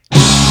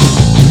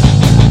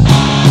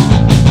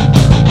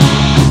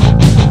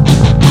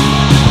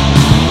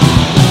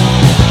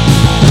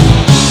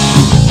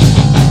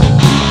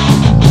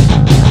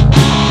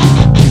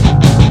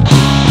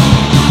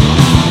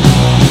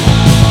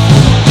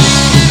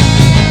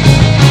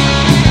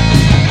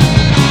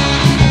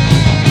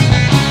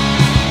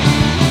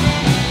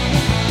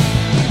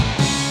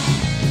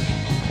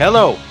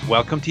Hello,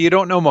 welcome to You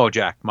Don't Know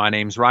Mojack. My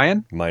name's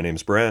Ryan. My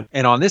name's Brant.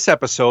 And on this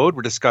episode,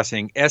 we're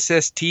discussing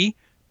SST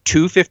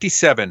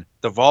 257,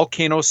 the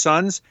Volcano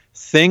Suns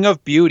Thing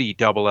of Beauty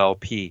double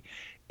LP.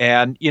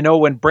 And, you know,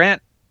 when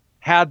Brant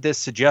had this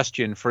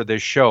suggestion for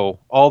this show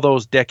all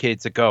those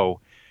decades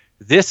ago,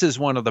 this is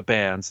one of the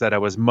bands that I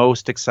was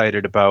most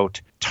excited about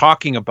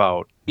talking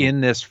about in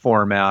this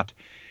format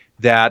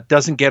that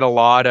doesn't get a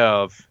lot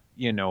of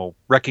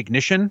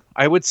recognition,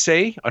 I would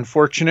say,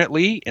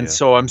 unfortunately. And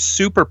so I'm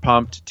super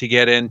pumped to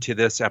get into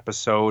this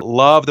episode.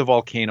 Love the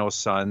Volcano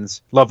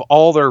Suns. Love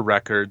all their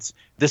records.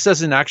 This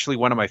isn't actually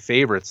one of my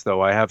favorites,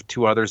 though. I have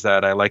two others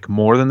that I like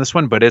more than this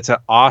one, but it's an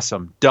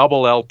awesome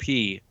double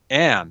LP.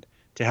 And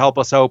to help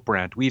us out,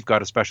 Brent, we've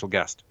got a special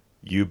guest.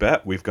 You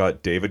bet. We've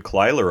got David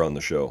Kleiler on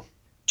the show.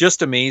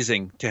 Just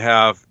amazing to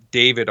have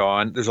David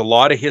on. There's a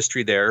lot of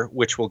history there,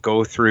 which we'll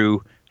go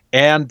through.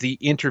 And the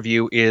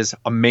interview is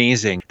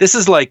amazing. This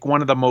is like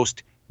one of the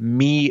most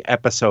me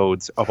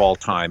episodes of all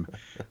time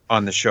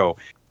on the show.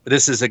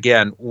 This is,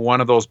 again,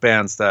 one of those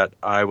bands that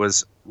I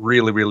was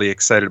really, really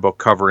excited about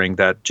covering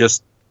that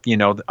just,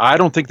 I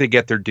don't think they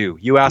get their due.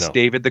 You asked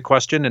David the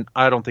question, and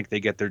I don't think they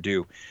get their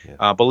due.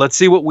 Yeah. But let's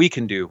see what we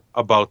can do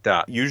about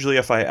that. Usually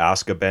if I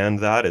ask a band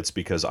that, it's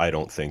because I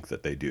don't think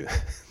that they do,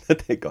 that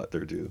they got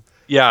their due.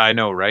 Yeah, I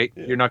know, right?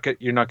 Yeah. You're not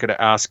going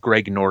to ask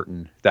Greg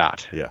Norton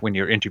that when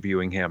you're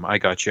interviewing him. I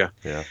got you.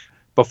 Yeah.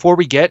 Before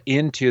we get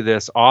into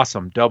this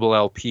awesome double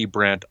LP,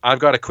 Brent, I've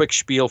got a quick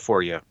spiel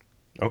for you.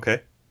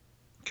 Okay.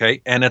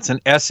 Okay, and it's an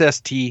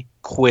SST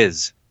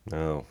quiz.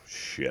 Oh,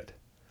 shit.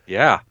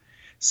 Yeah.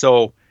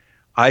 So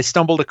I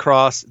stumbled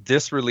across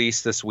this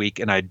release this week,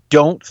 and I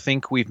don't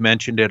think we've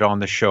mentioned it on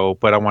the show,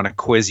 but I want to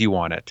quiz you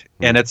on it.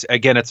 And it's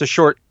a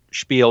short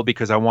spiel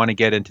because I want to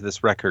get into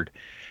this record.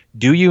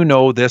 Do you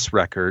know this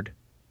record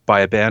by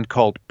a band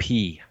called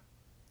P?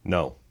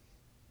 No.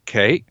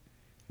 Okay.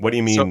 What do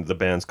you mean the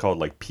band's called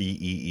like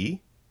P-E-E?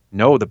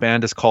 No, the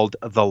band is called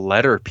The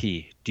Letter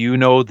P. Do you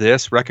know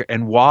this record?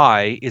 And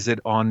why is it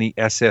on the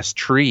SS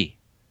tree?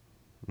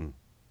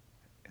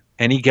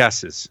 Any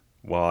guesses?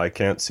 Well, I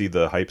can't see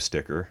the hype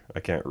sticker. I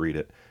can't read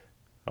it.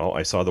 Oh,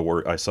 I saw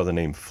the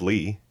name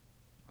Flea.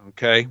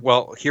 Okay.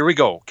 Well, here we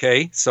go.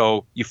 Okay.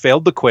 So you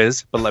failed the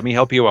quiz, but let me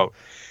help you out.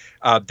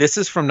 This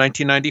is from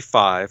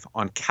 1995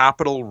 on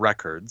Capitol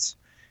Records.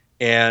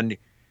 And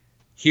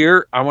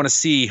here I want to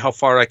see how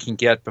far I can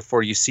get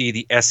before you see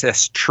the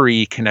SS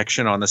Tree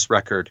connection on this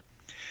record.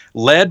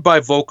 Led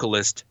by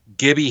vocalist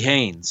Gibby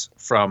Haynes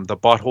from the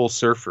Butthole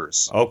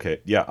Surfers.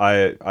 Okay. Yeah,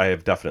 I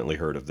have definitely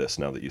heard of this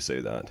now that you say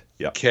that.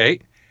 Yeah. Okay.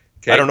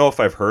 I don't know if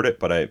I've heard it,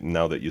 but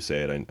now that you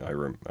say it,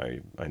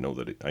 I know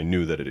that I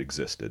knew that it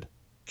existed.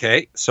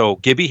 Okay. So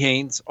Gibby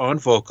Haynes on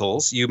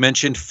vocals. You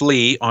mentioned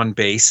Flea on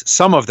bass,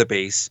 some of the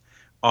bass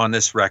on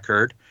this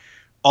record.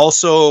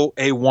 Also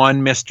a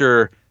one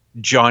Mr.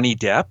 Johnny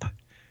Depp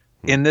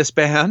in this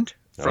band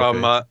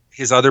from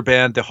his other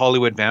band, the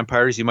Hollywood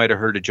Vampires. You might have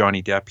heard of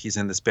Johnny Depp. He's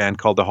in this band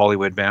called the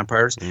Hollywood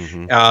Vampires.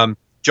 Mm-hmm.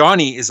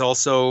 Johnny is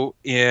also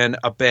in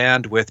a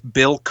band with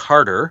Bill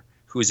Carter,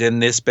 who's in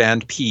this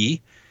band P,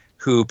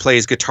 who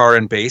plays guitar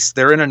and bass.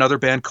 They're in another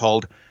band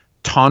called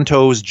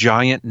Tonto's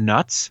Giant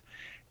Nuts.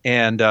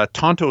 And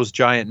Tonto's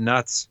Giant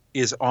Nuts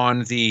is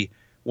on the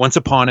Once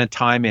Upon a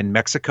Time in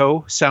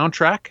Mexico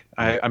soundtrack.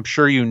 I'm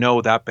sure you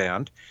know that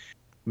band.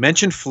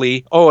 Mentioned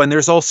Flea. Oh, and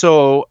there's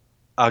also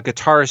a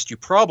guitarist you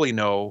probably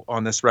know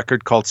on this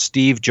record called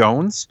Steve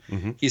Jones.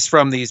 Mm-hmm. He's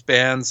from these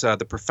bands,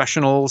 The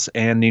Professionals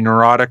and the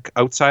Neurotic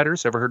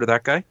Outsiders. Ever heard of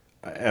that guy?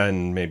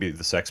 And maybe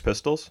the Sex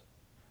Pistols?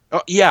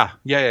 Oh, yeah.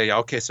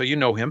 Okay, so you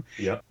know him.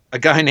 Yeah. A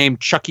guy named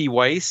Chucky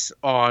Weiss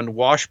on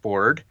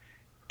Washboard.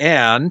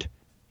 And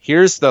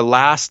here's the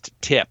last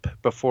tip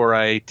before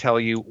I tell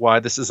you why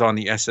this is on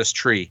the SS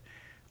tree.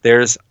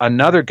 There's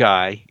another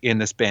guy in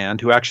this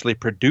band who actually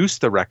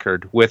produced the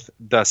record with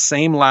the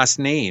same last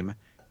name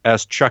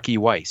as Chucky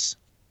Weiss.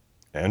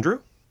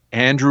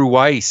 Andrew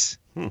Weiss.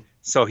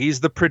 So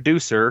he's the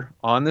producer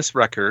on this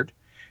record.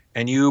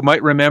 And you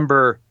might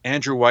remember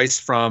Andrew Weiss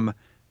from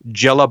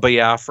Jella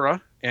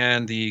Biafra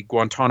and the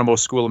Guantanamo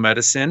School of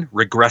Medicine,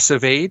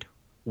 Regressive Aid,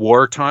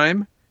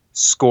 Wartime,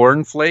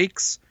 Scorn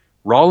Flakes,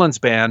 Rollins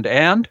Band,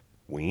 and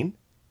Ween?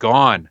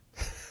 Gone.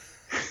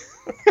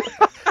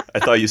 I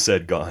thought you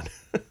said Gone.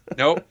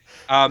 Nope.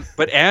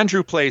 But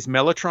Andrew plays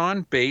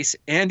mellotron, bass,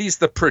 and he's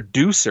the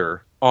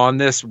producer on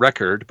this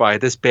record by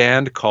this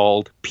band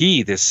called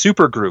P, this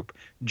super group.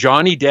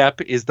 Johnny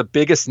Depp is the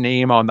biggest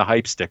name on the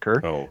hype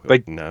sticker. Oh,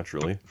 but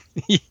naturally.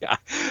 Yeah.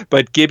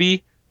 But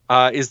Gibby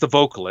is the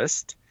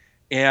vocalist.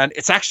 And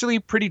it's actually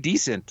pretty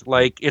decent.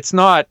 Like, it's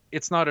not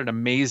an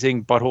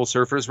amazing Butthole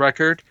Surfers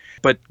record,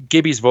 but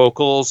Gibby's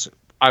vocals,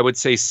 I would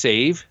say,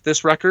 save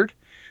this record.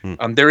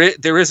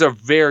 There is a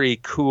very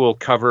cool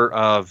cover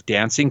of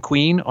Dancing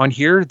Queen on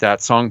here,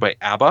 that song by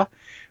ABBA.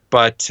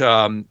 But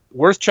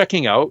worth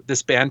checking out,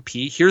 this band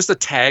P. Here's the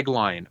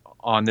tagline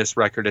on this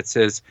record. It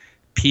says,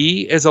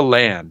 "P is a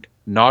land,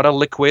 not a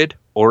liquid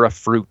or a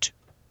fruit."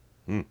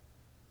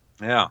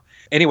 Yeah.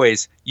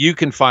 Anyways, you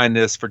can find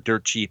this for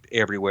dirt cheap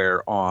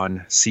everywhere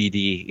on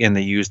CD in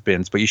the used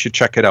bins, but you should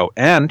check it out.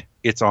 And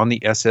it's on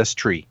the SS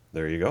tree.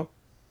 There you go.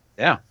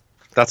 Yeah.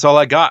 That's all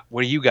I got.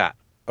 What do you got?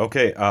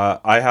 Okay,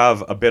 I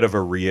have a bit of a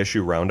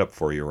reissue roundup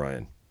for you,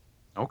 Ryan.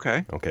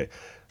 Okay. Okay.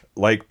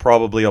 Like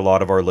probably a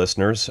lot of our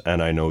listeners,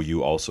 and I know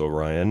you also,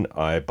 Ryan,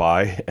 I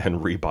buy and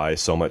rebuy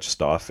so much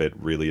stuff. It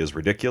really is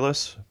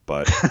ridiculous,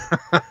 but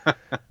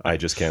I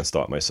just can't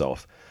stop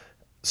myself.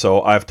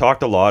 So I've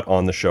talked a lot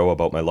on the show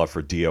about my love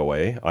for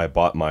DOA. I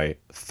bought my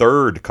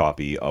third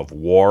copy of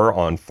War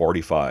on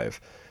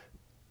 45.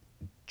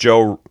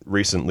 Joe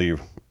recently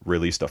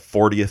released a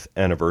 40th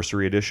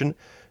anniversary edition.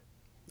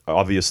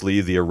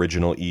 Obviously, the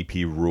original EP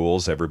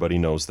rules. Everybody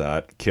knows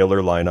that.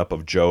 Killer lineup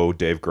of Joe,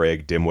 Dave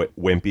Gregg, Dimwit,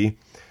 Wimpy.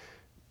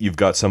 You've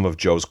got some of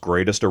Joe's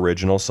greatest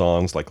original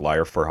songs like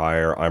Liar for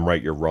Hire, I'm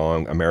Right, You're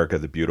Wrong, America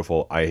the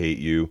Beautiful, I Hate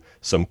You.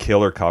 Some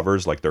killer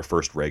covers like their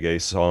first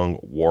reggae song,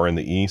 War in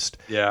the East.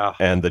 Yeah.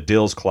 And the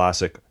Dills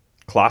classic,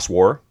 Class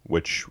War,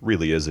 which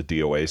really is a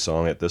DOA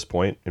song at this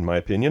point, in my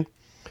opinion.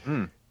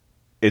 Hmm.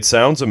 It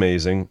sounds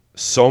amazing.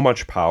 So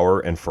much power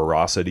and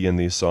ferocity in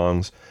these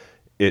songs.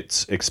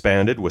 It's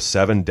expanded with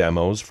 7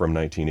 demos from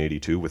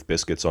 1982 with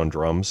Biscuits on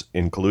drums,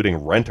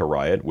 including Rent a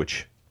Riot,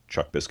 which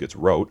Chuck Biscuits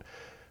wrote,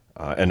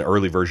 an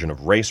early version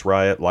of Race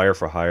Riot, Liar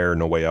for Hire,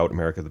 No Way Out,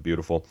 America the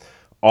Beautiful.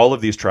 All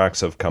of these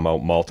tracks have come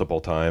out multiple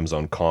times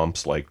on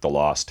comps like the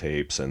Lost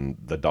Tapes and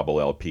the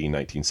Double LP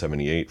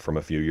 1978 from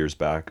a few years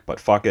back, but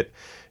fuck it.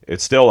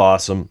 It's still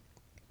awesome.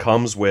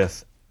 Comes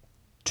with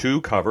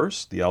 2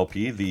 covers, the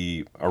LP,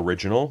 the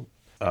original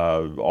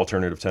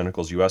Alternative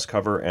Tentacles US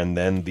cover, and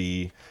then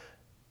the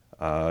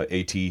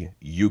AT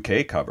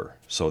UK cover.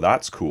 So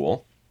that's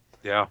cool.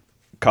 Yeah.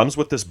 Comes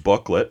with this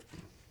booklet,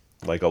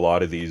 like a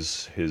lot of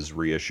these his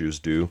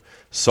reissues do.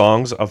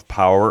 Songs of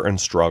Power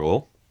and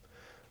Struggle,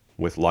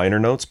 with liner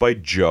notes by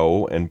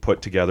Joe and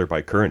put together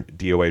by current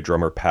DOA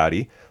drummer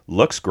Patty.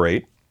 Looks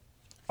great.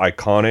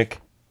 Iconic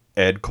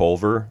Ed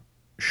Culver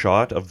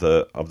shot of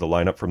the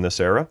lineup from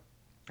this era.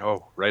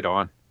 Oh, right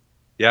on.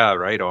 Yeah,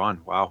 right on.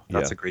 Wow,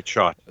 that's Yeah. a great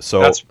shot.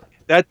 So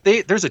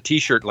There's a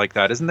T-shirt like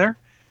that, isn't there?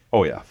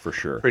 oh yeah, for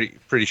sure.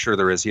 Pretty sure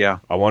there is. Yeah.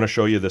 I want to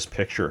show you this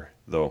picture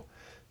though.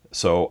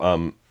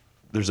 So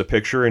there's a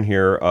picture in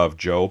here of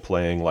Joe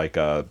playing like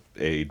a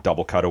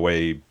double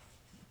cutaway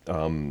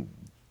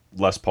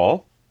Les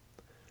Paul.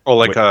 Oh,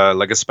 like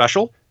a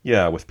special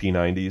Yeah, with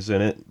P90s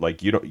in it.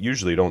 Like you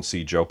usually don't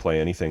see Joe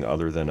play anything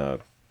other than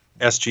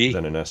SG.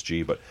 an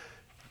SG, but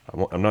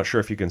I'm not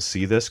sure if you can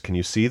see this. Can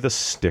you see the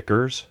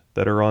stickers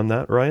that are on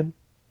that, Ryan?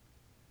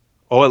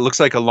 Oh, it looks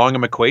like a Long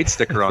and McQuaid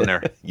sticker on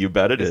there. You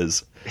bet it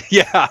is.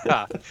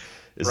 Yeah.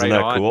 Isn't Right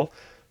that on. cool?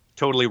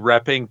 Totally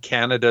repping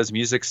Canada's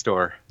music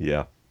store.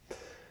 Yeah.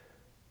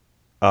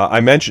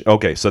 I mentioned,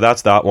 okay, so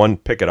that's that one.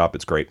 Pick it up.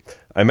 It's great.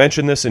 I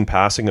mentioned this in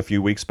passing a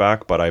few weeks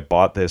back, but I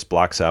bought this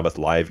Black Sabbath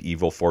Live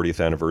Evil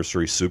 40th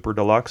Anniversary Super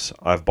Deluxe.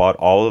 I've bought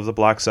all of the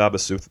Black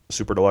Sabbath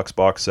Super Deluxe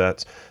box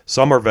sets.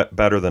 Some are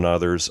better than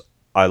others.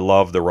 I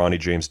love the Ronnie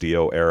James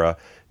Dio era.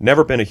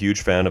 Never been a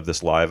huge fan of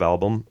this live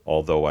album,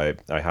 although I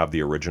have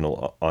the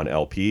original on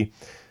LP.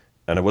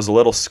 And I was a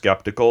little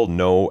skeptical.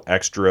 No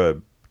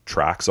extra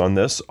tracks on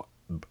this,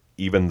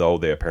 even though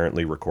they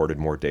apparently recorded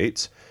more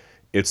dates.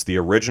 It's the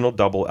original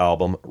double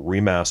album,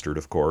 remastered,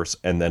 of course,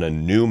 and then a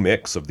new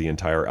mix of the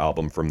entire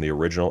album from the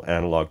original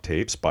analog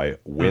tapes by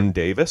Wyn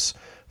Davis,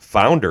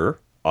 founder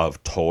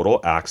of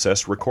Total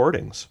Access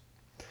Recordings.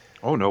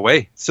 Oh, no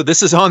way. So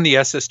this is on the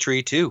SS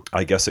tree too.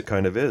 I guess it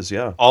kind of is,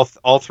 yeah.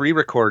 All 3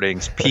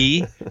 recordings.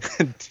 P,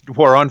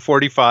 War on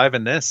 45,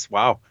 and this.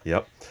 Wow.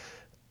 Yep.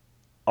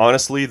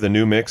 Honestly, the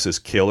new mix is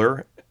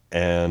killer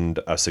and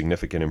a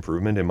significant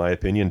improvement, in my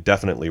opinion.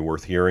 Definitely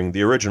worth hearing.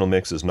 The original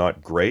mix is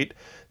not great.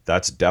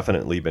 That's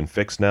definitely been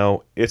fixed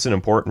now. It's an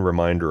important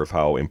reminder of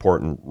how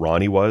important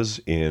Ronnie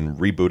was in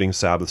rebooting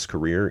Sabbath's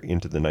career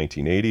into the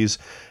 1980s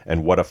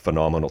and what a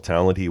phenomenal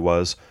talent he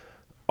was.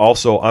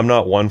 Also, I'm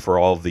not one for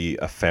all the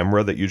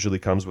ephemera that usually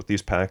comes with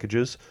these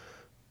packages,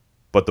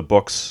 but the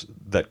books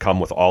that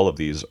come with all of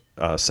these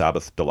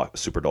Sabbath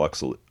Super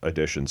Deluxe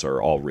editions are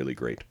all really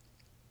great.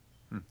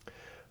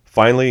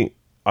 Finally,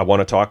 I want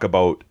to talk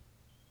about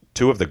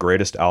 2 of the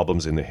greatest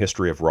albums in the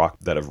history of rock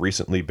that have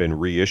recently been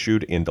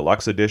reissued in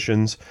deluxe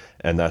editions,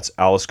 and that's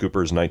Alice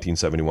Cooper's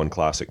 1971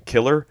 classic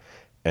Killer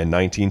and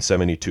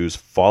 1972's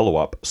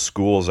follow-up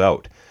School's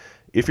Out.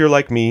 If you're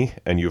like me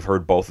and you've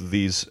heard both of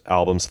these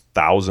albums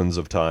thousands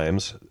of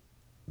times,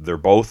 they're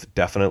both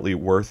definitely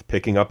worth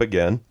picking up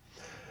again.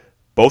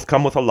 Both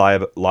come with a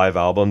live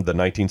album. The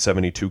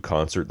 1972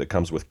 concert that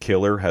comes with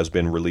Killer has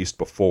been released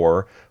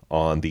before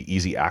on the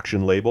Easy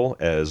Action label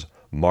as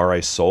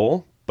Mare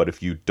Soul. But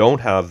if you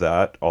don't have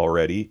that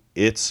already,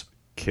 it's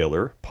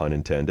killer, pun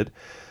intended.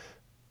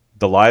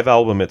 The live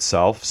album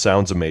itself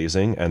sounds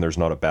amazing, and there's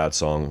not a bad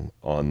song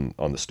on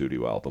the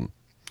studio album.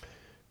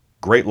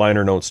 Great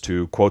liner notes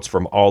too, quotes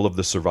from all of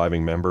the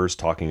surviving members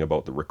talking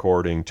about the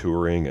recording,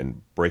 touring, and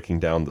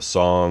breaking down the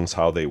songs,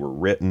 how they were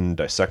written,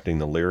 dissecting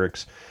the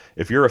lyrics.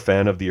 If you're a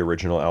fan of the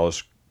original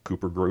Alice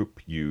Cooper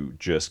group, you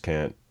just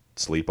can't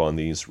sleep on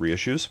these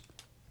reissues.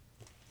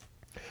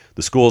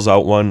 The School's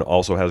Out one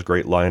also has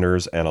great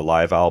liners and a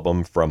live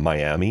album from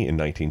Miami in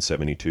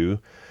 1972.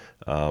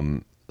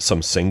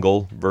 Some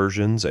single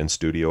versions and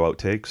studio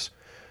outtakes.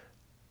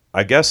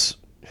 I guess,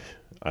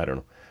 I don't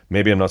know,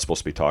 maybe I'm not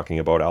supposed to be talking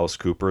about Alice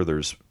Cooper.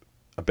 There's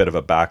a bit of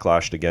a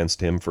backlash against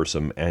him for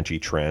some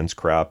anti-trans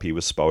crap he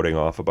was spouting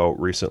off about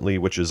recently,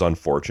 which is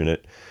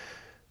unfortunate.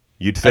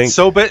 You'd think...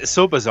 That's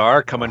so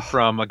bizarre coming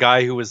from a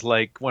guy who was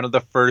like one of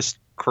the first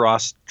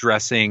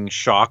cross-dressing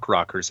shock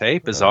rockers, hey?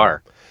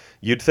 Bizarre.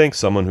 You'd think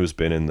someone who's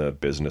been in the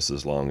business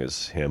as long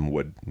as him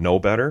would know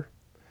better.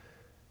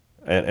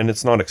 And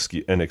it's not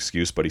an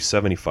excuse, but he's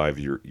 75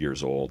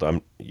 years old.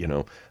 I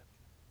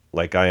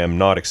am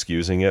not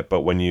excusing it,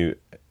 but when you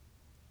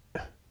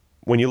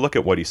look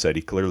at what he said,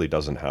 he clearly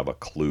doesn't have a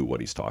clue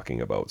what he's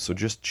talking about. So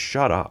just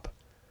shut up.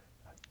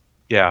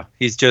 Yeah,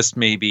 he's just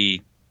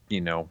maybe,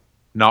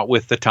 not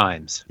with the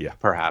times. Yeah,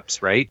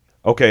 perhaps, right?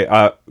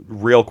 Okay,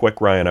 real quick,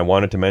 Ryan, I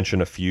wanted to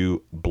mention a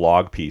few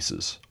blog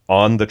pieces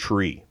on the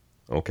tree.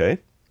 Okay.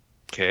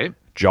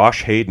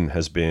 Josh Hayden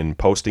has been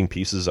posting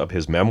pieces of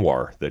his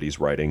memoir that he's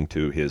writing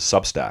to his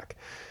Substack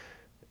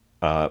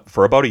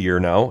for about a year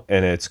now,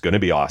 and it's going to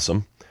be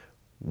awesome.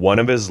 One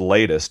of his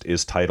latest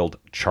is titled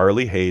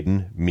Charlie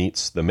Hayden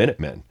Meets the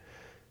Minutemen.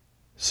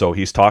 So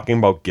he's talking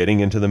about getting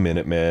into the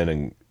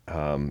Minutemen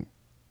and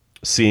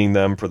seeing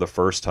them for the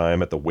first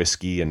time at the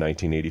Whiskey in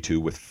 1982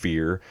 with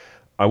Fear.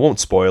 I won't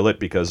spoil it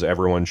because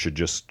everyone should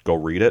just go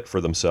read it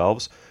for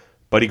themselves.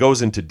 But he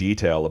goes into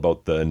detail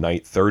about the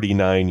night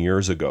 39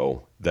 years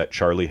ago that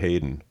Charlie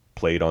Hayden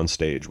played on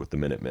stage with the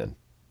Minutemen.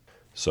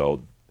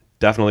 So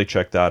definitely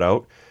check that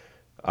out.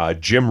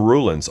 Jim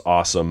Rulin's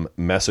awesome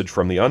Message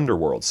from the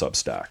Underworld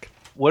Substack.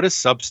 What is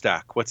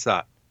Substack? What's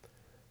that?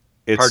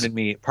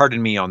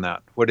 Pardon me on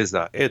that. What is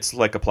that? It's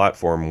like a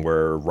platform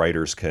where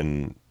writers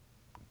can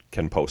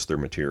post their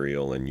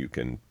material and you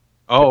can...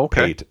 Oh,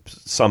 okay.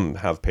 Some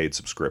have paid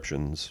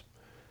subscriptions.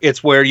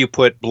 It's where you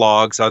put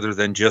blogs other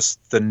than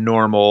just the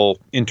normal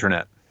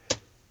internet.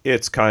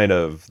 It's kind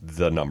of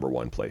the number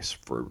one place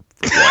for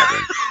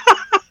blogging.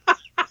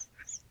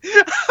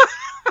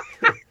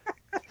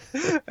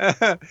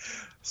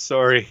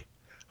 Sorry.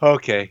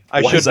 Okay.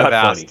 I should have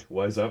asked.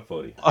 Why is that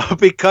funny?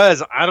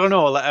 Because, I don't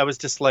know. I was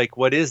just like,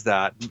 what is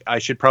that? I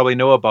should probably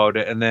know about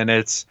it. And then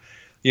it's,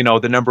 the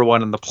number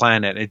one on the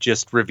planet. It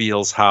just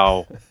reveals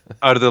how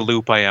out of the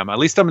loop I am. At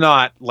least I'm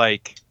not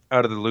like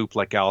out of the loop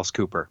like Alice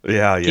Cooper.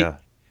 Yeah.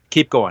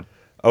 Keep going.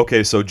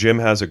 Okay, so Jim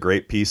has a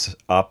great piece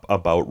up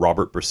about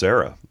Robert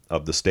Bracera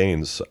of the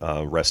Stains.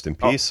 Rest in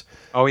peace.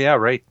 Oh yeah,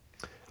 right.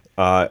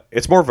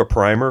 It's more of a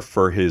primer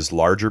for his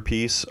larger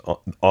piece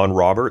on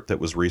Robert that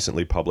was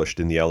recently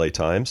published in the LA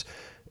Times.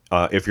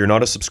 If you're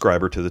not a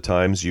subscriber to the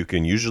Times, you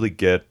can usually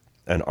get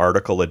an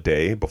article a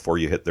day before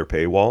you hit their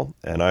paywall,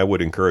 and I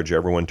would encourage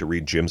everyone to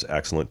read Jim's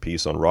excellent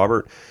piece on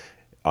Robert.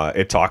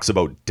 It talks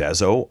about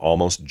Dezo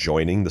almost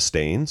joining the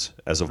Stains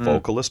as a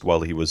vocalist while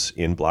he was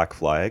in Black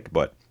Flag,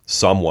 but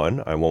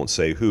someone, I won't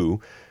say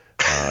who,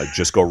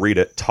 just go read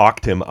it,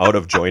 talked him out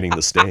of joining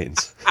the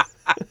Stains.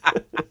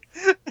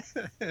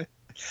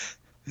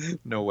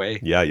 No way.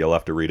 Yeah, you'll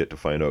have to read it to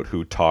find out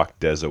who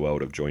talked Dezo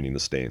out of joining the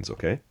Stains,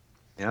 okay?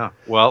 Yeah,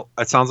 well,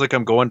 it sounds like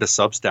I'm going to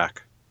Substack.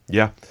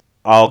 Yeah.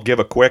 I'll give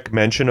a quick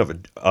mention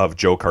of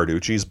Joe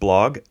Carducci's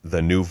blog,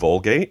 The New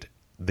Vulgate.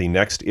 The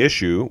next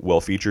issue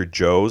will feature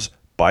Joe's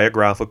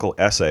biographical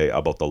essay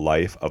about the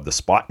life of the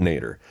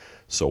Spotnator.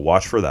 So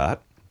watch for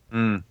that.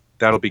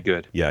 That'll be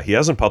good. Yeah, he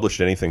hasn't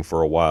published anything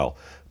for a while,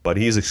 but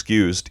he's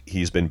excused.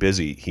 He's been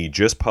busy. He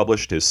just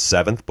published his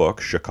 7th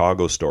book,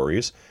 Chicago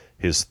Stories,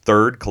 his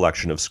 3rd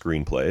collection of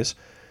screenplays.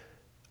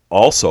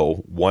 Also,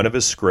 one of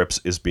his scripts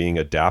is being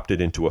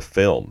adapted into a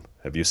film.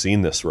 Have you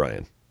seen this,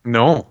 Ryan?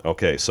 No.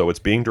 Okay, so it's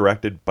being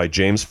directed by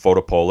James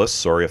Fotopoulos.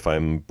 Sorry if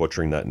I'm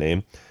butchering that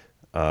name.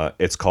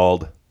 It's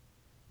called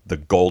The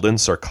Golden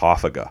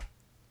Sarcophaga.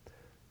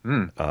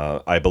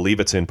 I believe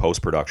it's in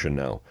post-production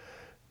now.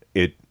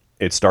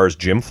 It stars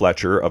Jim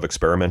Fletcher of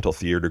experimental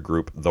theater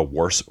group The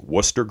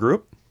Worcester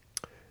Group.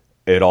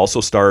 It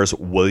also stars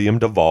William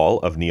Duvall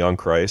of Neon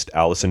Christ,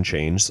 Alice in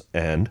Chains,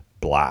 and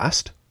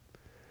Blast.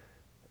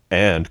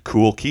 And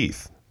Kool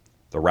Keith,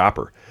 the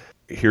rapper.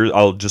 Here,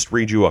 I'll just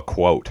read you a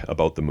quote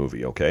about the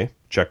movie, okay?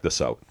 Check this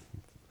out.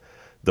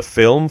 The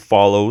film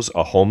follows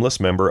a homeless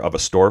member of a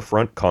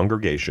storefront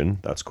congregation,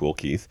 that's Kool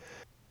Keith,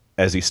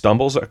 as he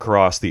stumbles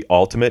across the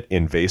ultimate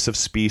invasive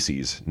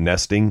species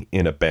nesting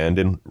in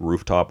abandoned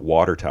rooftop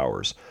water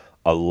towers,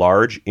 a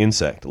large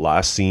insect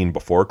last seen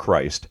before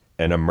Christ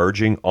and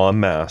emerging en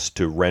masse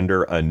to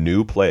render a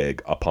new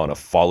plague upon a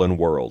fallen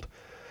world.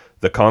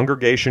 The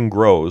congregation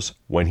grows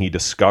when he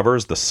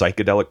discovers the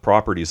psychedelic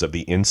properties of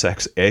the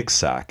insect's egg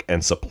sac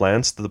and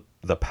supplants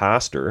the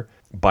pastor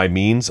by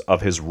means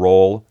of his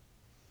role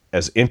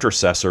as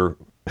intercessor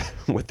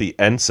with the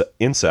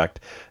insect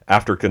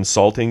after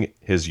consulting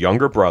his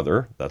younger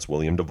brother, that's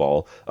William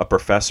Duvall, a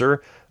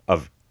professor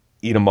of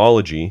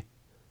entomology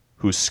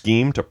whose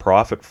scheme to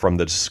profit from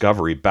the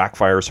discovery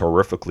backfires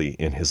horrifically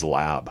in his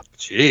lab.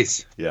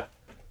 Jeez. Yeah.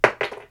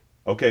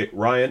 Okay,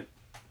 Ryan.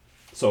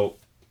 So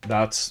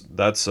that's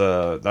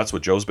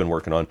what Joe's been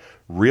working on.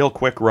 Real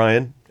quick,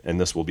 Ryan, and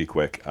this will be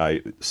quick.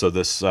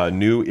 This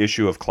new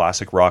issue of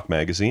Classic Rock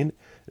magazine.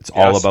 It's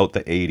all Yes. about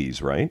the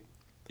 '80s, right?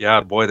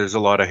 Yeah, boy, there's a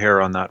lot of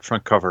hair on that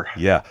front cover.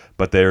 Yeah,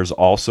 but there's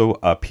also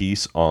a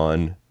piece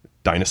on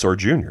Dinosaur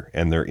Jr.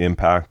 and their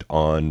impact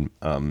on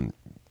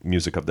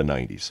music of the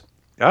 '90s.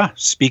 Yeah,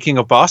 speaking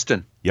of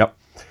Boston. Yep.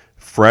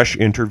 Fresh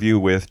interview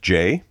with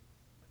Jay,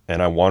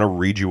 and I want to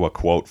read you a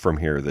quote from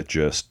here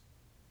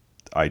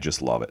I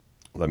just love it.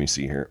 Let me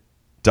see here.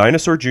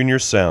 Dinosaur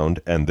Jr.'s sound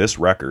and this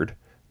record,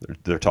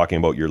 they're talking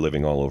about You're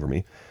Living All Over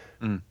Me,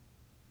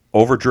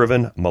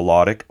 overdriven,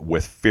 melodic,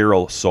 with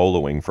feral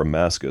soloing from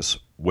Maskus,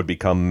 would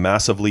become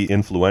massively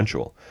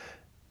influential,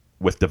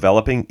 with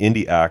developing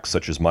indie acts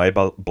such as My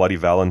Bloody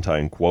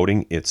Valentine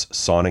quoting its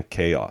sonic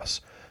chaos.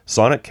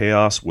 Sonic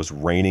chaos was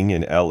reigning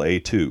in LA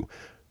too,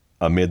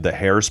 amid the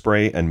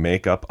hairspray and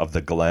makeup of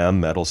the glam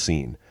metal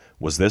scene.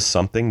 Was this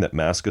something that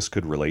Maskus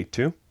could relate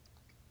to?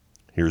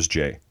 Here's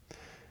Jay.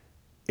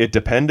 It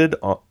depended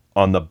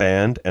on the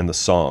band and the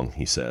song,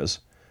 he says.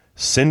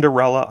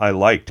 Cinderella I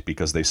liked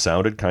because they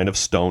sounded kind of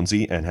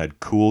Stonesy and had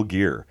cool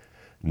gear,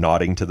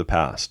 nodding to the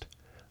past.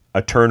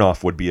 A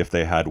turnoff would be if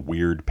they had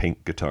weird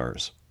pink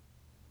guitars.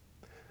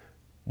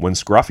 When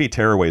Scruffy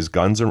Tearaway's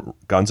Guns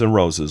N'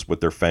 Roses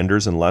with their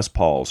Fenders and Les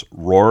Pauls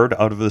roared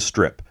out of the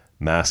strip,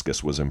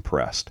 Maskus was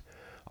impressed.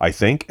 I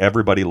think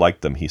everybody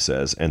liked them, he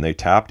says, and they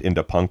tapped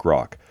into punk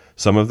rock.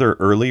 Some of their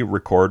early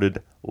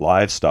recorded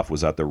live stuff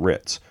was at the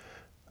Ritz,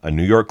 a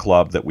New York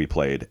club that we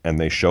played, and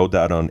they showed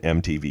that on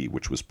MTV,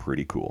 which was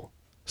pretty cool.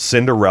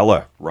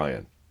 Cinderella,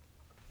 Ryan.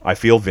 I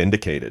feel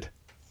vindicated.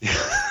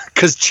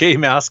 Because Jay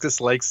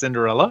Maskus likes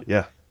Cinderella?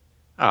 Yeah.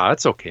 Ah,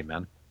 that's okay,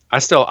 man. I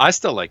still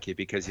like you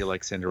because you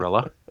like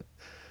Cinderella.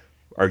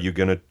 Are you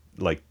going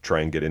to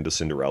try and get into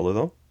Cinderella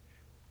though?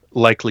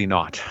 Likely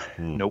not.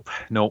 Nope.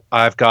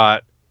 I've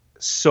got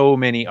so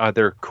many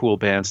other cool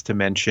bands to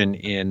mention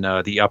in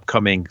the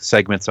upcoming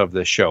segments of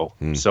the show.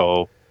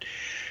 So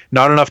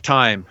not enough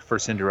time for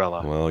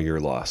Cinderella. Well, your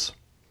loss.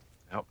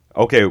 Yep.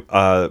 Okay,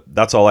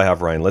 that's all I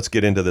have, Ryan. Let's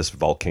get into this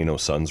Volcano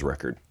Suns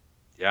record.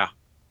 Yeah.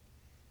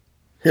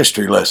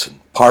 History lesson,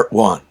 part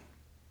 1.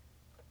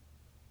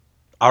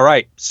 All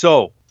right.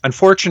 So,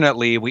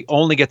 unfortunately, we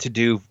only get to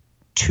do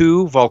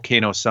 2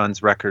 Volcano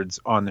Suns records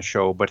on the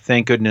show, but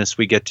thank goodness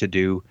we get to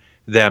do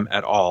them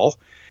at all.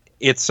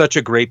 It's such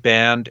a great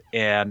band,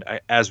 and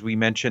as we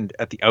mentioned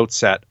at the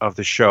outset of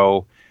the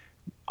show,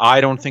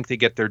 I don't think they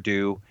get their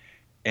due,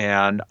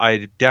 and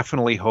I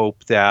definitely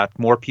hope that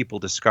more people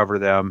discover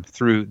them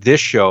through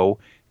this show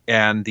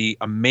and the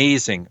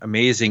amazing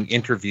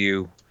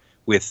interview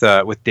with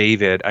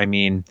David. I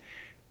mean,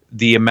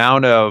 the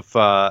amount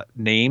of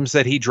names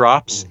that he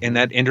drops in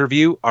that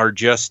interview are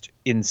just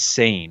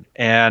insane.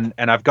 And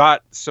I've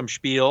got some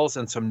spiels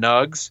and some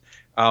nugs,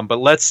 but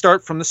let's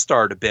start from the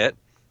start a bit.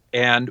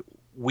 And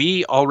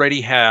we already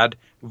had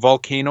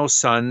Volcano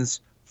Suns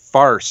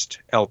Farced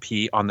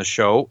LP on the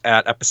show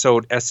at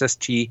episode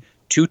SST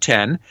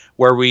 210,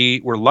 where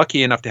we were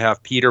lucky enough to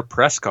have Peter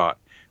Prescott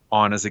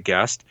on as a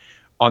guest.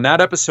 On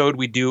that episode,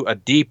 we do a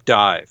deep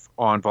dive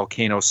on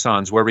Volcano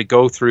Suns, where we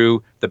go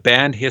through the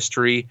band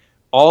history,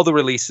 all the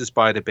releases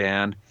by the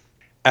band.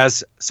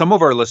 As some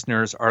of our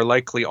listeners are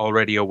likely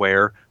already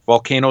aware,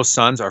 Volcano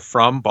Suns are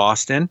from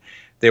Boston.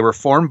 They were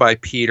formed by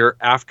Peter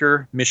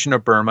after Mission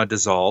of Burma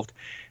dissolved.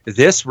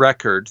 This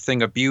record,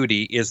 Thing of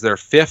Beauty, is their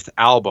 5th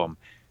album.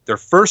 Their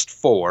first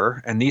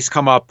 4, and these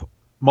come up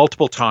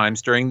multiple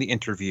times during the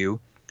interview,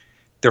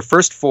 their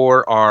first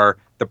 4 are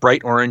The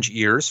Bright Orange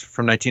Ears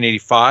from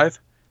 1985,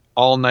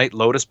 All Night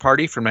Lotus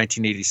Party from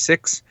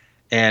 1986,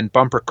 and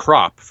Bumper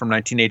Crop from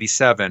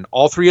 1987.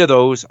 All 3 of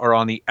those are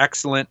on the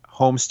excellent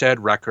Homestead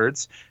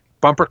Records.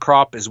 Bumper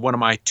Crop is one of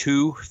my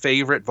 2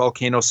 favorite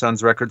Volcano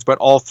Suns records, but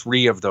all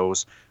 3 of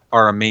those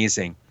are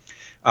amazing.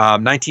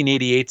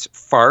 1988's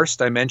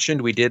Farced, I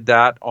mentioned, we did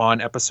that on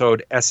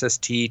episode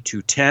SST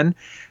 210,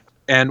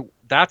 and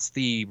that's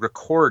the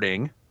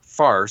recording,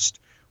 Farced,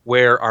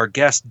 where our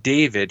guest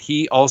David,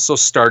 he also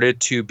started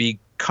to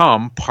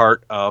become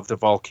part of the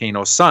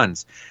Volcano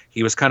Suns.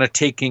 He was kind of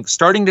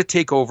starting to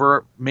take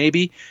over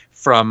maybe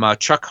from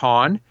Chuck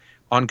Hahn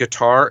on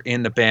guitar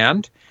in the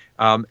band.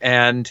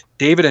 And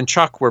David and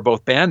Chuck were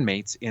both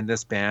bandmates in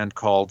this band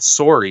called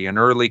Sorry, an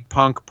early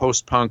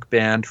post-punk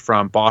band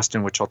from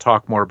Boston, which I'll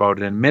talk more about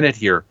in a minute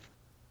here.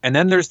 And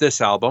then there's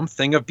this album,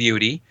 Thing of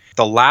Beauty,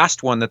 the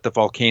last one that the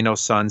Volcano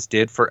Suns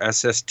did for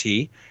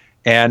SST.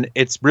 And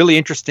it's really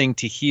interesting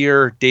to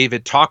hear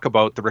David talk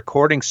about the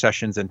recording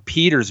sessions and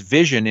Peter's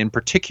vision in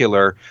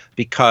particular,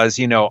 because,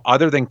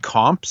 other than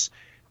comps,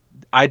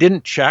 I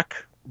didn't check,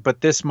 but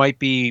this might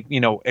be,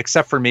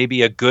 except for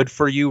maybe a Good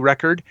For You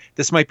record,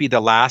 this might be the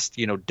last,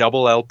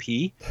 double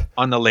LP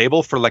on the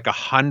label for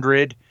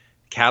 100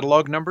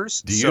 catalog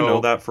numbers. Do you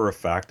know that for a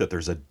fact that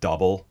there's a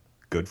double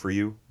Good For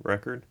You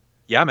record?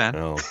 Yeah, man.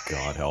 Oh,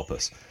 God help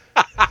us.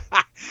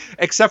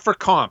 Except for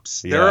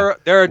comps. Yeah.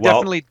 There are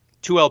definitely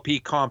 2 LP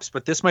comps,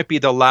 but this might be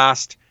the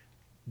last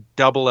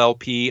double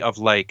LP of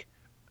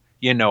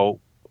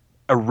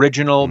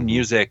original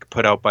music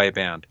put out by a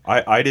band.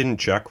 I didn't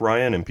check,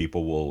 Ryan, and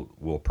people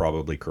will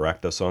probably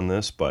correct us on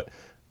this, but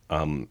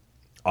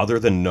other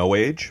than No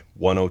Age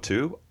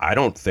 102, I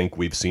don't think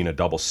we've seen a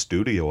double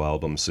studio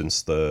album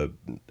since the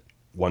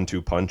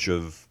 1-2 punch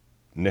of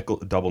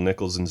double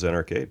Nichols and Zen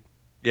Arcade.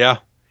 Yeah.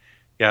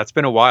 Yeah, it's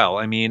been a while.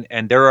 I mean,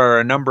 and there are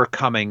a number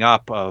coming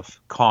up of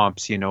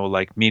comps,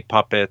 like Meat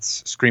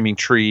Puppets, Screaming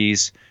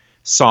Trees,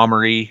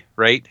 Somery,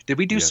 right? Did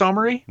we do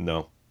Somery?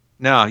 No.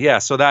 No, yeah.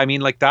 So that, I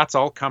mean, like that's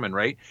all coming,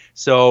 right?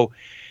 So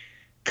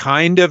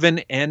kind of an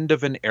end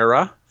of an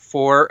era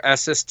for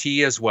SST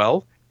as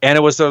well. And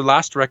it was their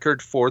last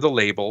record for the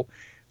label.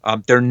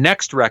 Their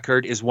next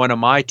record is one of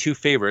my two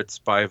favorites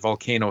by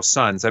Volcano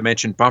Sons. I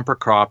mentioned Bumper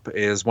Crop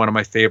is one of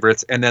my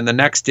favorites. And then the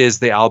next is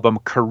the album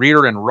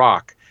Career in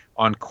Rock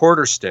on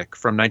Quarter Stick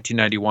from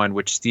 1991,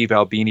 which Steve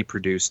Albini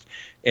produced.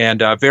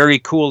 And very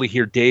cool to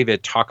hear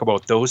David talk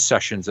about those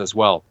sessions as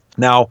well.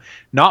 Now,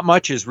 not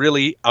much is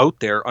really out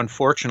there,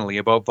 unfortunately,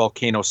 about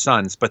Volcano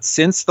Sons. But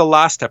since the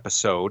last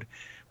episode,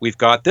 we've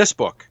got this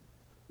book,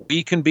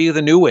 We Can Be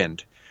the New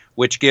Wind,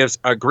 which gives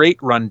a great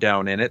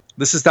rundown in it.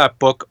 This is that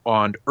book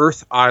on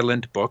Earth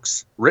Island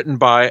books, written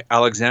by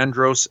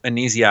Alexandros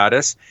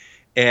Anisiadis.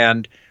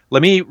 And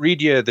let me read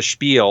you the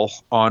spiel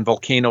on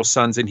Volcano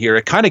Sons in here.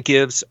 It kind of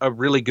gives a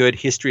really good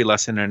history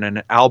lesson and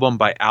an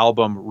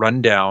album-by-album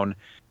rundown.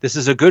 This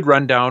is a good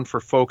rundown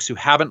for folks who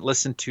haven't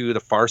listened to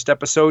the Farst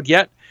episode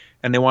yet,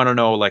 and they want to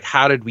know, like,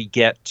 how did we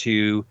get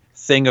to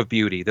Thing of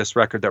Beauty, this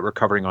record that we're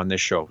covering on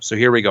this show? So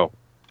here we go.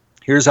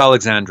 Here's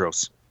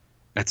Alexandros.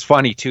 It's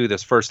funny, too.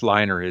 This first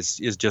liner is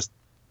just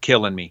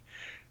killing me.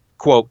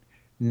 Quote,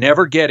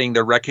 never getting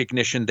the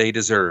recognition they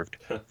deserved.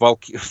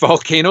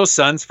 Volcano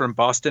Sons from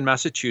Boston,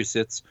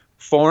 Massachusetts,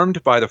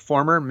 formed by the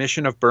former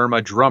Mission of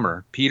Burma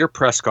drummer Peter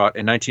Prescott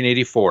in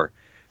 1984.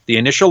 The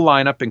initial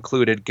lineup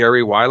included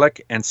Gary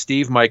Wylick and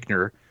Steve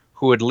Meichner,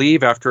 who would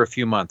leave after a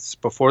few months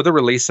before the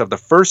release of the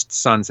first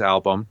Sons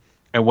album,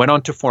 and went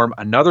on to form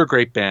another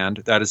great band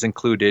that is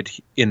included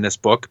in this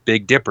book,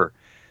 Big Dipper.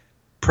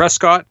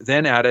 Prescott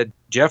then added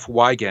Jeff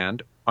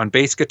Wigand on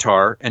bass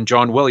guitar and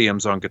John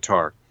Williams on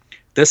guitar.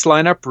 This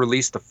lineup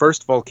released the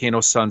first Volcano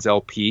Sons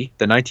LP,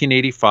 the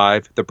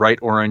 1985 The Bright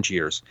Orange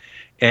Years.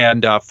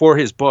 And for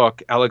his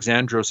book,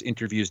 Alexandros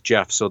interviews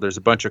Jeff, so there's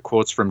a bunch of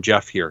quotes from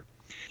Jeff here.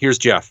 Here's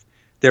Jeff.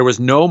 There was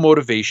no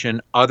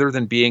motivation other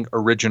than being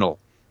original.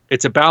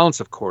 It's a balance,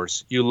 of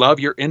course. You love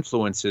your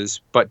influences,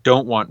 but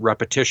don't want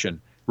repetition.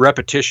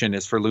 Repetition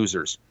is for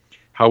losers.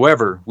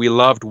 However, we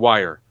loved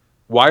Wire.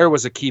 Wire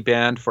was a key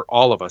band for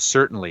all of us,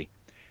 certainly.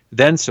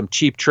 Then some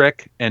Cheap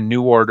Trick and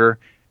New Order,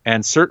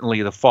 and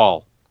certainly The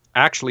Fall.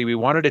 Actually, we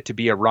wanted it to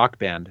be a rock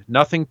band.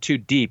 Nothing too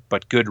deep,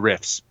 but good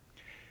riffs.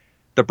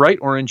 The Bright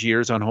Orange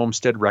Years on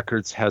Homestead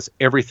Records has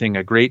everything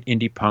a great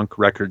indie punk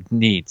record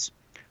needs.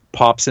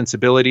 Pop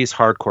sensibilities,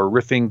 hardcore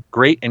riffing,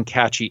 great and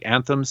catchy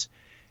anthems.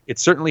 It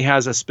certainly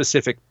has a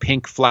specific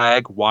Pink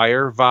Flag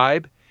Wire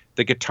vibe.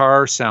 The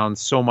guitar sounds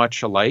so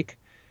much alike.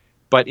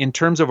 But in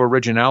terms of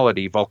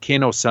originality,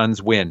 Volcano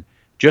Sons win.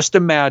 Just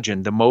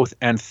imagine the most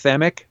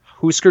anthemic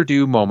Husker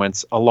Du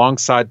moments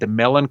alongside the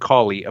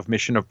melancholy of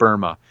Mission of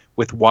Burma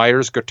with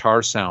Wire's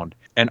guitar sound,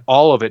 and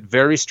all of it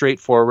very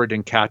straightforward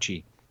and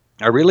catchy.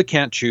 I really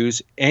can't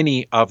choose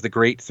any of the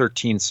great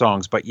 13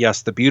 songs, but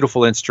yes, the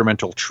beautiful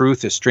instrumental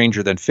Truth is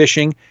Stranger Than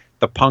Fishing,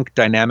 the punk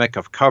dynamic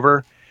of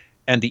Cover,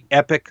 and the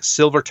epic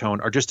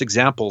Silvertone are just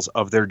examples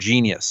of their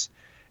genius.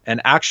 And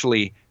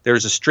actually,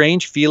 there's a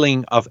strange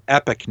feeling of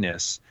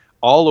epicness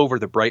all over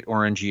the Bright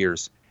Orange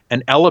Years,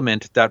 an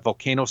element that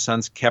Volcano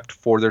Sons kept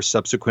for their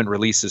subsequent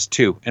releases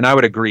too. And I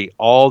would agree,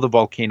 all the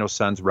Volcano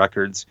Sons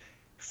records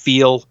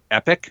feel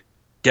epic,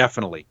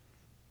 definitely.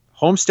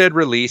 Homestead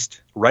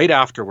released right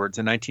afterwards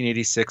in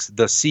 1986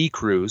 The Sea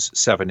Cruise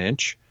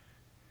 7-inch,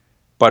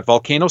 but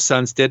Volcano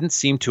Sons didn't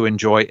seem to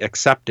enjoy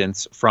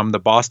acceptance from the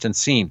Boston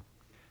scene.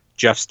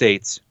 Jeff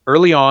states,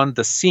 early on,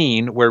 the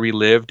scene where we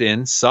lived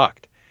in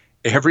sucked.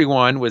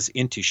 Everyone was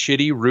into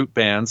shitty root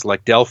bands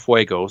like Del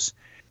Fuegos.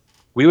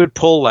 We would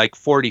pull like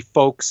 40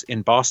 folks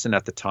in Boston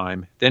at the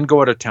time, then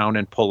go out of town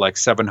and pull like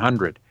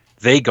 700.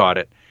 They got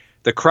it.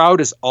 The crowd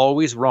is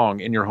always wrong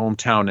in your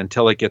hometown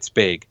until it gets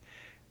big.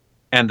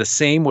 And the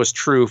same was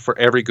true for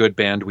every good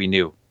band we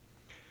knew.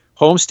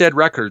 Homestead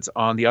Records,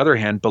 on the other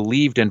hand,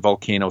 believed in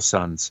Volcano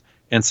Sons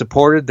and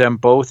supported them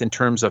both in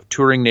terms of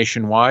touring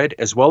nationwide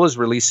as well as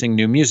releasing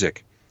new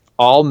music.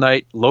 All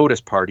Night Lotus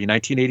Party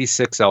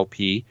 1986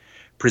 LP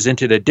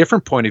presented a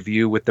different point of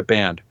view with the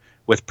band,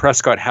 with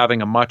Prescott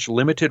having a much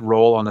limited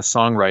role on the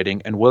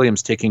songwriting and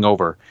Williams taking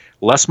over.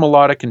 Less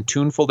melodic and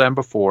tuneful than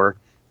before,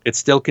 it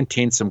still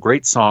contains some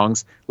great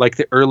songs like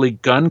the early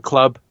Gun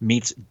Club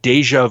meets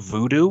Deja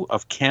Voodoo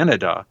of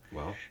Canada,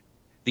 Wow.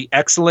 the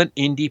excellent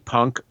indie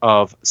punk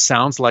of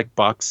Sounds Like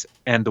Bucks,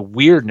 and the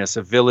weirdness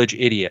of Village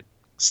Idiot.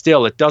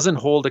 Still, it doesn't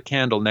hold a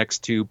candle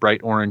next to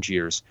Bright Orange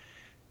Years,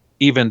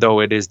 even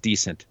though it is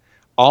decent.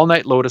 All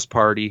Night Lotus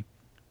Party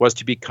was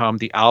to become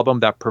the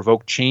album that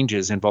provoked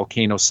changes in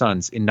Volcano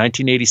Sons. In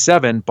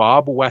 1987,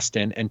 Bob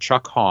Weston and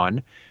Chuck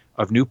Hahn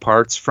of new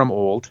parts from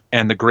old,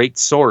 and the great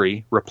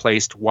Sorry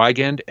replaced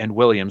Wigand and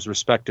Williams,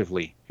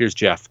 respectively. Here's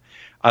Jeff.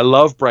 I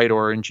love Bright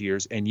Orange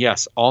Years, and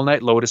yes, All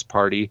Night Lotus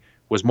Party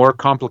was more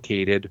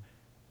complicated,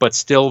 but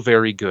still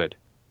very good.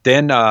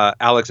 Then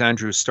Alex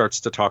Andrews starts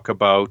to talk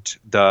about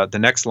the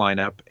next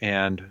lineup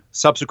and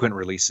subsequent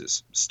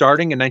releases.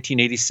 Starting in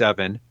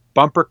 1987,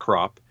 Bumper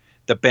Crop,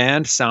 the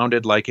band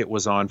sounded like it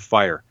was on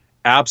fire.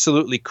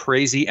 Absolutely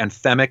crazy,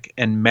 anthemic,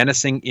 and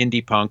menacing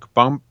indie punk.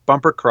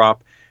 Bumper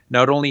Crop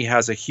not only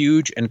has a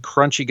huge and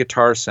crunchy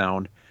guitar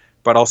sound,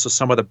 but also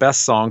some of the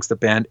best songs the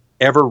band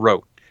ever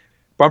wrote.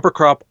 Bumper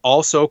Crop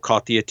also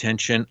caught the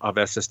attention of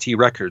SST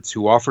Records,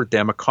 who offered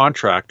them a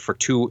contract for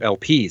 2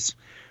 LPs.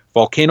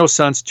 Volcano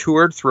Sons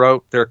toured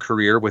throughout their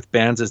career with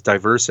bands as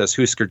diverse as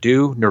Husker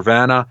Du,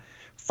 Nirvana,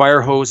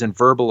 Firehose, and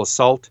Verbal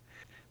Assault.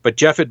 But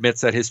Jeff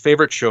admits that his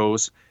favorite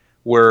shows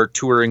were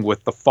touring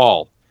with The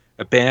Fall,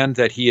 a band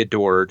that he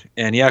adored,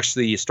 and he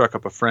actually struck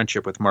up a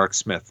friendship with Mark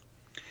Smith.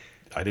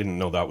 I didn't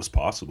know that was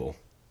possible.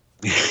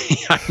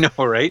 I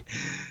know, right?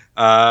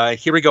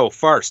 Here we go.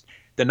 Farced.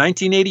 The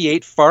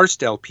 1988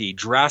 Farced LP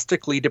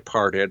drastically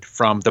departed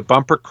from the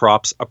Bumper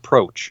Crop's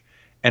approach,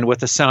 and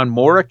with a sound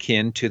more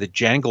akin to the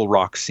jangle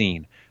rock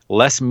scene,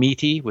 less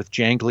meaty with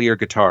janglier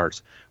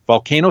guitars.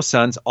 Volcano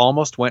Sons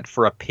almost went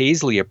for a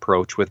Paisley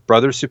approach with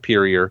Brother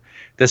Superior.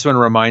 This one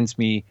reminds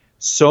me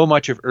so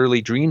much of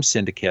early Dream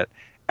Syndicate,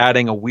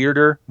 adding a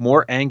weirder,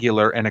 more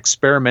angular and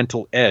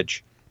experimental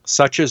edge,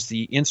 such as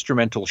the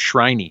instrumental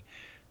Shriney,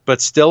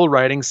 but still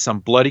writing some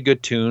bloody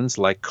good tunes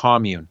like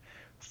Commune.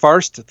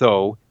 Farced,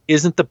 though,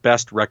 isn't the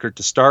best record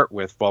to start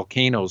with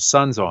Volcano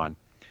Sons on,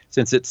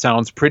 since it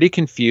sounds pretty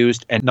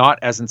confused and not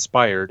as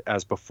inspired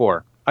as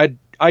before.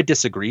 I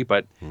disagree,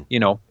 but,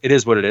 it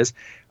is what it is.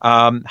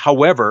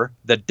 However,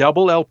 the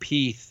double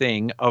LP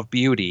thing of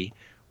Beauty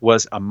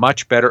was a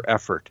much better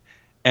effort,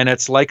 and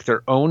it's like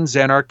their own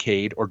Zen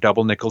Arcade or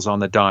Double Nickels on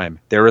the Dime.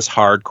 There is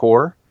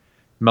hardcore,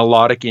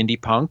 melodic indie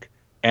punk,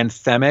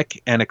 anthemic,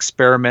 and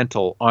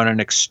experimental on an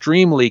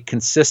extremely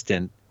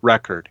consistent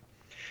record.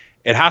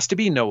 It has to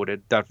be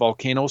noted that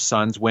Volcano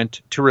Sons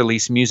went to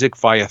release music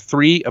via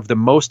 3 of the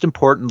most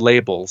important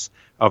labels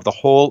of the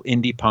whole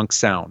indie punk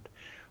sound: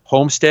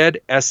 Homestead,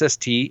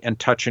 SST, and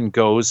Touch and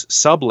Go's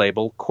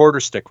sub-label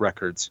Quarterstick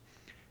Records.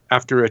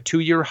 After a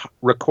 2-year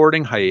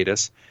recording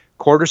hiatus,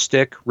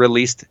 Quarterstick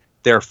released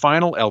their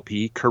final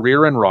LP,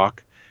 Career in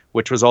Rock,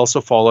 which was also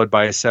followed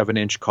by a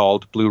 7-inch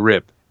called Blue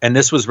Rib. And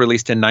this was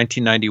released in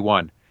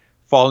 1991,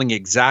 falling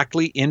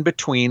exactly in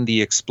between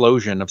the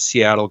explosion of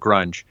Seattle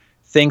grunge.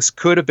 Things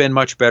could have been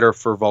much better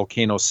for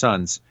Volcano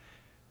Sons.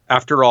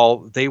 After all,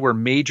 they were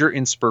major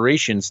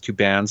inspirations to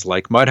bands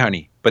like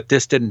Mudhoney, but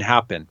this didn't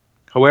happen.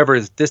 However,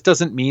 this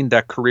doesn't mean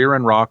that Career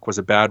in Rock was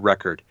a bad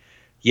record.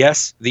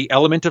 Yes, the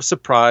element of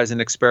surprise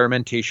and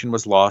experimentation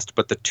was lost,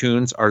 but the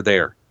tunes are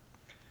there.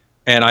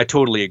 And I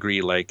totally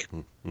agree,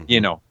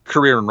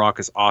 Career in Rock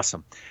is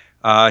awesome.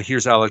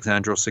 Here's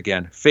Alexandros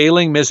again.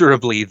 Failing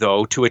miserably,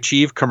 though, to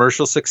achieve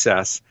commercial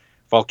success,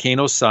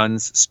 Volcano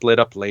Sons split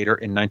up later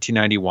in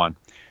 1991.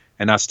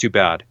 And that's too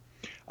bad.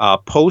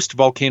 Post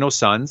Volcano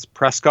Sons,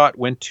 Prescott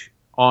went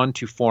on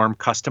to form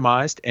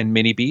Customized and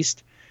Mini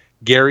Beast.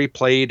 Gary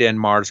played in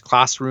Mars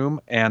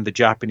Classroom and the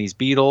Japanese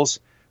Beatles.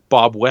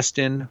 Bob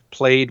Weston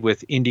played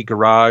with Indie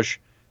Garage,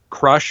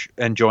 Crush,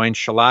 and joined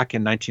Shellac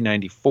in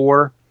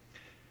 1994.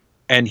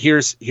 And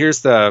here's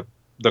the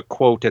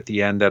quote at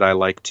the end that I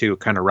like too,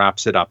 kind of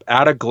wraps it up.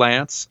 At a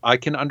glance, I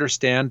can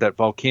understand that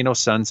Volcano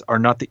Sons are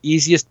not the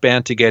easiest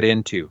band to get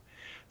into.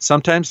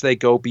 Sometimes they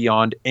go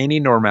beyond any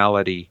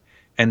normality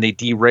and they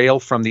derail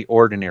from the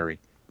ordinary.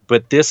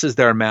 But this is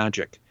their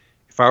magic.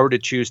 If I were to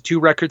choose 2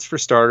 records for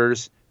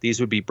starters, these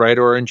would be Bright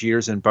Orange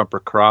Years and Bumper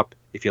Crop.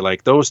 If you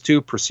like those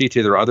 2, proceed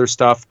to their other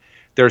stuff.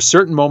 There are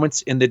certain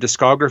moments in the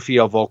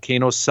discography of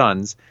Volcano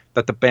Sons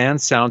that the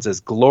band sounds as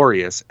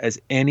glorious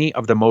as any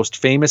of the most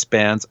famous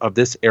bands of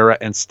this era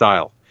and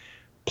style.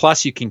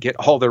 Plus, you can get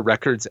all their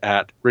records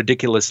at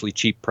ridiculously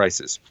cheap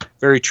prices.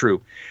 Very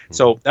true.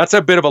 So that's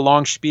a bit of a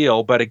long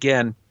spiel, but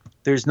again,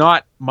 there's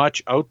not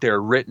much out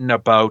there written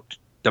about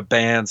the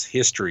band's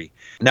history.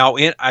 Now,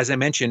 as I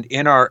mentioned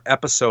in our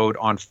episode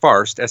on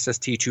Farced,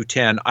 SST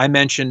 210, I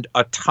mentioned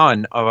a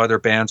ton of other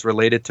bands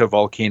related to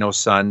Volcano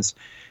Sons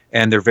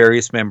and their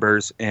various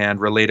members and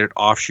related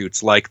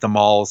offshoots like The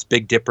Malls,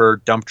 Big Dipper,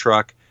 Dump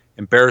Truck,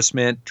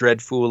 Embarrassment,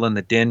 Dreadfool and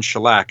the Din,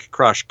 Shellac,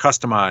 Crush,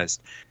 Customized,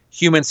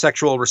 Human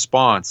Sexual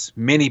Response,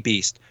 Mini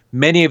Beast.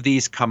 Many of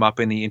these come up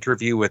in the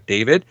interview with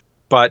David,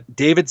 but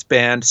David's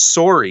band,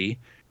 Sorry,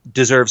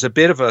 deserves a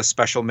bit of a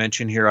special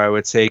mention here, I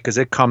would say, because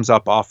it comes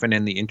up often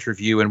in the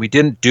interview, and we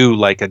didn't do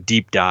like a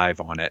deep dive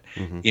on it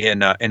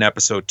in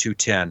episode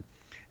 210.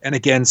 And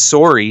again,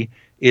 Sorry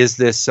is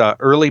this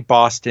early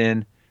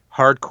Boston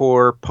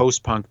hardcore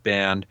post-punk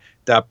band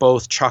that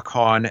both Chuck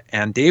Hahn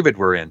and David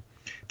were in.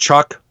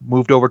 Chuck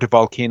moved over to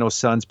Volcano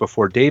Sons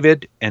before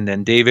David, and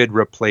then David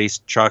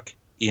replaced Chuck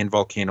in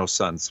Volcano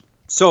Sons.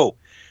 So,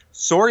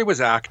 Sorry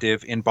was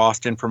active in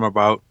Boston from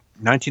about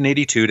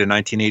 1982 to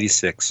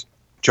 1986.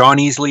 John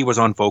Easley was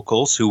on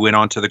vocals, who went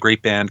on to the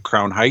great band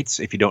Crown Heights.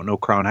 If you don't know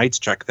Crown Heights,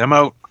 check them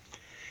out.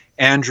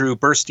 Andrew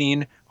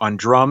Burstein on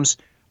drums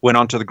went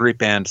on to the great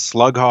band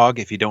Slughog.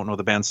 If you don't know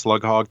the band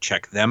Slughog,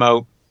 check them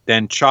out.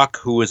 Then Chuck,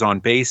 who was on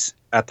bass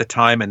at the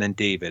time, and then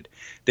David.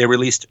 They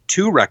released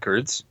 2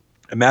 records,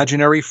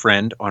 Imaginary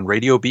Friend on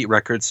Radio Beat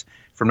Records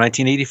from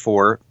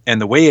 1984 and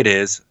The Way It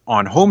Is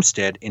on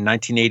Homestead in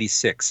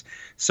 1986.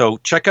 So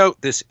check out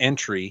this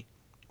entry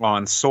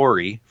on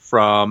Sorry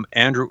from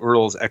Andrew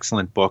Earle's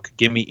excellent book,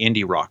 Gimme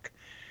Indie Rock.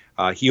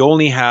 He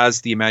only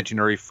has the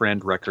Imaginary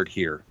Friend record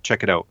here.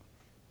 Check it out.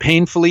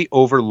 Painfully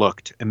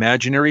overlooked,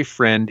 Imaginary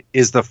Friend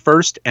is the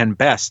first and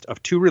best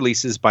of 2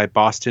 releases by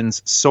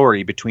Boston's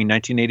Sorry between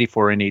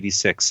 1984 and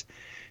 86.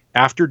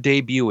 After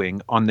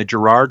debuting on the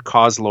Gerard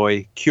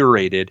Cosloy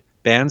curated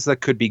Bands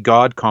That Could Be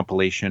God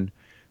compilation,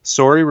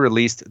 Sorry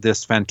released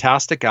this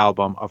fantastic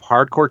album of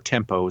hardcore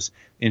tempos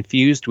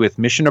infused with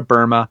Mission of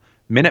Burma,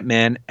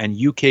 Minutemen, and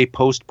UK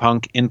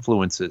post-punk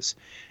influences.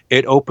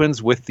 It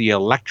opens with the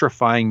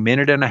electrifying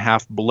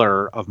minute-and-a-half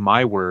blur of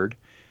My Word,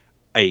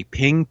 a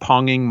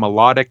ping-ponging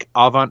melodic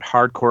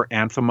avant-hardcore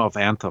anthem of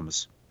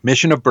anthems.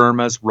 Mission of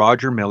Burma's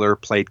Roger Miller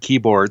played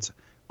keyboards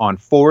on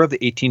 4 of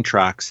the 18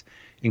 tracks,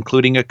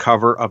 including a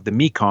cover of the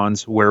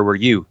Mekons' Where Were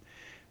You?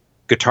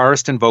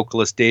 Guitarist and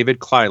vocalist David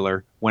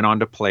Kleiler went on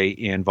to play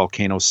in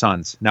Volcano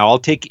Suns. Now, I'll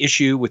take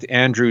issue with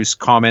Andrew's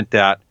comment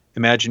that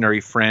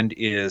Imaginary Friend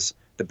is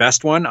the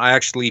best one. I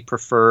actually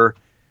prefer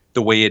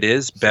The Way It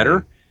Is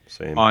better.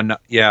 Same. On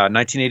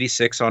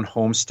 1986 on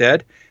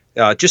Homestead.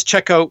 Just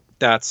check out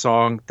that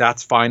song.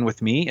 That's fine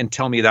with me, and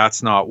tell me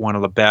that's not one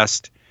of the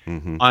best,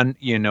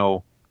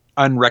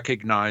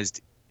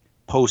 unrecognized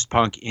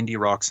post-punk indie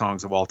rock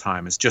songs of all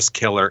time. It's just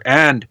killer.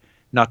 And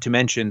not to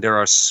mention, there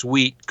are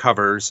sweet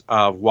covers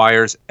of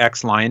Wire's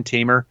Ex-Lion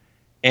Tamer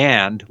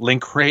and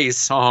Link Ray's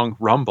song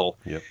Rumble.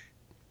 Yep.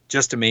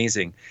 Just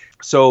amazing.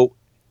 So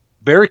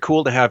very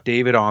cool to have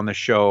David on the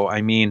show.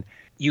 I mean,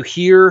 you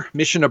hear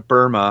Mission of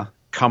Burma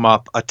come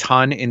up a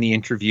ton in the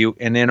interview,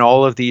 and then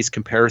all of these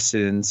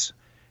comparisons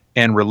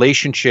and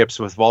relationships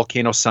with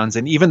Volcano Suns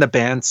and even the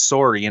band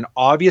Sorry. And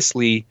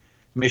obviously,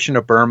 Mission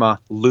of Burma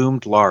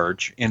loomed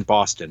large in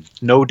Boston,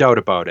 no doubt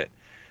about it.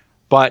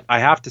 But I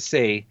have to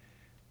say,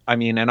 I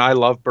mean, and I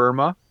love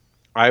Burma.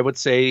 I would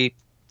say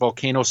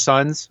Volcano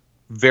Suns,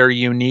 very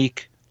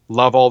unique,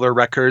 love all their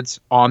records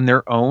on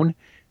their own.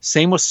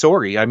 Same with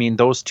Sorry. I mean,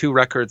 those 2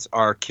 records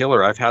are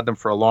killer. I've had them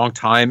for a long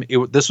time.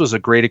 This was a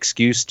great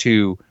excuse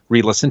to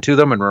re-listen to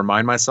them and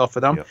remind myself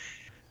of them. Yep.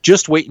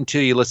 Just wait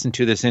until you listen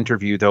to this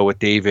interview, though, with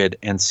David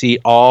and see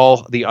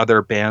all the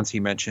other bands he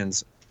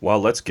mentions. Well,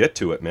 let's get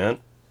to it, man.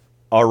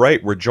 All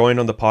right, we're joined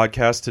on the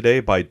podcast today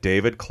by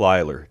David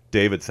Kleiler.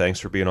 David, thanks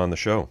for being on the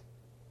show.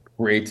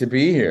 Great to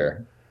be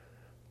here.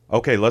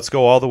 Okay, let's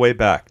go all the way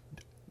back.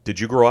 Did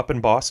you grow up in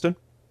Boston?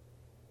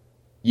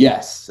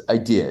 Yes, I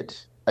did.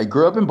 I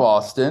grew up in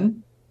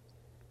Boston.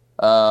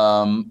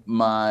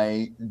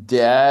 My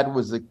dad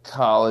was a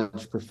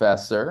college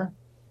professor,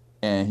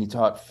 and he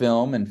taught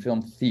film and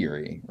film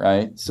theory,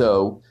 right?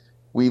 So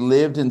we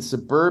lived in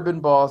suburban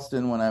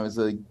Boston when I was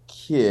a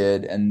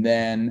kid, and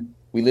then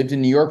we lived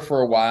in New York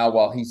for a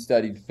while he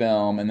studied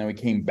film, and then we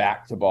came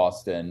back to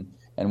Boston.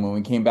 And when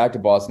we came back to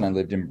Boston, I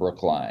lived in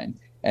Brookline.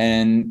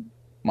 And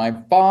my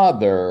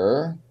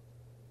father,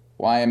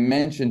 why I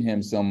mention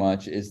him so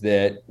much is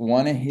that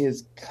one of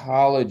his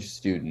college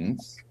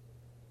students,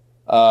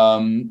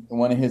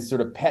 one of his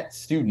sort of pet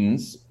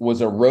students,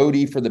 was a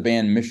roadie for the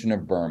band Mission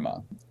of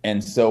Burma.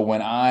 And so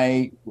when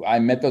I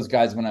met those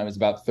guys when I was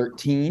about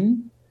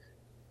 13,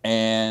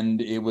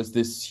 and it was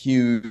this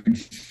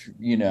huge,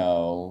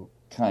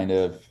 kind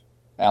of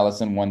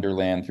Alice in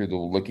Wonderland through the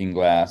looking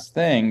glass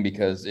thing,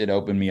 because it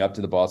opened me up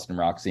to the Boston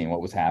rock scene,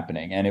 what was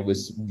happening. And it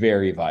was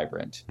very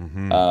vibrant.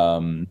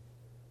 Mm-hmm.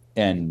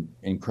 And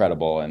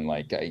incredible. And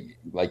I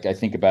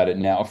think about it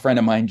now. A friend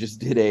of mine just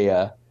did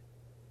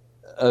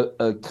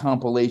a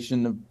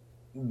compilation of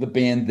the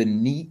band The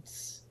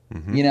Neats,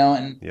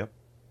 and yep.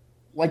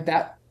 like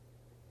that.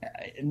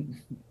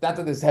 Not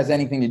that this has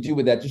anything to do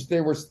with that. Just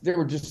there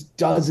were just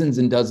dozens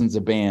and dozens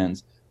of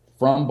bands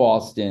from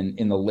Boston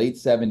in the late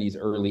 70s,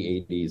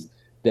 early 80s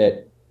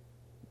that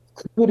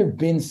could have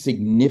been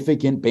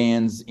significant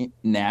bands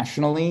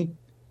nationally,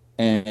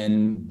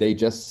 and they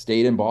just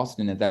stayed in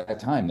Boston at that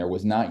time. There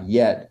was not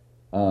yet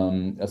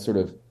a sort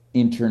of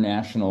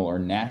international or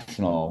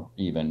national,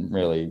 even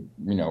really,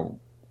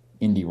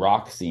 indie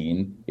rock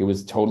scene. It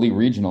was totally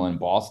regional. In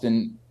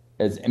Boston,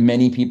 as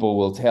many people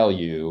will tell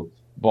you,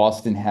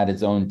 Boston had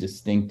its own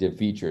distinctive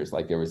features.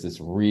 Like there was this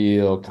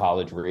real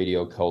college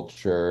radio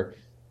culture,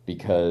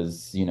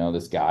 because,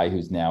 this guy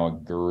who's now a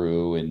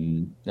guru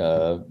in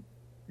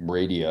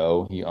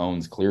radio, he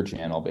owns Clear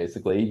Channel,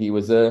 basically.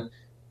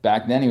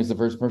 Back then, he was the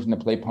first person to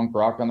play punk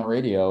rock on the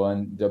radio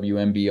on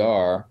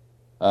WMBR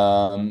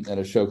at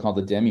a show called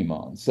The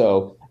Demi-Monde.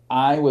 So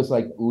I was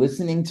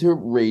listening to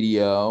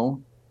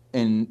radio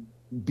and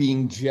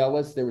being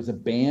jealous. There was a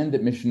band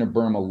that Mission of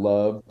Burma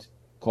loved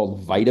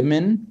called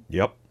Vitamin.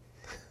 Yep.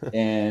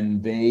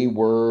 And they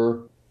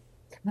were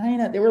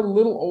they were a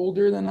little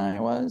older than I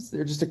was.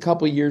 They're just a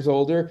couple years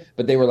older,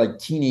 but they were like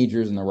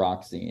teenagers in the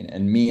rock scene.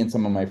 And me and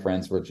some of my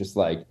friends were just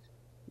like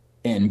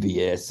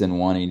envious and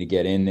wanting to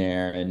get in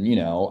there. And,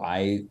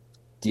 I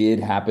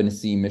did happen to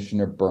see Mission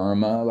of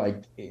Burma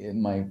like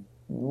in my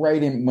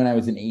right in when I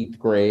was in eighth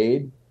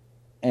grade.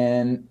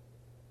 And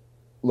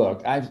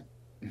look, I'm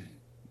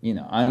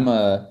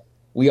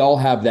we all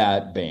have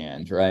that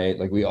band, right?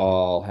 Like we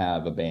all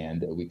have a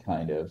band that we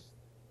kind of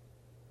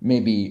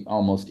maybe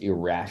almost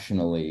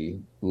irrationally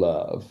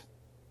love.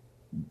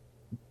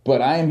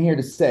 But I am here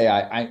to say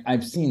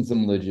I've seen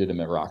some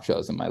legitimate rock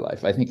shows in my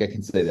life. I think I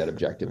can say that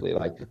objectively.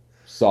 Like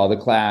saw The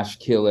Clash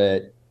kill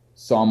it,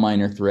 saw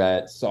Minor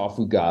Threat, saw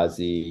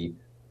Fugazi,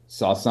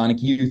 saw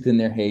Sonic Youth in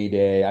their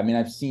heyday. I mean,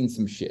 I've seen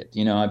some shit.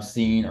 I've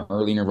seen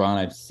early Nirvana,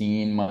 I've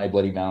seen My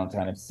Bloody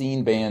Valentine, I've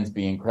seen bands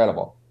be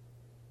incredible.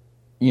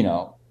 You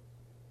know,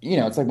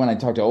 it's like when I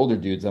talk to older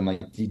dudes, I'm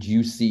like, did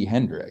you see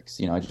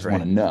Hendrix? I just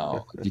want to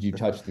know. Did you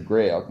touch the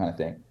Grail kind of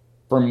thing?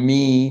 For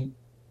me,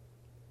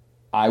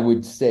 I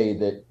would say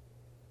that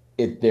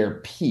at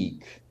their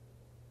peak,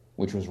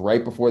 which was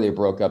right before they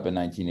broke up in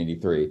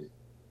 1983,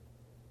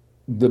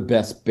 the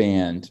best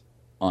band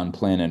on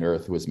planet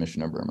Earth was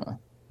Mission of Burma.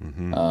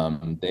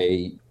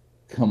 They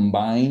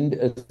combined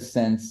a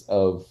sense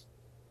of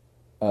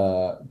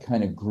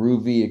kind of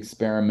groovy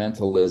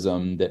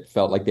experimentalism that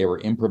felt like they were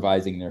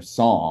improvising their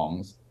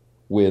songs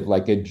with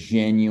like a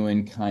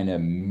genuine kind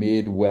of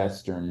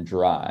Midwestern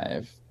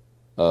drive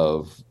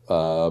of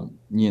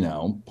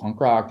punk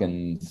rock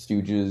and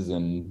Stooges.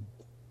 And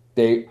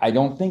I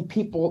don't think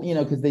people,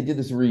 because they did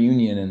this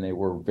reunion and they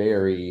were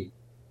very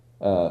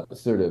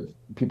sort of,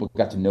 people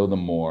got to know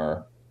them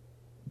more.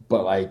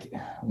 But like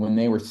when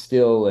they were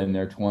still in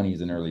their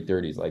 20s and early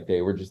 30s, like they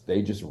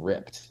just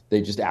ripped.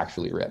 They just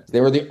actually ripped. They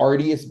were the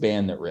artiest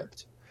band that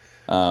ripped.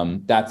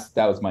 That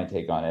was my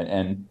take on it.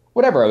 And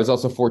whatever, I was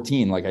also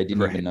 14, like I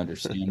didn't even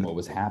understand what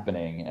was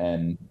happening,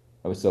 and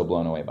I was so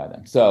blown away by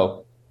them.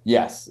 So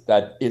yes,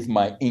 that is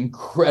my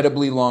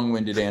incredibly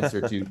long-winded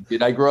answer to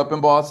did I grow up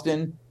in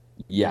Boston?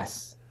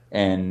 Yes.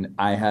 And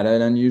I had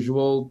an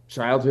unusual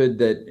childhood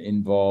that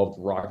involved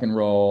rock and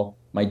roll.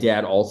 My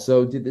dad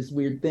also did this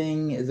weird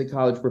thing as a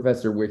college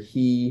professor where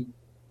he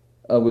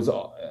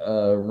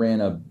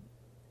ran a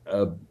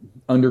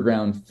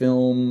underground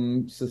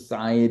film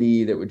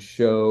society that would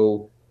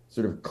show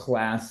sort of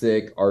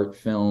classic art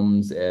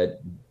films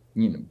at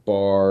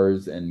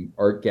bars and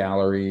art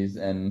galleries.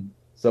 And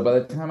so by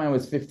the time I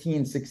was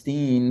 15,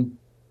 16,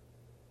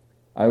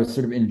 I was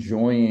sort of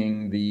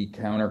enjoying the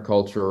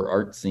counterculture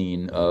art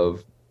scene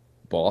of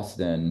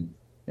Boston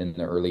in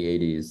the early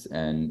 80s,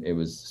 and it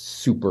was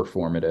super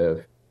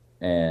formative.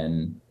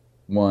 And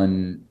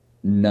one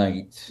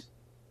night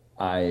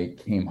I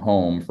came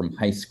home from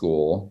high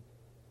school,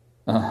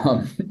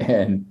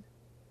 and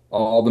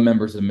all the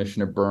members of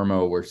Mission of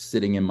Burma were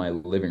sitting in my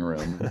living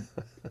room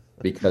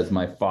because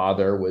my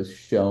father was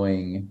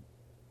showing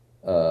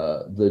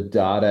the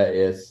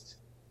Dadaist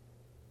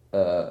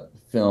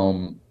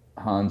film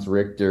Hans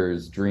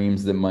Richter's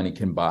Dreams That Money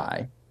Can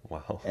Buy.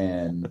 Wow.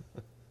 And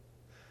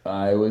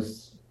I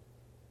was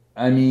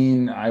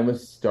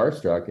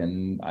starstruck,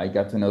 and I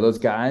got to know those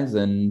guys,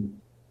 and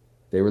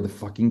they were the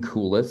fucking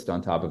coolest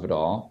on top of it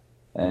all.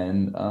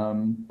 And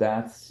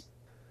that's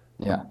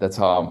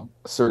how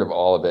sort of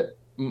all of it.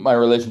 My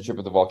relationship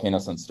with the Volcano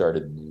Sun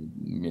started,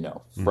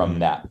 from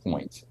that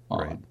point on.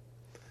 Right.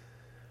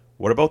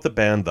 What about the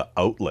band The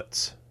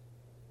Outlets?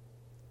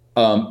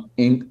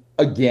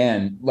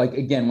 Again,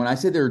 when I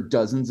say there are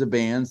dozens of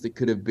bands that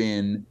could have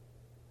been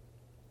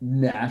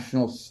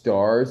national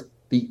stars,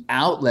 the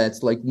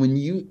Outlets, like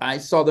I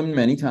saw them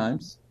many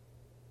times,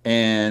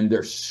 and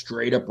they're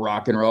straight up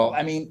rock and roll.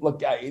 I mean,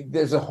 look,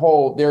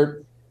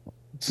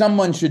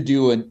 someone should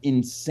do an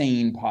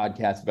insane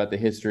podcast about the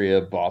history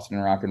of Boston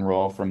rock and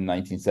roll from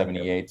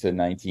 1978 to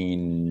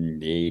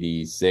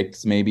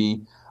 1986,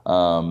 maybe.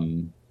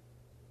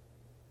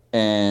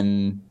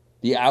 And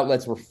the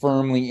Outlets were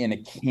firmly in a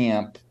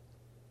camp.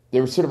 They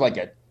were sort of like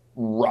a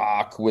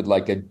rock with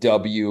like a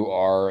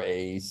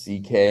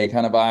WRACK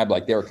kind of vibe.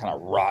 Like they were kind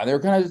of rock. They were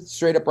kind of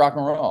straight up rock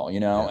and roll,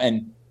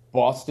 And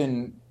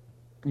Boston,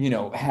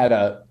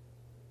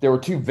 there were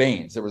two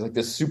veins. There was like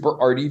this super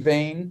arty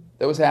vein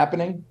that was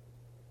happening,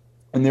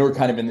 and they were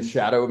kind of in the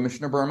shadow of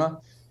Mission of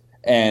Burma.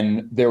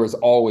 And there was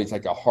always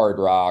like a hard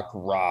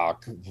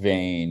rock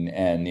vein,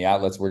 and the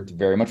Outlets were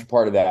very much a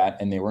part of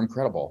that, and they were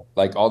incredible.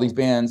 Like all these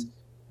bands,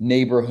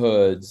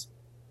 Neighborhoods,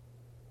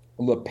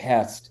 La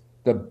Peste,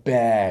 The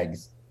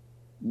Bags,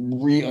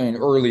 and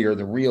earlier,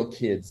 The Real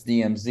Kids,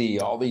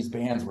 DMZ, all these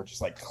bands were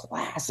just like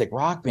classic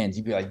rock bands.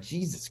 You'd be like,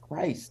 Jesus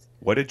Christ.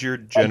 What did your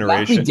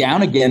generation? Knock Me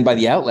Down Again by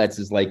the Outlets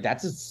is like,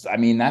 that's a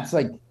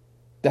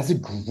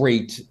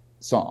great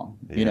song,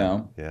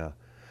 Yeah.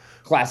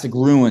 Classic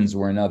Ruins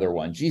were another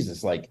one.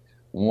 Jesus, like,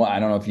 I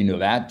don't know if you know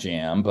that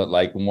jam, but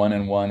like 1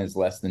 and 1 is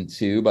Less Than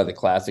 2 by the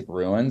Classic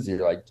Ruins.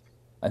 You're like,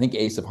 I think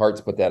Ace of Hearts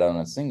put that on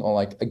a single.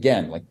 Like,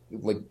 again, like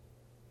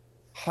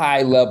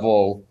high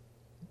level,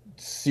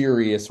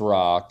 serious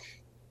rock,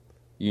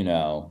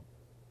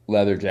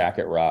 Leather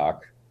Jacket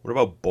Rock. What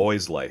about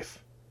Boys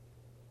Life?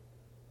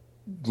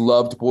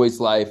 Loved Boys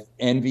Life,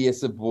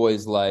 envious of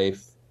Boys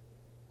Life,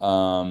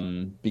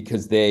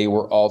 because they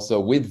were also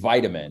with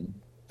Vitamin.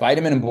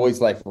 Vitamin and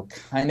Boys Life were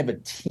kind of a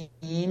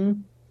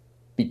team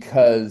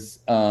because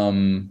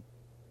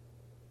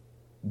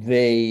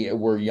they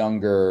were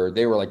younger.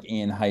 They were like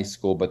in high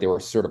school, but they were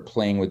sort of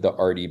playing with the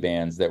arty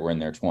bands that were in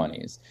their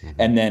 20s.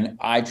 And then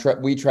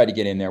we tried to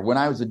get in there. When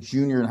I was a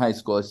junior in high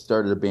school, I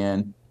started a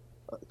band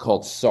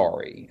called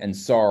Sorry, and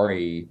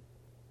Sorry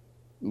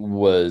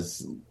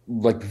was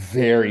like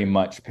very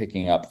much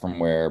picking up from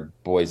where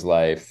Boys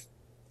Life,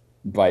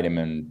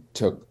 Vitamin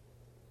took.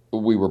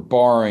 We were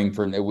borrowing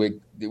from we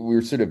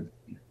were sort of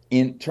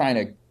in trying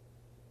to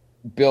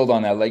build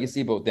on that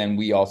legacy, but then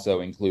we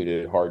also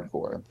included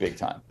hardcore big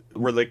time.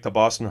 Were like the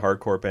Boston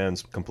hardcore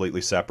bands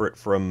completely separate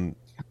from,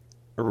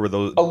 or were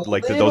those A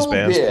like did those little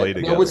bands bit. play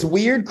together? There was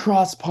weird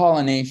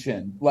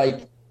cross-pollination.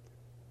 Like,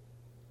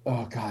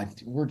 oh God,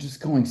 we're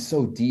just going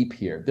so deep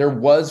here. There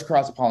was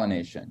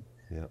cross-pollination.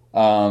 Yeah.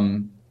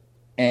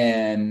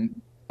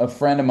 And a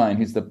friend of mine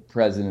who's the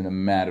president of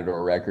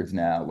Matador Records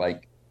now,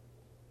 like,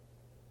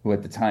 who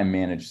at the time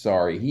managed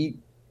Sorry, he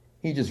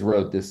just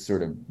wrote this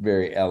sort of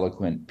very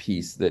eloquent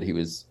piece that he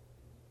was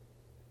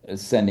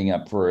sending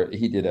up for.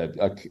 He did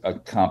a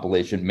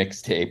compilation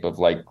mixtape of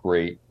like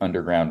great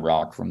underground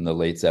rock from the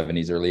late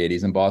 70s, early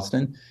 80s in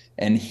Boston.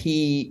 And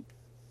he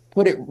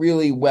put it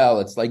really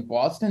well. It's like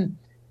Boston,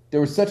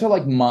 there was such a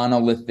like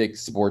monolithic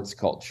sports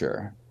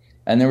culture.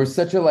 And there was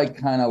such a like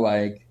kind of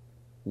like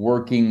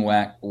working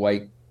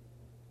white,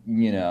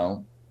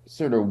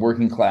 sort of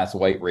working class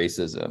white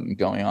racism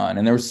going on.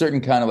 And there was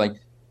certain kind of like,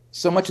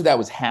 so much of that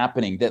was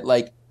happening that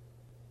like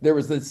there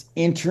was this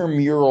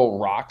intramural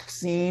rock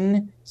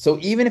scene. So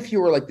even if you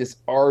were like this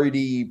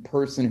arty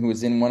person who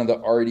was in one of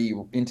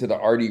the into the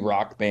arty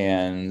rock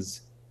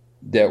bands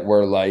that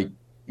were like,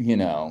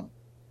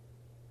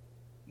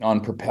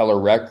 on Propeller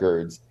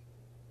Records,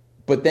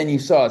 but then you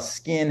saw a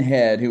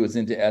skinhead who was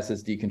into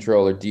SSD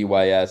Control or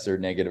DYS or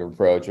Negative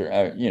Approach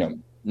or,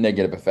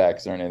 Negative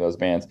Effects or any of those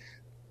bands.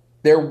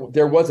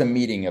 There was a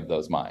meeting of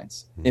those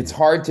minds. It's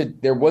hard to,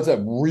 there was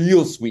a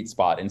real sweet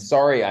spot. And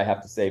Sorry, I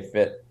have to say,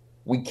 Fit,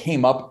 we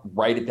came up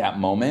right at that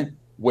moment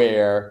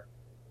where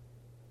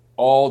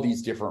all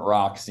these different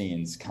rock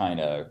scenes kind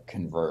of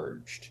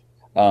converged.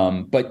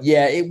 But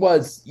yeah, it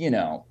was,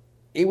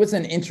 it was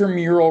an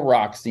intramural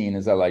rock scene,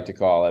 as I like to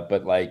call it,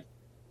 but like,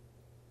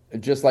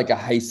 just like a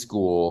high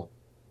school,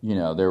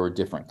 there were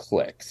different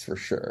cliques for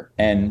sure.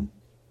 And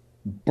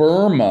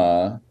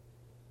Burma,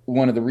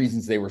 one of the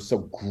reasons they were so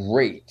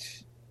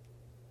great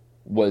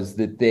was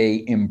that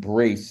they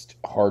embraced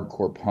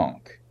hardcore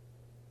punk.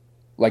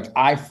 Like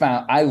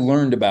I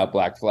learned about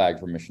Black Flag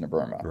from Mission of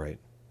Burma. Right.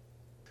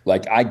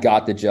 Like I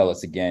got the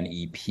Jealous Again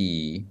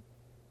EP,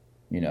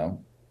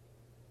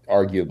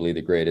 arguably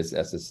the greatest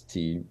SST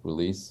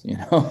release,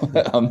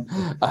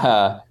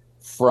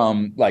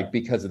 from like,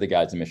 because of the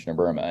guys in Mission of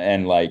Burma.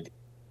 And like,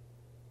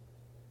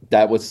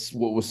 that was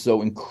what was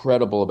so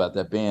incredible about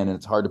that band. And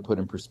it's hard to put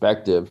in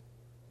perspective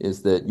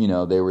is that,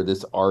 they were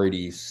this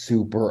arty,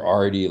 super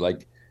arty,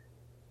 like,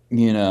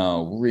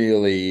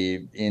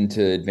 really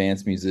into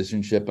advanced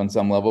musicianship on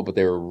some level, but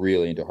they were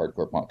really into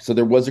hardcore punk. So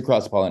there was a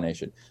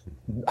cross-pollination.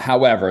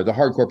 However, the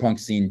hardcore punk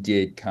scene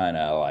did kind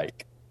of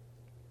like,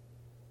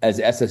 as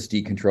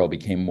SSD Control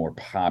became more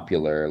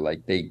popular,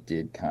 like it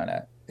did kind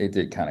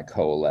of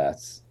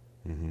coalesce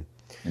in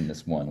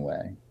this one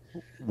way.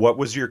 What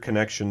was your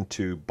connection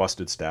to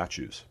Busted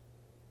Statues?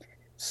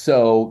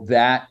 So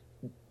that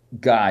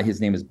guy,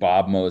 his name is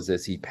Bob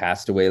Moses. He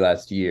passed away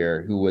last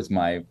year, who was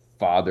my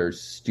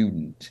father's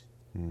student,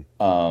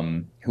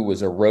 who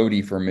was a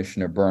roadie for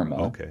Mission of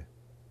Burma. Okay.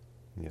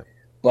 Yep.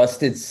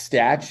 Busted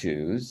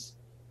Statues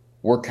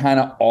were kind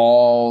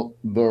of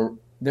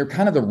they're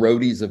kind of the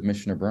roadies of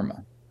Mission of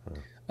Burma.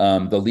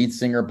 The lead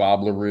singer,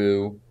 Bob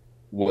LaRue,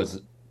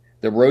 was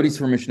the roadies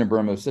for Mission of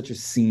Burma. It was such a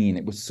scene.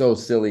 It was so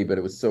silly, but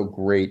it was so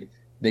great.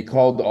 They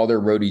called all their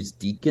roadies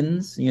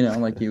deacons,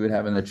 like you would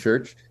have in the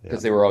church,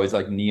 because they were always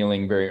like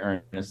kneeling very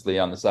earnestly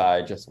on the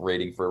side, just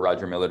waiting for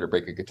Roger Miller to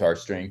break a guitar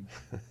string.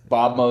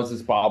 Bob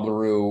Moses, Bob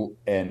LaRue,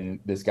 and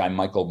this guy,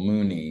 Michael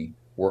Mooney,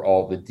 were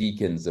all the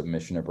deacons of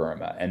Mission of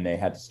Burma, and they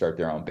had to start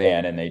their own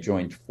band, and they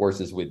joined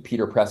forces with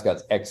Peter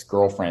Prescott's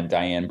ex-girlfriend,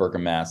 Diane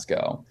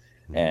Bergamasco,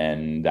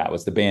 and that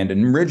was the band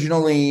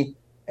originally.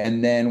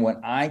 And then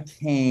when I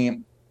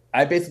came,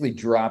 I basically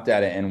dropped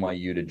out of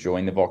NYU to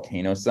join the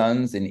Volcano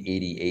Sons in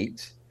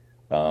 '88.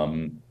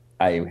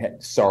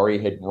 Sorry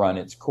had run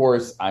its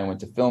course. I went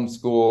to film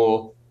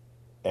school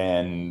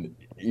and,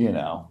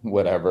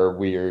 whatever,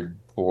 weird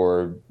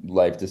poor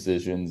life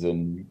decisions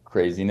and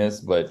craziness.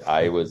 But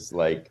I was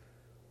like,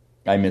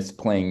 I missed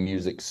playing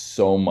music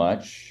so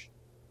much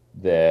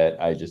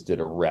that I just did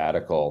a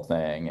radical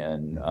thing.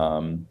 And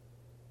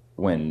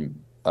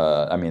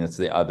it's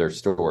the other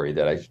story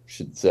that I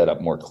should set up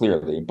more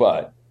clearly,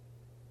 but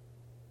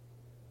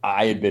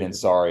I had been in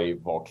Sorry.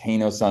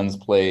 Volcano Sons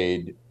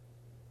played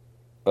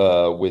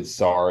with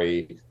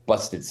Sorry.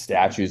 Busted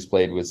Statues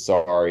played with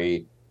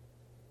Sorry.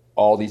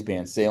 all these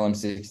bands, Salem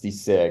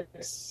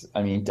 66.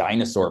 I mean,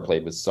 Dinosaur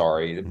played with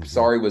Sorry. Mm-hmm.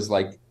 Sorry was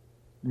like,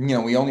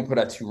 we only put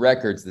out 2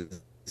 records.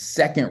 The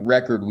second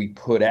record we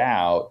put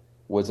out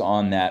was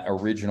on that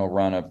original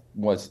run of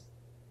was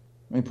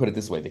let me put it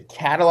this way, the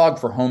catalog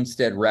for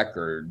Homestead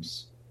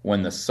Records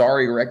when the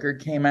Sorry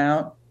record came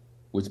out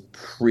was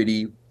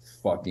pretty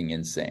fucking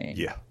insane.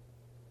 Yeah.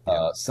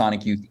 Yeah.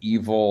 Sonic Youth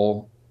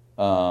Evil,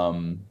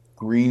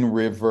 Green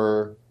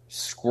River,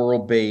 Squirrel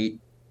Bait,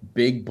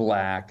 Big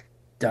Black,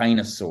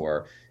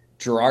 Dinosaur.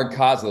 Gerard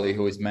Cosley,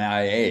 who is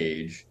my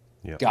age,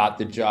 Yeah. got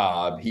the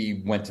job.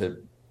 He went to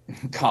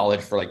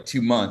college for like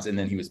 2 months, and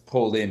then he was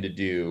pulled in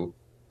to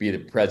be the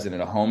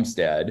president of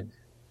Homestead,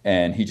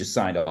 and he just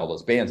signed all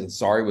those bands. And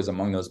Sorry was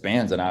among those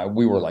bands, and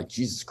we were like,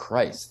 Jesus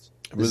Christ.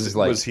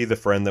 Was he the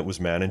friend that was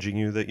managing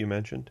you that you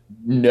mentioned?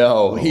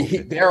 No, Oh, okay.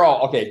 they're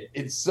all okay.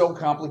 It's so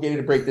complicated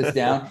to break this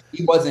down.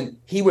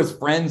 He was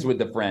friends with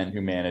the friend who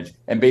managed,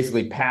 and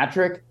basically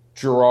Patrick,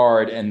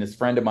 Gerard, and this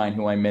friend of mine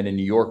who I met in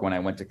New York when I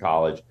went to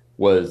college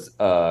was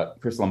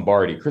Chris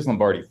Lombardi. Chris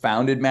Lombardi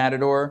founded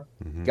Matador,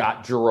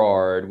 got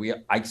Gerard.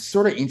 I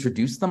sort of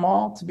introduced them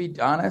all, to be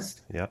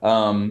honest. Yeah.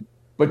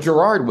 But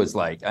Gerard was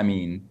like, I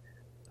mean,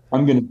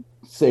 I'm gonna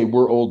say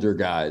we're older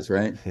guys,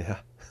 right? Yeah.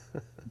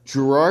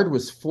 Gerard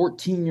was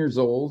 14 years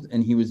old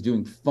and he was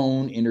doing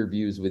phone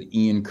interviews with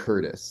Ian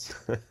Curtis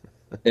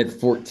at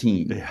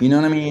 14. Yeah. You know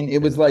what I mean?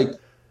 It was like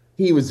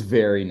he was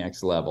very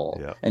next level.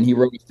 Yeah. And he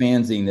wrote a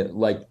fanzine that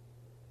like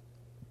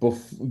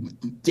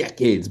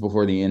decades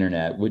before the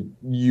internet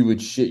you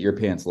would shit your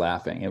pants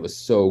laughing. It was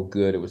so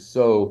good.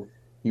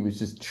 He was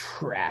just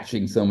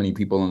trashing so many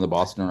people in the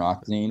Boston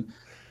rock scene.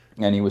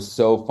 And he was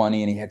so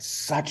funny and he had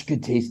such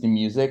good taste in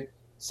music.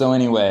 So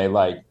anyway,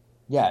 like,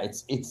 yeah,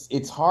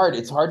 it's hard.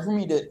 It's hard for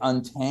me to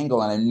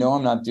untangle, and I know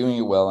I'm not doing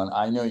it well, and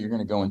I know you're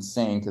going to go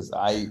insane because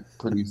I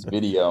produce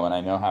video, and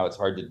I know how it's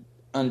hard to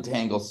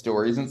untangle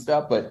stories and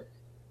stuff. But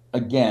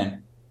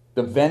again,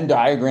 the Venn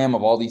diagram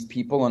of all these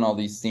people and all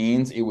these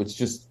scenes,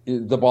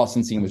 the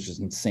Boston scene was just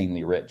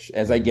insanely rich.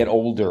 As I get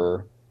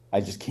older, I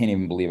just can't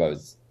even believe I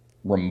was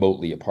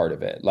remotely a part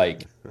of it.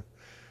 Like,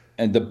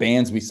 and the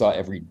bands we saw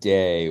every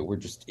day it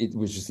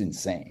was just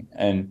insane.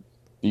 And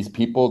these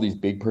people, these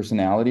big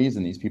personalities,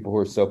 and these people who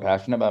are so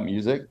passionate about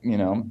music,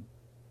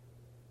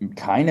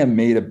 kind of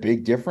made a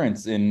big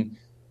difference in,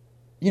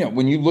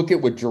 when you look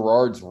at what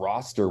Gerard's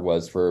roster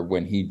was for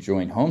when he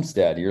joined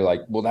Homestead, you're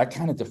like, well, that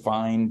kind of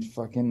defined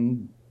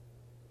fucking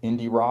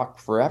indie rock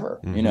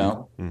forever,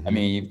 Mm-hmm. I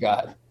mean, you've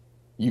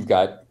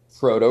got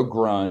proto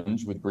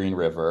grunge with Green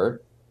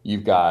River,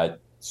 you've got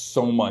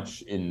so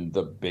much in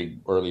the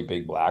early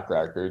Big Black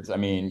records. I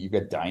mean, you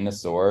got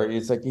Dinosaur.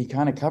 It's like he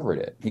kind of covered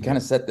it. He kind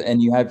of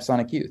and you have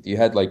Sonic Youth. You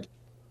had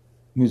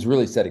he was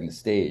really setting the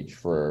stage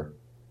for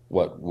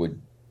what we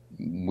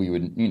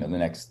would, the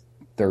next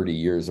 30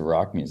 years of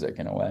rock music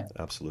in a way.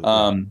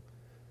 Absolutely.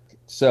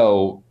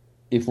 So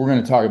if we're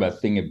going to talk about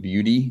Thing of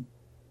Beauty,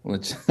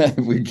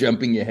 we're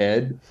jumping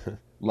ahead.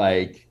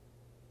 Like,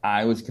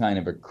 I was kind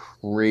of a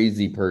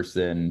crazy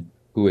person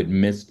who had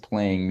missed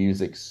playing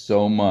music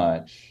so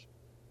much.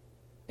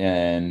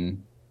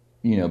 And,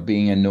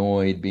 being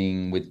annoyed,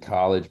 being with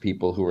college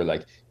people who were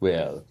like,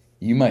 well,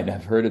 you might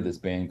have heard of this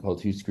band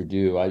called Husker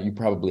Du. You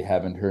probably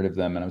haven't heard of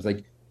them. And I was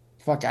like,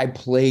 fuck, I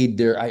played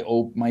there.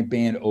 My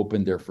band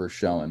opened their first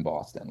show in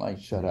Boston. Like,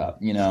 shut up,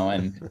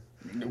 and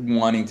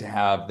wanting to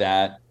have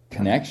that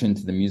connection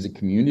to the music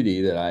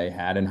community that I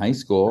had in high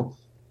school.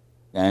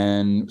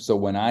 And so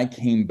when I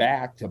came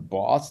back to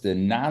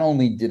Boston, not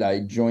only did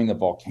I join the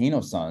Volcano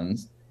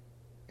Sons,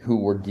 who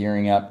were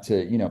gearing up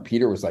to,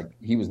 Peter was like,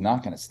 he was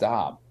not going to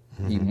stop.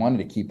 He wanted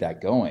to keep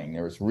that going.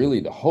 There was really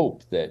the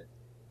hope that,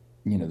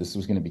 this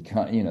was going to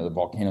become, the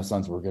Volcano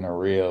Sons were going to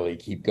really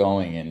keep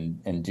going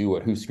and do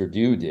what Husker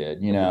Du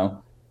did,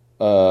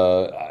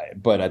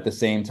 but at the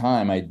same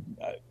time,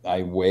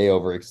 I way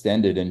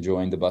overextended and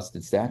joined the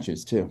Busted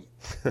Statues too.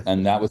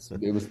 And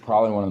it was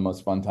probably one of the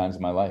most fun times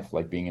of my life,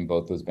 like being in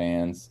both those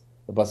bands.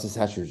 The Busted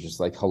Statues are just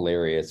like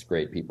hilarious,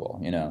 great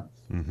people,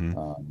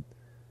 Mm-hmm.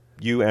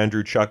 You,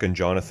 Andrew, Chuck, and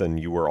Jonathan,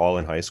 you were all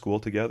in high school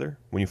together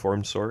when you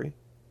formed Sorry?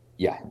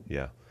 Yeah.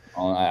 Yeah.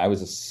 I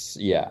was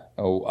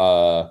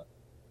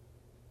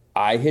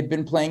I had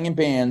been playing in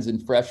bands in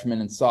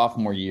freshman and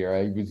sophomore year.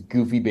 I was a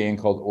goofy band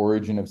called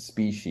Origin of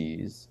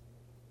Species.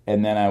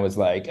 And then I was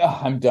like, oh,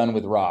 I'm done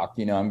with rock.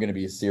 I'm going to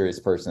be a serious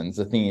person. It's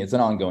a thing. It's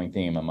an ongoing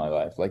theme in my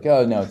life. Like,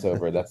 oh, no, it's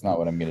over. That's not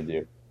what I'm going to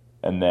do.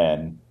 And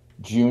then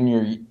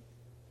junior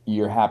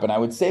year happened. I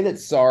would say that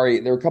Sorry,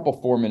 there were a couple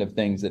formative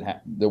things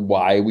the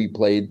why we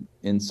played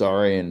in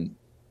Sorry. And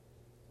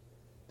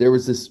there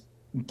was this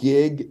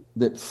gig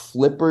that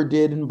Flipper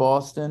did in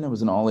Boston. It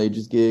was an all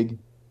ages gig.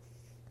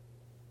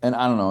 And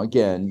I don't know,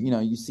 again,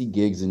 you see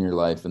gigs in your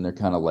life and they're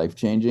kind of life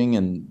changing.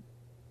 And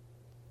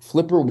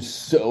Flipper was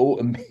so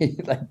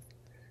amazing. Like,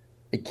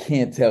 I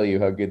can't tell you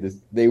how good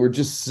they were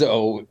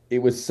it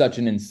was such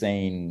an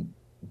insane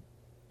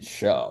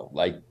show.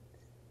 Like,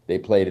 they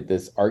played at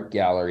this art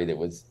gallery that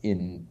was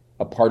in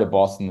a part of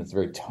Boston that's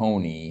very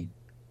Tony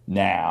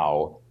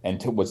now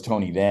and was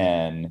Tony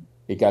then.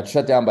 It got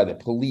shut down by the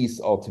police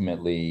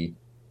ultimately,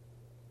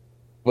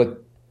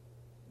 but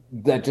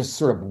that just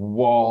sort of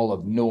wall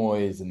of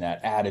noise and that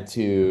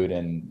attitude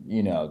and,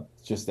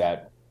 just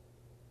that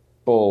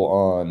full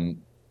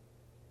on,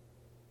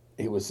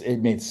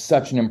 it made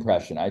such an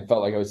impression. I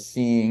felt like I was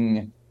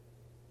seeing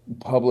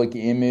Public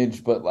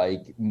Image, but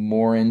like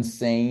more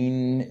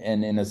insane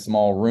and in a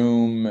small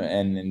room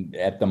and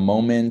at the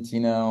moment,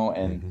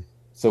 and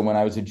so when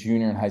I was a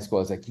junior in high school,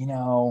 I was like,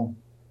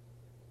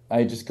 I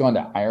had just gone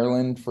to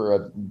Ireland for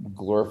a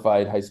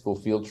glorified high school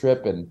field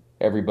trip, and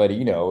everybody,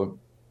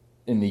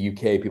 in the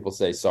UK, people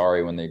say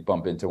sorry when they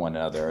bump into one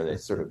another. They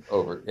sort of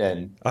over,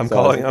 and I'm so I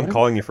was calling. like, I'm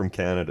calling you from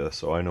Canada,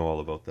 so I know all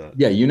about that.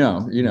 yeah,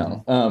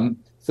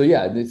 So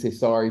yeah, they say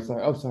sorry,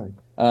 sorry. Oh, sorry.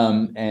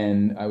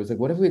 And I was like,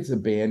 what if it's a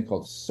band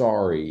called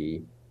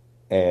Sorry,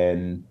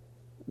 and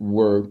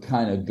we're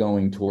kind of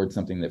going towards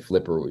something that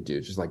Flipper would do,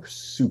 just like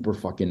super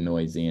fucking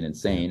noisy and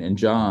insane. And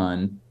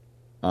John,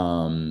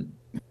 who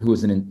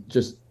was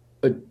just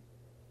an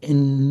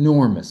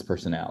enormous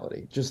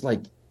personality, just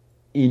like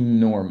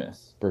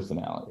enormous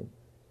personality.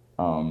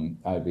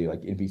 I'd be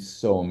like, it'd be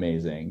so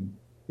amazing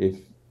if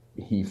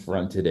he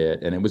fronted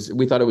it. And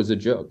we thought it was a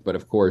joke, but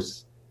of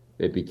course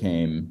it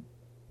became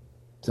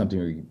something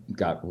we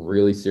got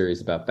really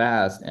serious about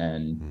fast,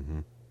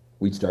 and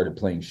we started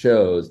playing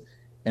shows.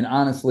 And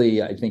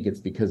honestly, I think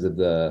it's because of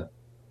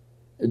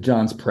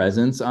John's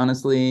presence,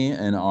 honestly,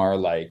 and our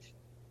like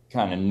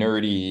kind of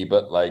nerdy,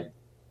 but like,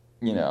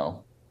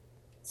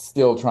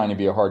 still trying to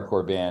be a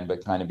hardcore band,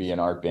 but kind of be an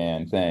art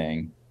band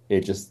thing.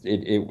 It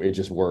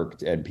just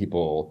worked, and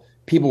people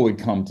would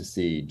come to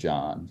see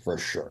John for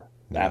sure,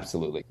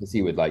 absolutely, because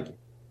he would like.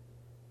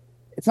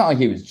 It's not like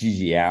he was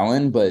Gigi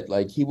Allen, but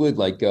like he would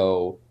like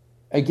go.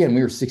 Again,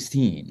 we were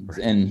 16,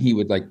 and he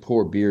would like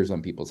pour beers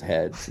on people's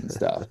heads and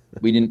stuff.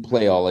 We didn't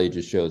play all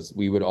ages shows.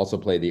 We would also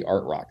play the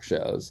art rock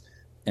shows,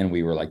 and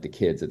we were like the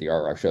kids at the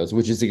art rock shows,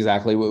 which is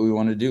exactly what we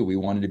wanted to do. We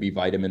wanted to be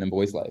Vitamin and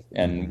Boys Life,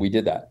 and we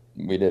did that.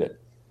 We did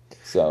it.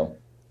 So,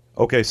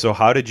 okay, so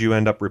how did you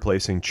end up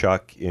replacing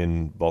Chuck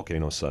in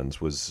Volcano Suns?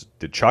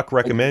 Did Chuck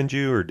recommend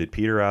you, or did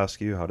Peter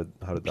ask you? How did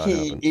that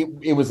happen?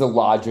 It was a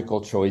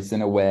logical choice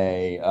in a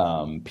way.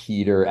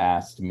 Peter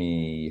asked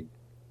me.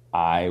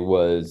 I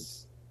was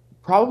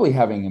probably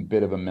having a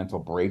bit of a mental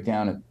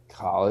breakdown at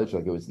college,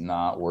 like it was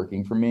not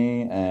working for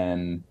me,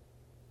 and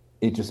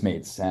it just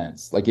made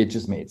sense. Like it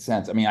just made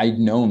sense. I mean, I'd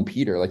known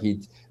Peter, like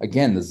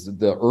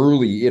the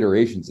early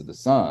iterations of the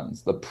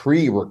Suns, the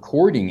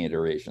pre-recording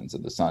iterations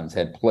of the Suns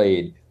had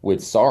played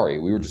with Sorry.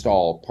 We were just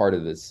all part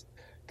of this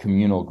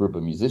communal group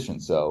of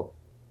musicians. So,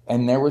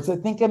 and there was, I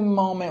think, a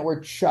moment where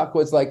Chuck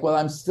was like, well,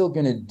 I'm still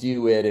going to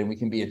do it, and we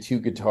can be a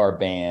 2-guitar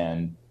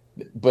band,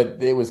 but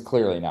it was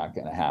clearly not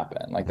going to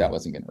happen. Like that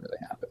wasn't going to really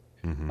happen.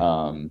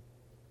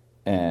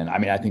 And I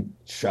mean, I think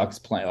Chuck's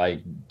playing,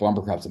 like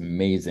Bumper Crop's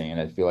amazing,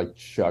 and I feel like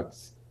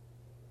Chuck's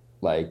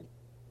like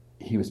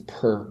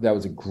that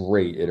was a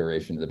great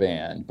iteration of the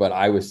band. But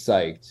I was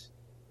psyched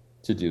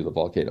to do the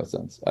Volcano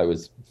Suns. I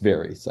was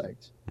very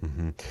psyched.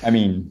 I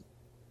mean,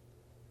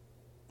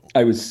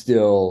 I was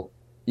still,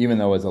 even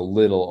though I was a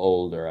little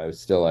older, I was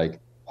still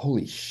like,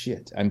 holy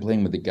shit, I'm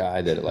playing with the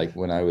guy that like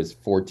when I was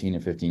 14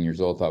 and 15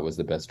 years old thought was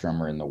the best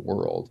drummer in the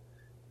world.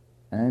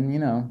 And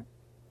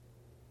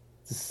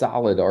it's a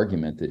solid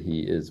argument that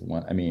he is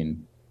one. I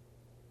mean,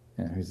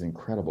 he's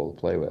incredible to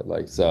play with.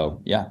 Like,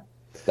 so yeah,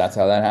 that's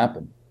how that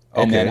happened.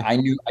 And then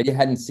I'd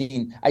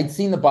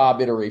seen the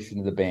Bob iteration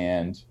of the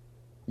band.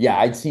 Yeah,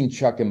 I'd seen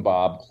Chuck and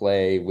Bob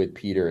play with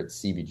Peter at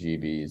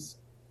CBGB's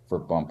for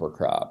Bumper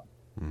Crop.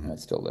 And I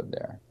still lived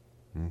there.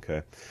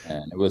 Okay.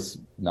 And it was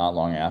not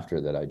long after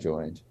that I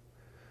joined.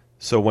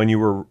 So when you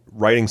were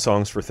writing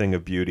songs for Thing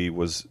of Beauty,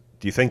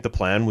 do you think the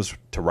plan was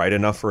to write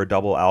enough for a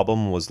double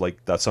album? Was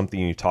like that something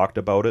you talked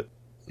about it?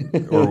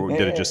 Or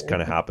did it just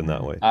kind of happen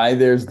that way?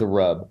 There's the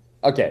rub.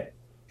 Okay,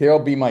 here'll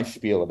be my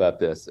spiel about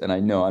this. And I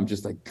know I'm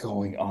just like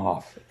going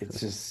off. It's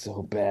just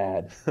so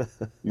bad.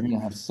 You're going to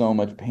have so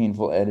much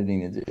painful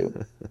editing to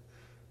do.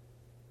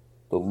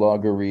 The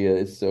logorrhea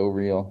is so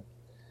real.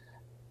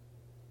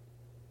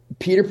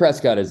 Peter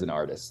Prescott is an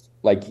artist.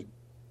 Like,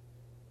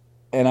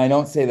 and I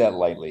don't say that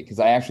lightly because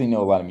I actually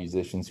know a lot of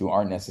musicians who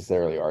aren't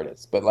necessarily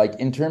artists. But like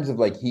in terms of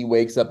like he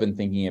wakes up and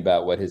thinking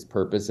about what his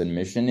purpose and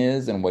mission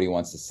is and what he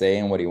wants to say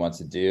and what he wants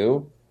to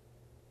do,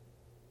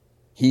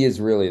 he is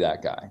really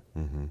that guy.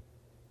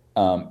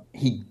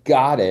 He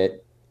got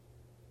it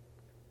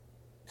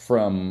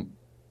from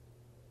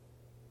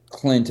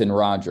Clint and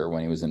Roger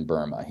when he was in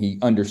Burma. He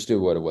understood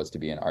what it was to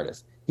be an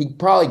artist. He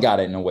probably got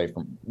it in a way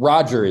from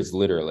Roger is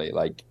literally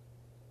like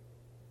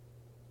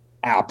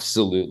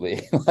absolutely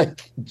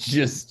like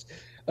just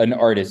an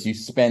artist. You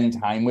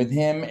spend time with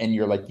him and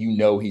you're like,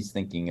 he's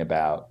thinking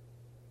about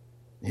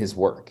his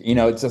work.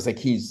 It's just like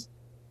he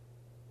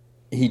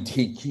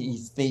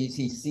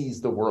sees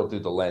the world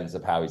through the lens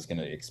of how he's going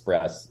to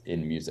express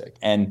in music.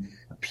 And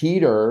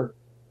Peter,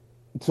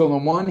 so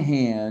on one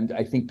hand,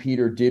 I think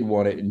Peter did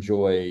want to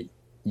enjoy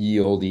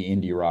ye olde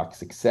indie rock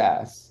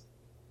success,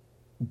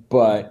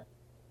 but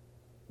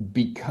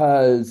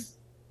because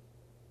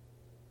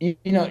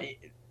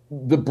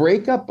the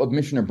breakup of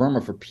Mission of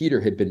Burma for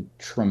Peter had been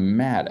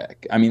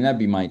traumatic. I mean, that'd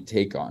be my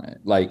take on it.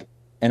 Like,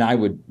 and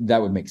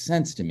that would make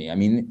sense to me. I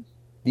mean,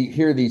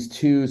 here are these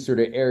two sort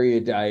of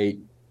erudite,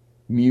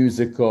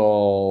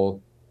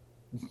 musical,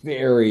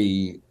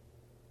 very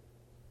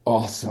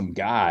awesome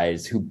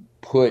guys who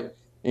put,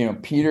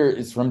 Peter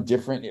is from a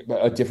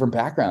different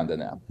background than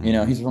them.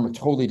 He's from a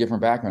totally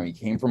different background.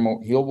 He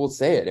will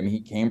say it. I mean,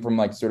 he came from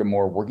like sort of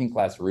more working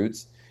class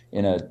roots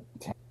in a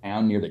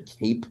town near the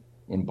Cape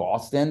in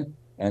Boston.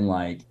 And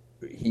like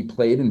he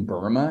played in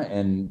Burma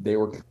and they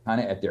were kind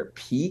of at their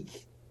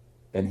peak.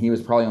 And he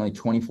was probably only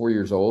 24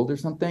 years old or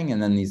something.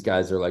 And then these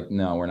guys are like,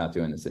 no, we're not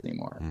doing this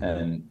anymore.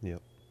 And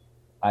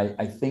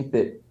I think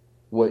that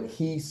what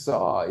he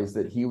saw is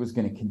that he was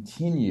going to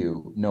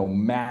continue no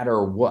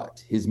matter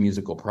what his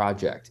musical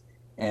project.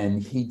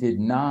 And he did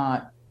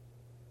not.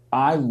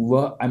 I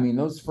mean,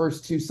 those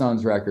first two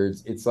Sons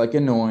records, it's like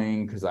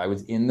annoying because I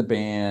was in the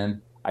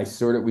band. We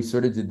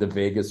sort of did the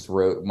Vegas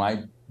road,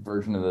 my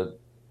version of the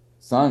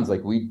Sons,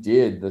 like we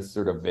did the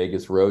sort of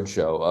Vegas road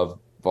show of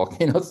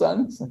Volcano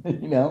Sons,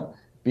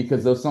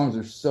 because those songs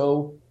are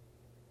so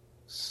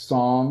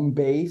song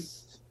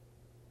based.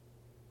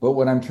 But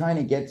what I'm trying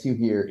to get to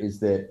here is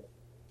that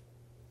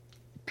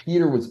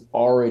Peter was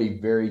already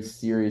very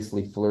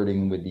seriously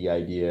flirting with the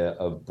idea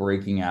of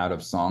breaking out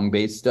of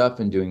song-based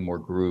stuff and doing more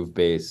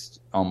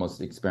groove-based,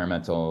 almost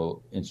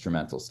experimental,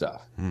 instrumental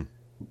stuff.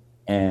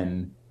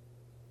 And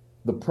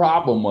the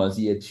problem was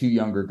he had two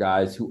younger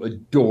guys who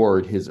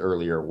adored his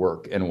earlier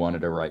work and wanted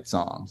to write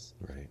songs.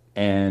 Right.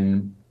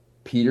 And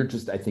Peter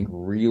just, I think,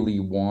 really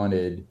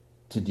wanted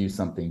to do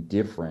something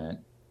different.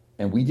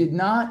 And we did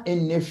not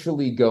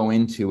initially go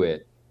into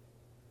it.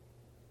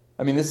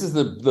 I mean, this is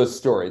the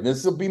story.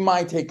 This will be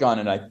my take on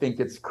it. I think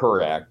it's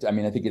correct. I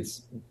mean, I think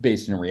it's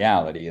based in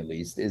reality, at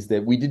least, is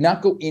that we did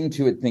not go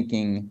into it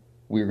thinking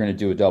we were going to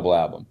do a double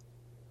album.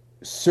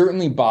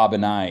 Certainly, Bob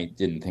and I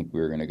didn't think we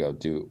were going to go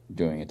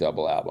doing a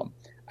double album.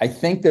 I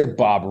think that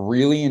Bob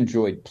really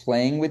enjoyed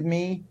playing with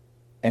me,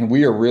 and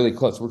we are really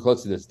close. We're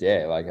close to this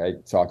day. Like, I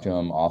talk to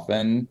him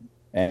often,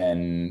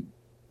 and,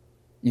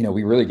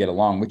 we really get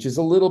along, which is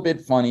a little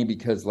bit funny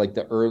because, like,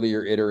 the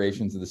earlier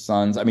iterations of the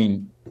Sons, I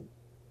mean,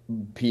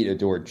 Pete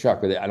adored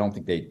Chuck, but I don't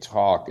think they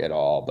talk at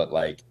all. But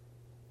like,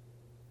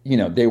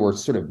 they were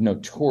sort of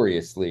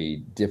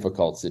notoriously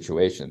difficult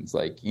situations.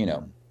 Like,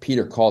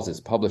 Peter calls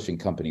his publishing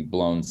company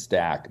Blown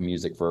Stack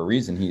Music for a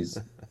reason.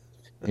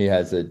 He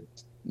has a,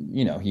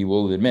 he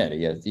will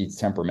admit he's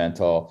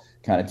temperamental,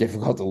 kind of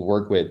difficult to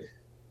work with.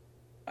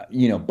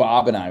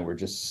 Bob and I were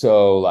just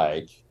so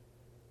like,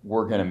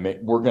 we're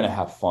gonna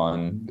have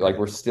fun. Like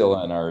we're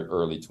still in our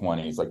early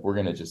 20s. Like we're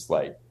gonna just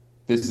like,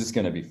 this is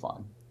gonna be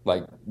fun.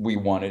 Like we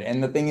wanted.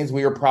 And the thing is,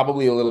 we were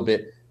probably a little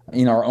bit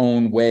in our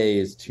own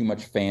ways too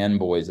much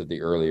fanboys of the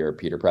earlier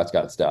Peter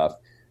Prescott stuff.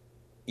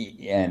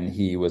 And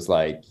he was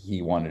like,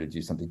 he wanted to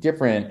do something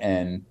different.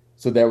 And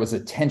so there was a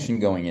tension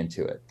going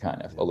into it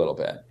kind of a little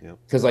bit.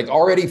 Because like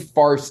already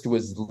Farced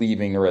was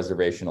leaving the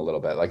reservation a little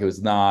bit. Like it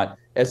was not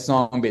as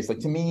song based. Like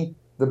to me,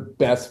 the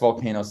best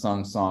Volcano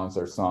songs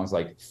are songs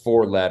like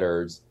Four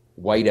Letters,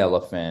 White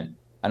Elephant.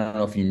 I don't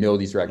know if you know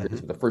these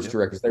records, but the first two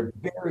records, they're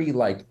very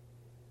like,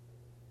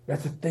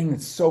 that's the thing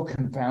that's so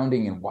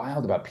confounding and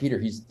wild about Peter.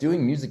 He's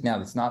doing music now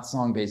that's not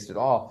song-based at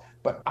all.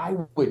 But I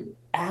would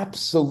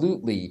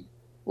absolutely,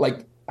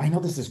 like, I know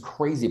this is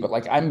crazy, but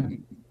like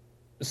I'm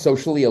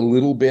socially a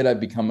little bit, I've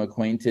become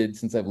acquainted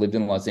since I've lived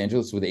in Los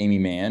Angeles with Amy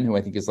Mann, who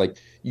I think is like,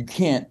 you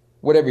can't,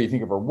 whatever you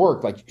think of her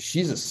work, like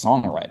she's a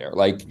songwriter.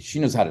 Like she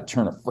knows how to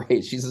turn a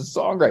phrase. She's a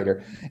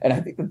songwriter. And I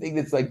think the thing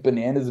that's like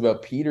bananas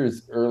about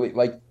Peter's early,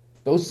 like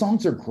those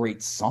songs are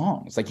great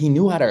songs. Like he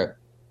knew how to,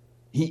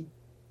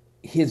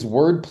 his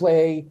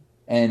wordplay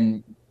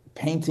and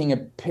painting a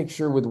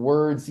picture with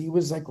words, he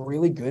was like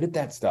really good at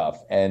that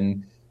stuff.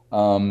 And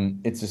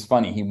it's just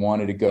funny. He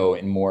wanted to go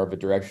in more of a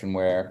direction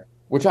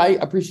which I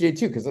appreciate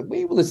too, because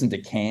we listened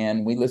to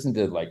Can, we listened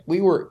to like,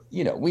 we've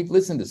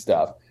listened to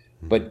stuff,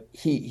 but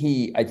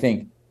he, I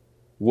think,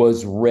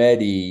 was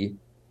ready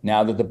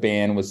now that the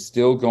band was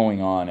still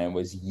going on and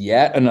was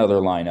yet another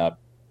lineup.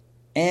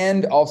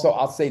 And also,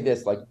 I'll say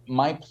this, like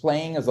my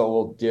playing is a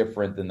little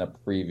different than the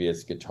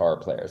previous guitar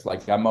players.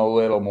 Like I'm a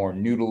little more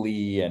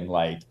noodly and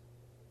like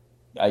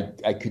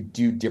I could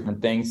do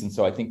different things. And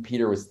so I think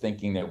Peter was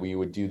thinking that we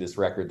would do this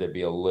record that'd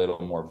be a little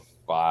more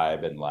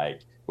vibe and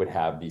like would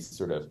have these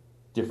sort of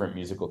different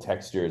musical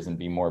textures and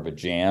be more of a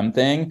jam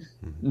thing.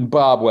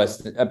 Bob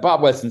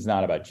Weston's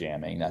not about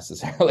jamming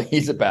necessarily.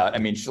 He's about, I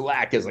mean,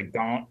 shellac is like,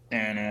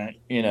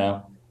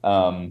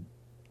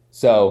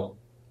 so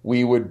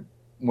we would,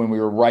 when we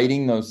were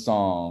writing those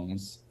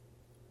songs,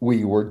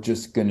 we were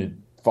just going to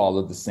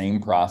follow the same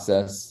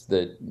process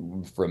that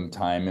from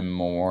time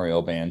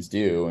immemorial bands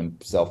do and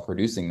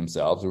self-producing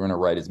themselves. We're going to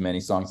write as many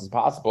songs as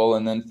possible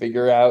and then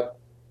figure out,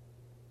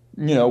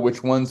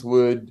 which ones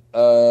would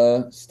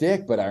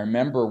stick. But I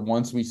remember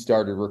once we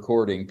started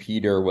recording,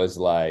 Peter was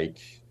like,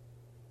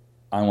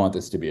 I want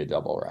this to be a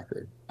double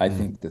record. I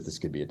think that this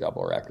could be a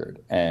double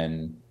record.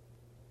 And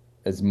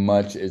as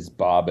much as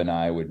Bob and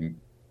I would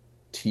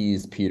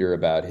tease Peter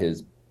about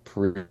his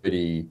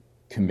pretty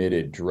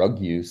committed drug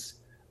use,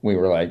 we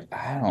were like,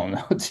 I don't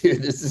know,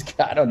 dude,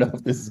 I don't know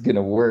if this is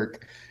gonna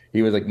work.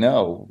 He was like,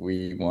 no,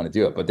 we want to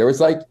do it. But there was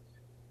like,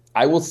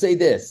 I will say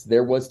this,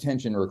 there was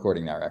tension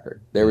recording that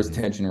record. There was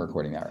tension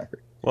recording that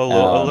record. Well,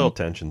 a little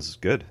tension's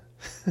good.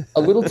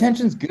 A little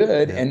tension's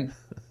good. Yeah. And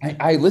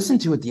I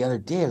listened to it the other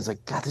day. I was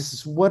like, God, this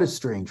is what a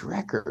strange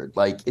record.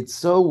 Like, it's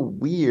so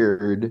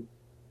weird.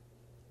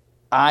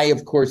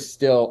 Of course,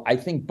 I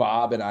think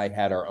Bob and I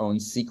had our own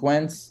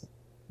sequence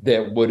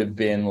that would have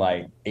been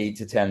like 8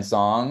 to 10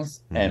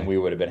 songs, and we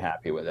would have been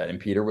happy with it. And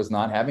Peter was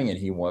not having it.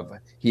 He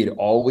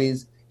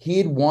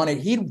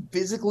had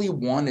physically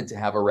wanted to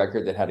have a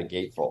record that had a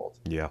gatefold.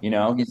 Yeah.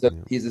 He's a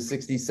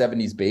 60s,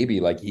 70s baby.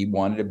 Like, he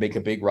wanted to make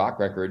a big rock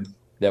record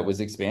that was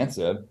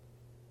expansive.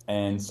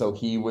 And so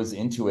he was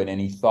into it,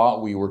 and he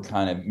thought we were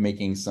kind of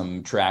making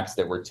some tracks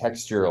that were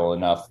textural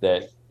enough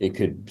that it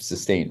could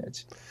sustain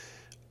it.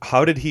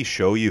 How did he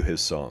show you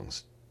his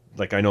songs?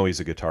 Like, I know he's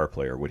a guitar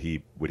player. Would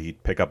he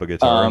pick up a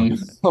guitar?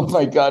 Oh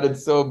my God,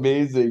 it's so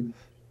amazing.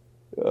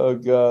 Oh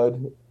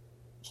God.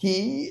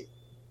 He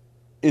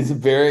is a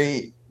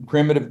very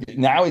primitive.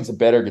 Now he's a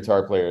better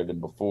guitar player than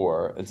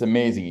before. It's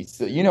amazing.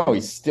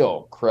 He's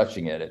still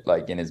crushing it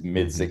like in his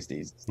mid 60s.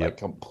 It's like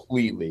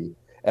completely.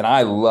 And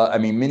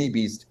Mini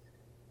Beast,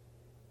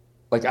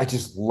 like, I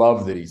just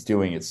love that he's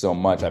doing it so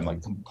much. I'm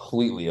like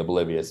completely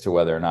oblivious to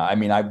whether or not.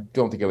 I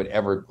don't think I would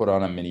ever put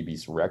on a Mini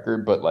Beast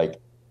record, but like,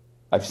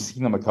 I've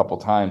seen him a couple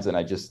times, and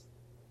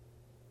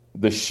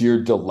the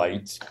sheer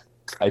delight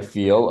I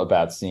feel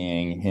about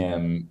seeing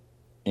him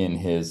in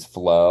his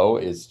flow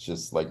is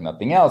just like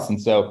nothing else.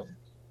 And so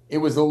it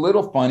was a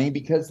little funny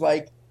because,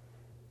 like,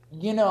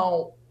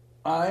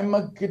 I'm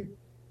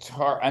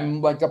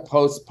like a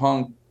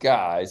post-punk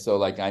guy. So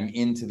like, I'm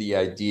into the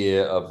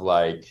idea of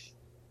like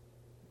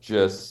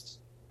just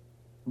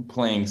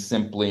playing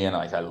simply, and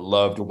like, I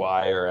loved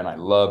Wire and I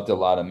loved a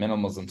lot of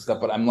minimalism stuff,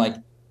 but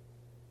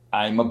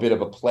I'm a bit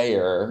of a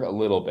player, a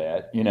little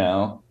bit,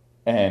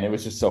 and it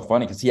was just so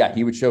funny because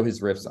he would show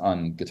his riffs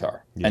on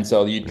guitar. And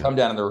so you'd come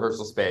down in the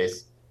rehearsal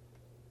space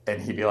and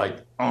he'd be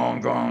like,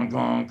 gong, gong,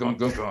 gong, gong,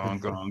 gong, gong,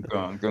 gong,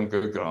 gong, gong,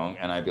 gong, gong.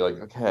 And I'd be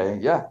like, okay,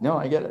 yeah, no,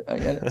 I get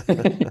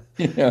it.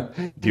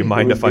 Do you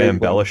mind if I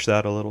embellish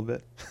that a little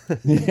bit?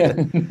 Yeah,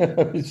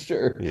 no,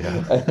 sure.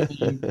 Yeah.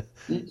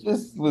 He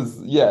just was,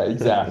 yeah,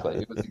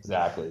 exactly.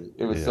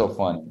 It was so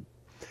funny.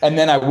 And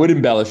then I would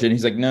embellish it. And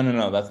he's like,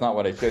 no, that's not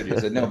what I showed you. I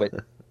said, no, but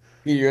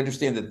you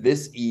understand that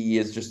this E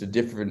is just a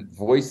different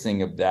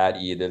voicing of that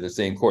E. They're the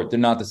same chord. They're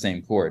not the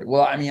same chord.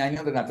 Well, I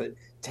know they're not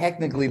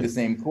technically the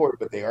same chord,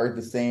 but they are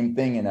the same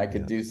thing. And I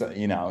could do something,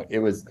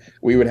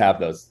 we would have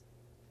those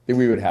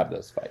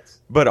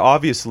fights. But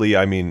obviously,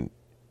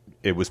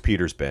 it was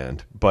Peter's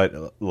band,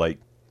 but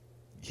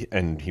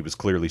and he was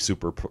clearly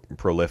super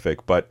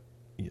prolific, but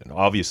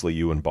obviously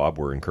you and Bob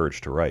were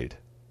encouraged to write.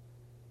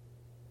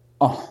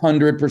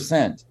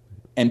 100%.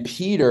 And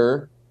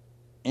Peter,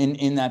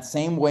 in that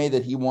same way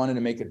that he wanted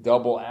to make a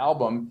double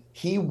album,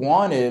 he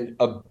wanted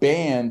a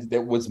band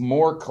that was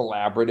more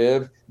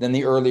collaborative than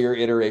the earlier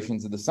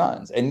iterations of the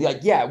Sons. And like,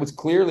 yeah, it was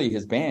clearly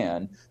his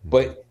band,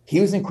 but he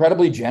was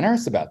incredibly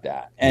generous about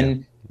that.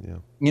 And,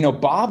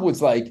 Bob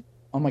was like,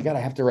 oh my God, I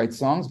have to write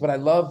songs, but I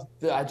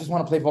just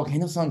want to play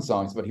Volcano Sun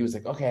songs. But he was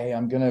like, okay,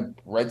 I'm going to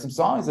write some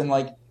songs. And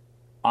like,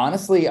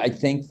 honestly, I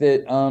think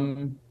that,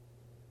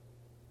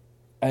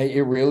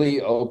 it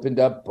really opened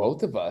up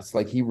both of us.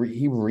 Like, he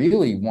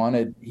really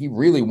wanted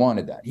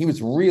that. He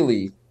was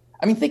really,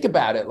 think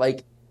about it.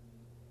 Like,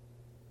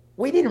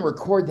 we didn't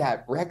record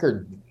that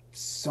record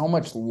so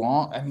much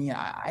long.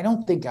 I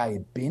don't think I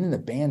had been in the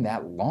band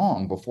that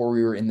long before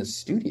we were in the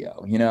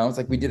studio. It's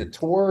like we did a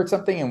tour or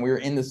something and we were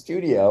in the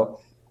studio,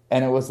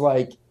 and it was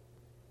like,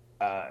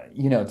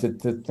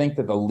 to think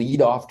that the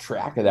lead off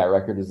track of that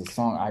record is a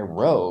song I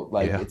wrote,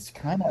 like, it's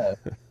kind of,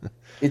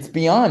 it's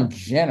beyond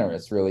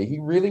generous, really.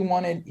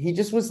 He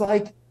just was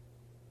like,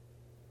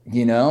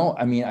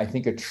 I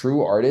think a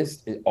true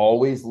artist, it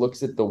always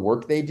looks at the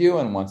work they do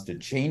and wants to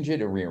change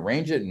it and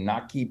rearrange it and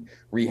not keep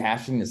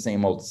rehashing the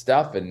same old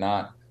stuff and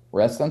not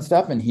rest on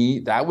stuff. And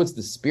that was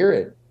the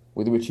spirit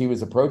with which he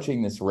was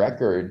approaching this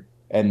record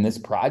and this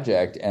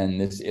project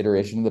and this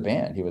iteration of the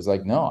band. He was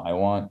like, no, I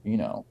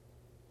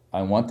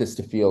want this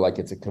to feel like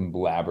it's a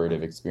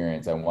collaborative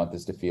experience. I want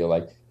this to feel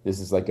like this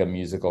is like a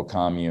musical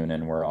commune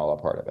and we're all a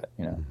part of it,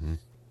 Mm-hmm.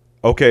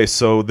 Okay,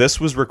 so this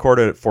was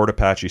recorded at Fort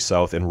Apache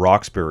South in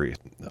Roxbury.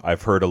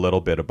 I've heard a little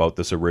bit about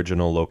this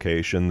original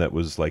location that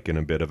was like in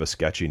a bit of a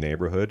sketchy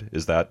neighborhood.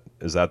 Is that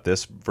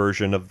this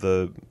version of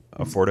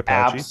Fort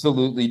Apache?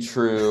 Absolutely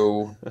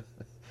true.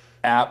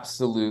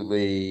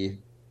 Absolutely.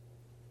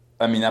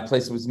 That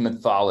place was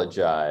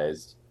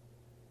mythologized.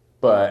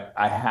 But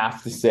I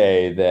have to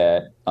say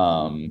that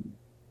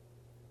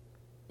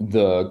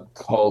the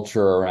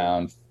culture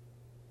around,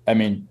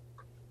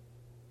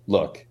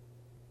 look,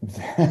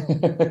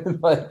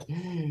 like,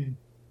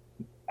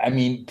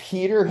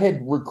 Peter had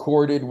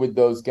recorded with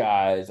those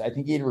guys. I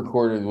think he had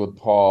recorded with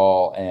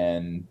Paul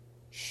and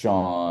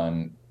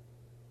Sean,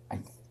 I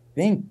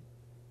think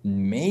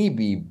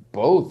maybe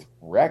both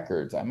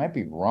records. I might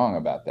be wrong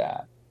about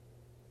that.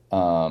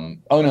 Oh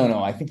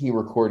no, I think he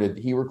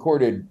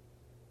recorded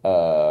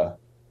All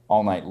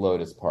Night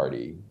Lotus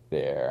Party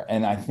there.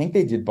 And I think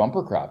they did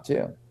Bumper Crop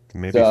too.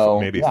 Maybe So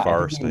maybe yeah, I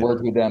think he Farce.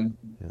 worked with them.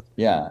 Yeah,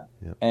 Yeah.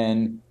 yeah.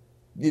 And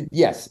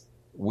yes,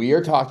 we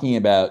are talking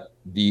about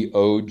the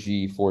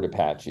OG Fort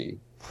Apache,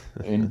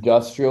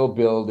 industrial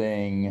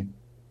building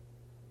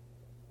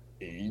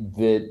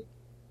that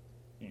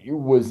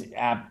was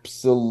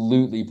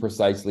absolutely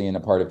precisely in a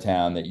part of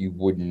town that you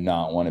would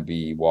not want to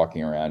be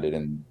walking around it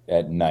and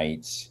at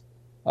night.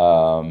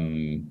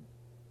 Um,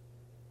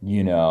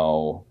 you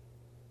know,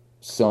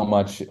 so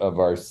much of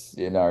our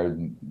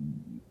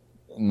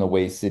in the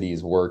way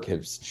cities work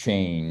has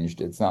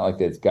changed. It's not like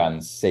it's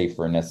gotten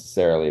safer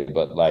necessarily,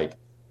 but like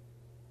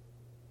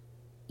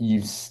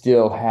you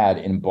still had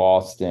in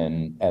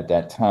Boston at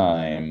that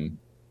time,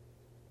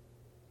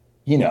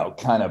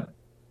 kind of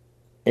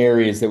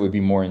areas that would be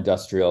more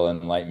industrial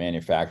and light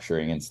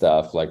manufacturing and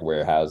stuff like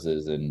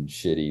warehouses and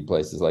shitty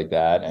places like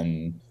that,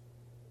 and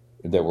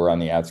that were on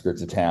the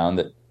outskirts of town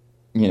that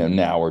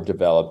now are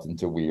developed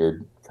into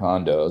weird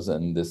condos.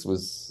 And this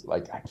was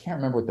like, I can't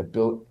remember what the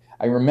build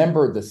I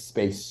remember the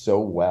space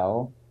so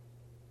well.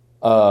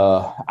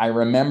 I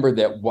remember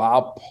that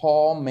while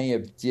Paul may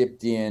have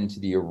dipped into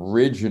the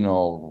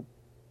original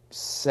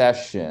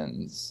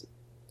sessions,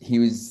 he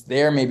was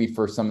there maybe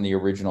for some of the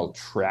original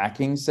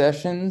tracking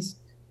sessions.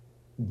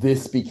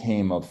 This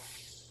became a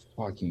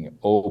fucking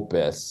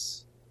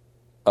opus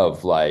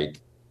of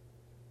like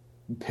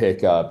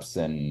pickups.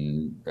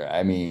 And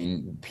I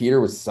mean,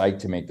 Peter was psyched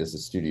to make this a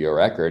studio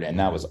record, and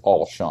that was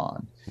all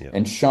Sean. Yeah.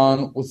 And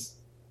Sean was,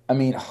 I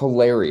mean,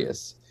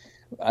 hilarious.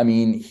 I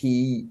mean,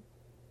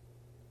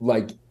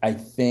 I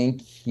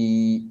think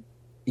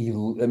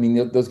I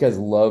mean, those guys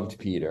loved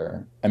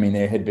Peter. I mean,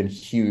 they had been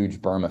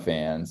huge Burma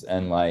fans,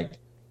 and like,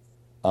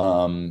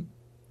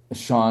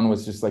 Sean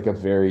was just like a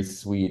very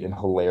sweet and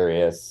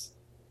hilarious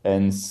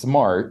and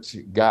smart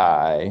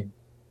guy.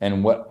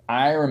 And what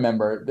I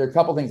remember, there are a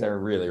couple things I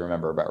really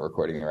remember about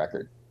recording the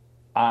record.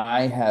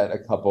 I had a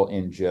couple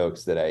in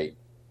jokes that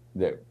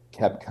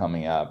kept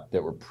coming up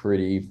that were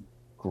pretty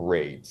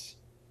great.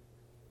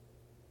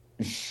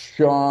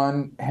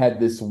 Sean had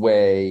this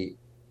way,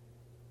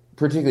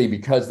 particularly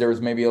because there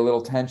was maybe a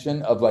little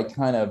tension of like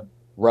kind of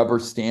rubber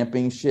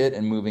stamping shit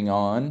and moving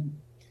on.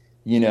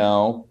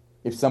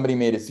 If somebody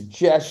made a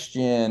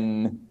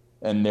suggestion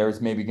and there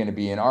was maybe going to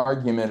be an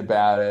argument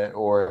about it,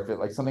 or if it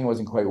like something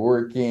wasn't quite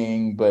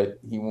working, but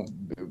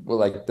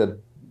like the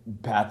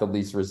path of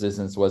least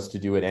resistance was to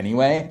do it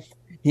anyway,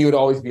 he would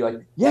always be like,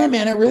 yeah,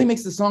 man, it really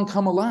makes the song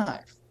come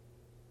alive.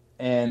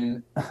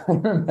 And I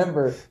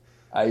remember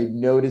I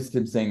noticed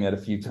him saying that a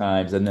few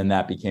times, and then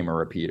that became a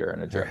repeater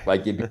and a joke.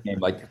 Like it became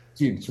like,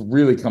 dude, it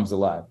really comes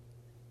alive.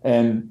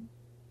 And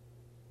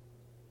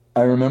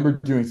I remember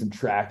doing some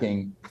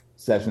tracking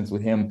sessions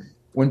with him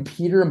when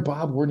Peter and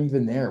Bob weren't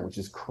even there, which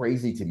is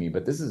crazy to me.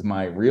 But this is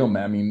my real,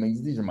 I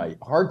mean, these are my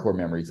hardcore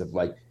memories of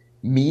like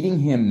meeting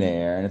him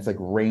there, and it's like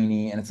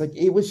rainy, and it's like,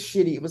 it was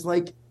shitty. It was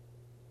like,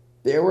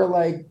 there were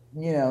like,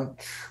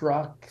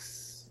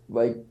 trucks,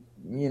 like,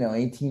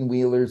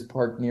 18-wheelers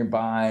parked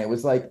nearby. It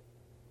was like,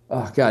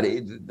 oh God,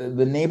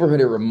 the neighborhood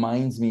it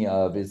reminds me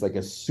of is like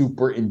a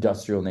super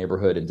industrial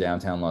neighborhood in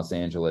downtown Los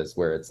Angeles,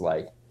 where it's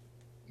like,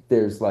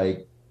 there's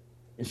like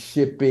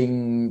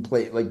shipping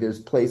place, like there's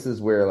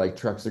places where like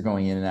trucks are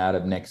going in and out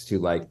of next to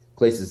like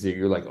places that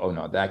you're like, oh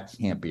no, that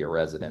can't be a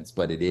residence,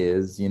 but it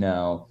is.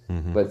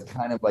 Mm-hmm. But it's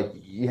kind of like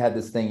you had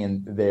this thing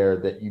in there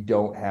that you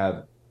don't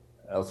have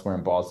elsewhere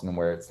in Boston,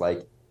 where it's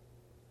like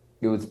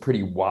it was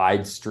pretty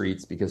wide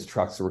streets because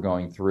trucks were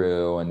going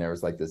through, and there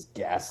was like this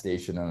gas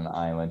station on an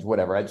island,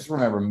 whatever. I just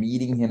remember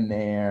meeting him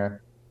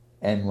there,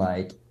 and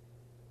like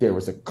there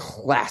was a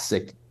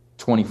classic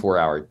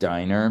 24-hour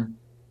diner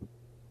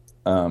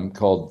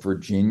called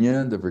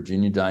Virginia, the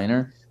Virginia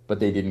Diner, but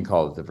they didn't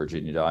call it the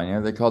Virginia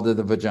Diner. They called it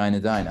the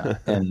Vagina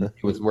Diner. And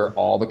it was where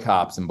all the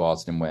cops in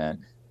Boston went.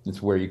 It's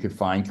where you could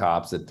find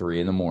cops at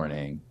 3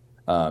 a.m.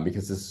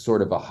 Because this is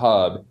sort of a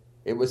hub.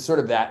 It was sort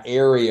of, that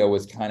area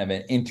was kind of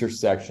an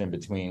intersection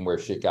between where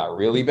shit got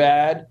really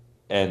bad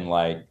and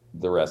like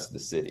the rest of the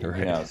city,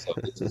 Right. So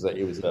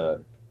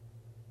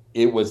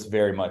it was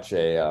very much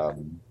a,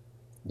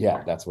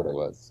 yeah, that's what it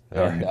was.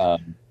 All And right.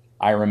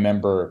 I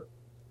remember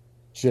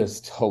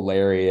just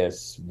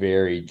hilarious,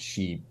 very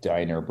cheap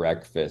diner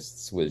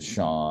breakfasts with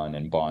Sean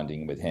and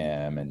bonding with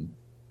him. And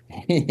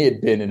he had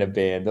been in a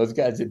band. Those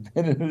guys had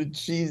been in the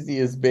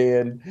cheesiest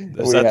band.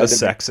 Is We that the had to make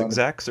Sex fun of.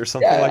 Execs or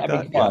something Yeah, like I mean,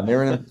 that? come Yeah. on. They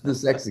were in the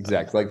Sex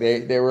Execs. Like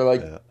they were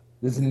like Yeah.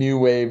 this new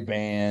wave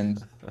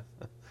band.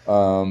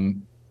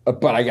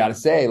 But I gotta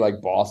say,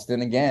 like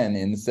Boston again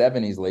in the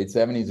 70s, late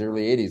 70s,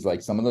 early 80s,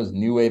 like some of those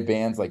new wave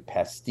bands like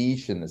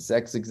Pastiche and the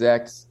Sex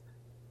Execs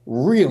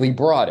really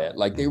brought it.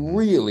 Like they Mm-hmm.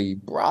 really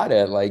brought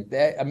it. Like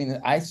that. I mean,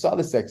 I saw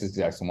the Sex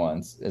Execs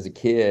once as a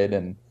kid,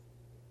 and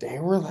they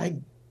were like,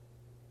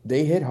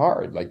 they hit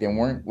hard. Like they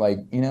weren't like,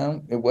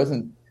 it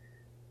wasn't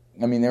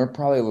I mean, they were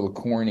probably a little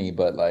corny,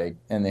 but like,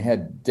 and they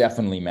had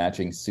definitely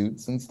matching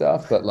suits and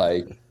stuff, but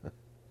like,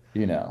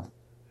 you know,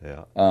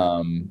 Yeah.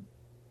 um,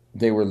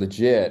 they were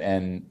legit.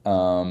 And,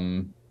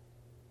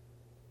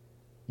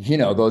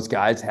 those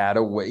guys had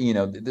a way,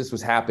 this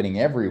was happening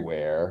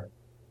everywhere,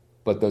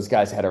 but those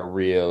guys had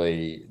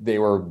they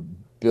were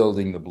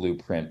building the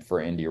blueprint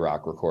for indie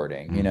rock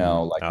recording, like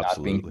not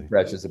being too Absolutely.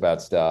 precious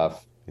about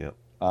stuff, Yeah.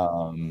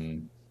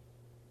 um,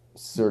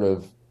 sort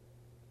of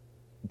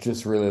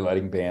just really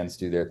letting bands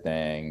do their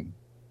thing.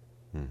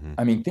 Hmm.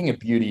 I mean, Thing of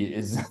Beauty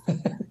is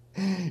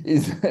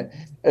is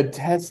a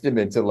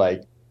testament to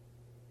like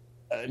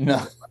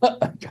no,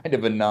 kind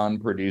of a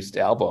non-produced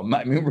album.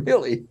 I mean,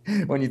 really,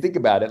 when you think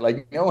about it,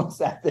 like no one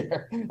sat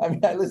there. I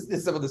mean, I listened to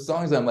some of the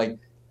songs, I'm like,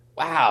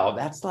 wow,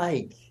 that's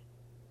like,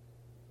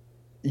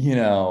 you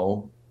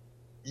know,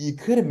 you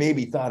could have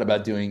maybe thought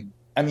about doing.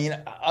 I mean,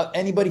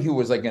 anybody who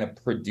was like going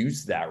to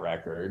produce that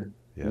record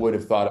Yeah. would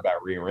have thought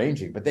about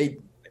rearranging, but they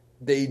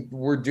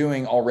were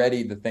doing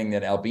already the thing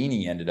that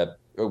Albini ended up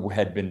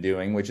had been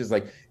doing, which is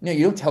like,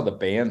 you don't tell the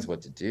bands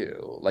what to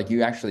do. Like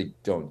you actually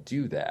don't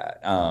do that.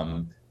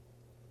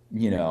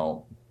 You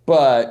know,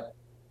 but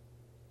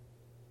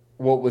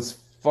what was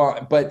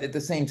fun, but at the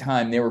same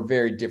time, they were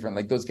very different.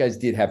 Like those guys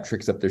did have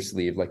tricks up their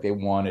sleeve. Like they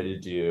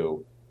wanted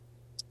to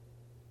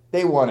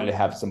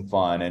have some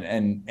fun.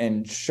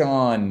 And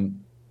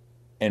Sean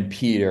and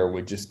Peter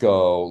would just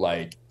go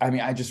like, I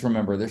mean, I just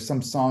remember there's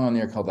some song on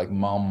there called like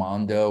Mal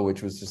Mondo,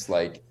 which was just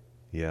like,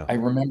 Yeah. I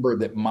remember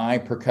that my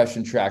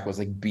percussion track was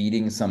like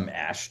beating some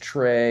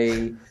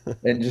ashtray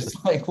and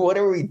just like, what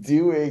are we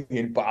doing?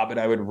 And Bob and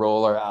I would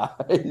roll our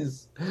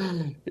eyes.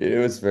 It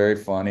was very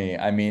funny.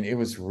 I mean, it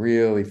was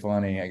really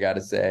funny, I got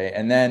to say.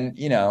 And then,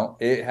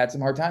 it had some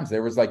hard times.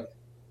 There was like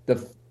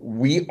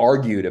we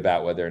argued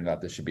about whether or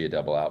not this should be a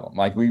double album.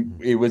 Like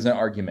it was an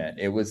argument.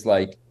 It was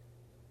like,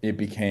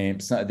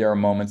 there are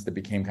moments that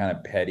became kind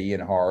of petty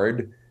and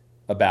hard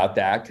about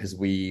that because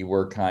we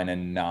were kind of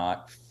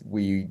not,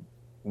 we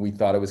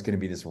thought it was going to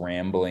be this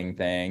rambling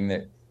thing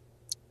that,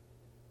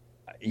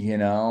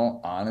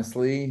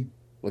 honestly,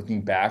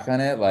 looking back on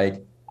it,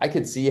 like I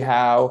could see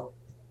how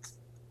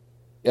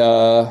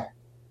uh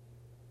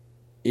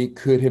it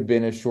could have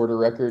been a shorter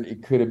record.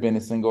 It could have been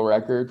a single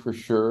record for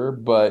sure,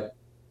 but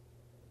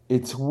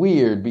it's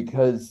weird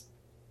because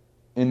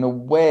in a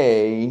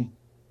way,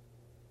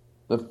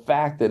 the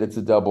fact that it's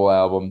a double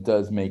album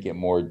does make it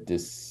more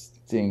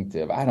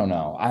distinctive. I don't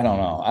know. I don't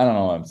know. I don't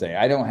know what I'm saying.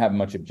 I don't have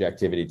much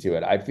objectivity to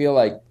it. I feel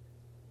like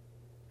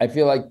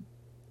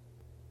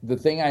the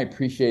thing I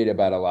appreciate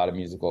about a lot of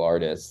musical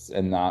artists,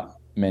 and not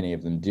many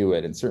of them do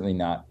it, and certainly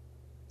not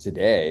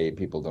today,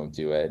 people don't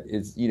do it,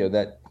 is,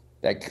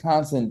 that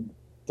constant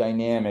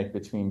dynamic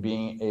between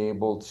being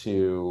able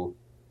to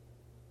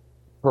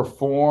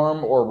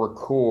perform or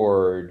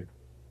record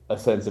a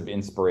sense of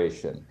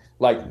inspiration.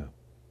 Like, Yeah.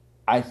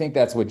 I think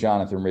that's what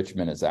Jonathan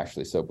Richman is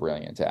actually so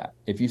brilliant at.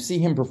 If you see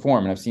him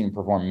perform, and I've seen him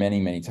perform many,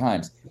 many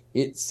times,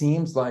 it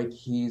seems like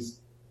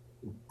he's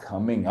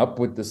coming up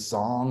with the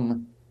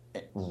song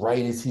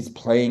right as he's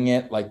playing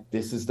it. Like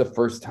this is the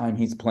first time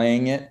he's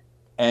playing it.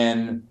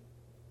 And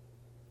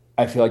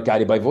I feel like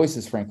Guided by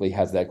Voices, frankly,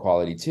 has that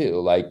quality too.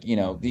 Like,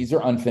 these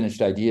are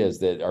unfinished ideas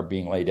that are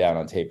being laid down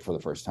on tape for the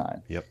first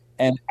time. Yep.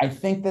 And I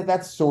think that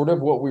that's sort of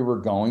what we were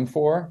going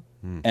for.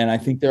 Mm. And I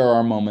think there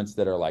are moments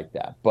that are like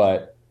that.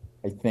 But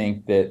I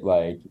think that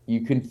like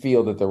you can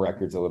feel that the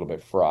record's a little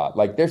bit fraught.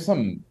 Like there's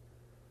some.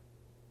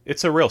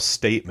 It's a real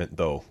statement,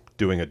 though,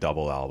 doing a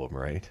double album,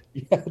 right?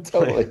 Yeah,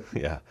 totally.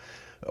 Yeah.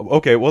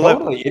 Okay. Well,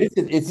 Totally.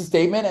 It's a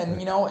statement.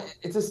 And,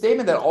 it's a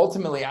statement that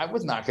ultimately I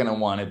was not going to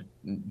want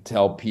to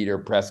tell Peter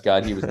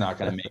Prescott he was not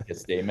going to make a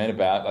statement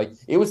about. Like,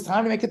 it was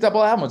time to make a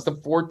double album. It's the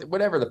fourth,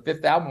 whatever, the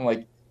fifth album.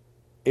 Like,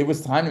 it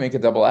was time to make a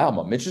double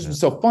album. It's just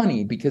so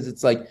funny because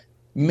it's like,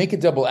 you make a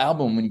double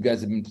album when you guys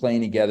have been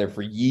playing together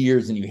for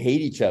years and you hate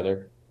each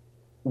other.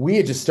 We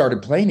had just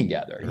started playing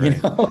together,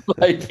 Right.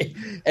 like,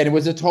 and it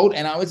was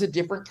and I was a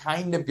different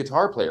kind of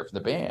guitar player for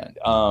the band.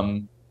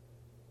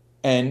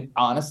 And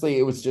honestly,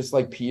 it was just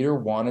like Peter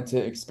wanted to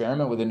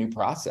experiment with a new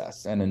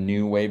process and a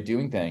new way of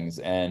doing things.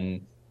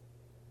 And,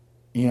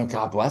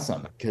 God bless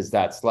him, because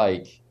that's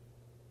like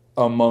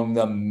among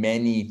the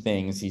many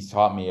things he's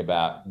taught me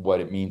about what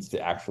it means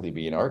to actually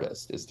be an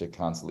artist is to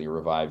constantly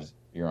revive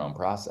your own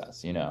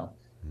process,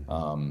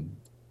 Um,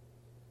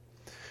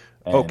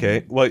 Okay.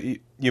 and Well,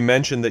 you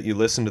mentioned that you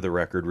listened to the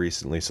record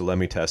recently, so let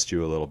me test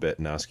you a little bit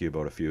and ask you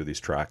about a few of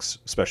these tracks,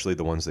 especially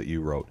the ones that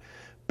you wrote.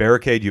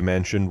 Barricade, you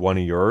mentioned one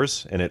of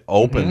yours, and it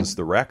opens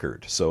the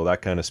record, so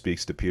that kind of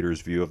speaks to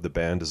Peter's view of the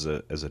band as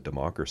a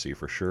democracy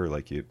for sure,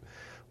 like you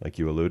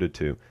alluded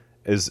to.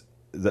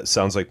 That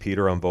sounds like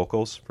Peter on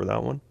vocals for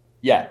that one?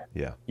 yeah,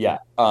 Yeah. yeah.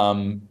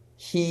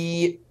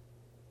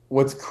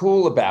 What's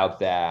cool about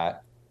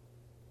that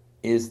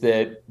is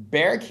that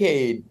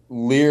Barricade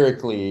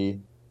lyrically,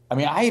 I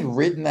mean, I had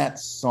written that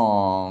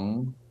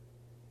song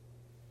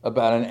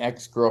about an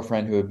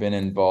ex-girlfriend who had been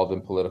involved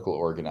in political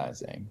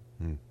organizing.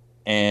 Hmm.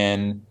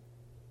 And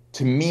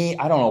to me,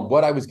 I don't know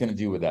what I was going to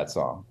do with that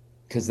song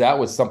because that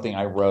was something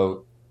I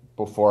wrote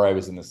before I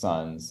was in the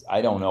Suns,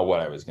 I don't know what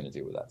I was going to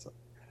do with that song.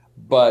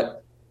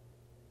 But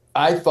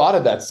I thought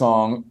of that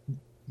song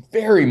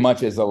very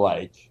much as a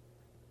like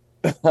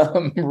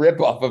rip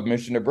off of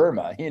Mission to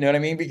Burma. You know what I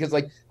mean? Because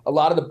like a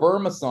lot of the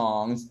Burma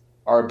songs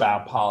are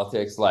about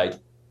politics, like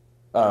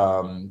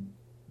um,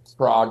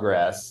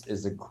 Progress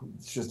is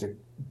it's just a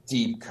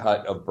deep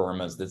cut of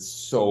Burma's that's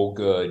so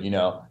good. You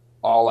know,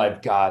 all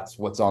I've got's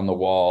what's on the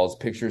walls,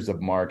 pictures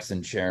of Marx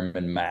and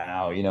Chairman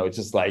Mao. You know, it's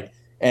just like,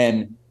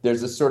 and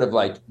there's this sort of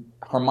like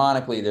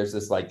harmonically, there's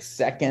this like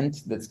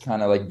second that's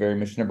kind of like very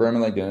Mission to Burma,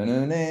 like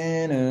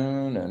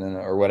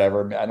or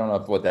whatever. I don't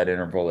know what that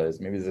interval is.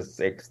 Maybe it's a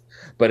sixth,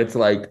 but it's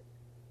like,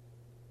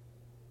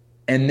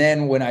 and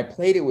then when I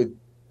played it with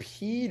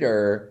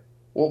Peter,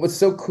 what was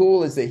so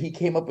cool is that he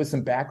came up with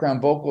some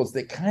background vocals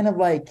that kind of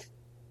like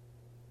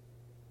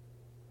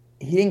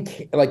he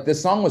didn't like the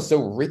song was so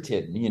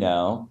written, you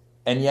know,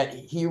 and yet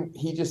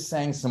he just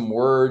sang some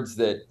words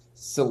that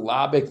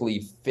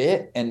syllabically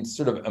fit and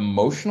sort of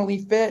emotionally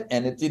fit,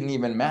 and it didn't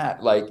even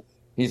matter. Like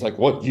he's like,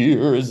 "What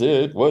year is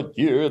it? What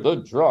year the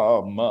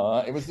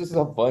drama?" It was just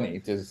so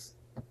funny, just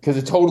because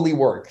it totally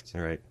worked,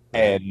 Right.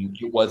 and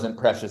it wasn't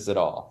precious at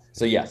all.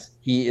 So yes,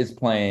 he is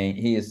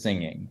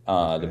singing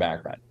the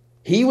background.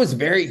 He was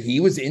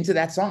into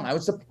that song. I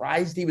was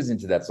surprised he was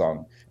into that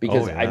song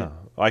because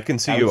I can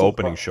see you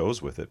opening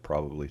shows with it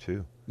probably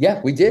too.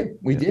 Yeah, we did.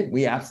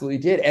 We absolutely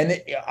did.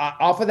 And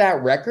off of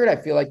that record, I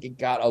feel like it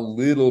got a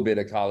little bit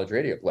of college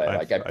radio play.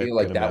 I feel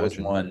like that was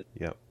one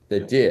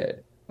that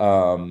did.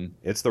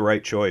 It's the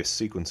right choice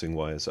sequencing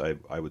wise,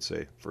 I would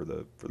say for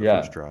the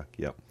first track.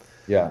 Yep.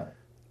 Yeah.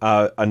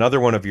 Another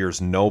one of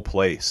yours, No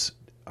Place.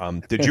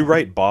 Did you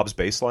write Bob's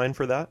bass line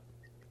for that?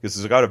 Because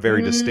it's got a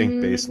very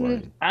distinct bass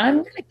line.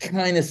 I'm gonna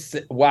kind of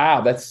say, wow,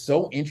 that's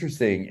so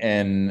interesting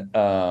and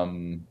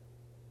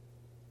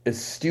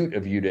astute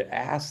of you to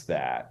ask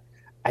that.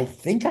 I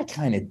think I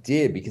kind of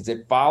did because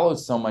it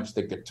follows so much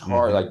the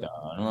guitar, like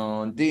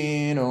the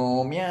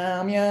dino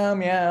meow meow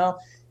meow.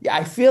 Yeah,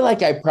 I feel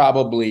like I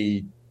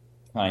probably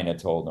kind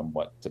of told him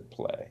what to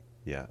play.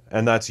 Yeah,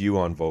 and that's you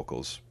on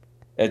vocals.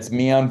 It's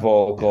me on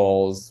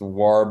vocals,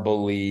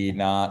 warbly,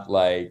 not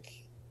like.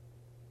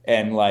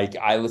 And like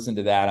I listened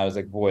to that, and I was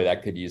like, boy,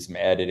 that could use some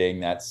editing,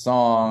 that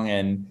song.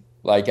 And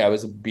like I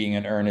was being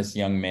an earnest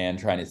young man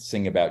trying to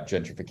sing about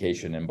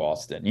gentrification in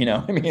Boston. You know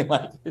what I mean?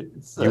 Like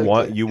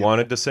you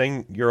wanted to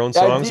sing your own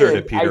songs, or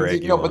did Peter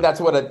egg you on? But that's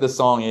what the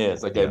song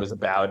is. Like it was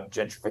about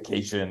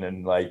gentrification,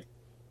 and like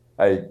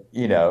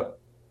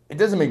it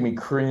doesn't make me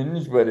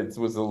cringe, but it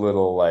was a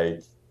little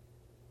like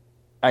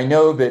I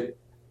know that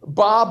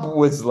Bob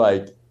was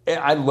like.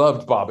 I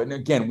loved Bob. And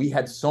again, we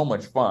had so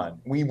much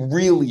fun. We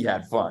really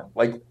had fun.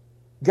 Like, you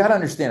got to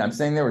understand, I'm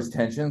saying there was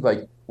tension.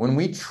 Like, when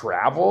we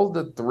traveled,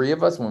 the three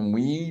of us,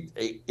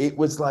 it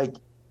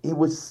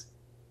was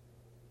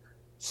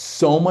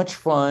so much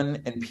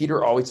fun. And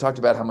Peter always talked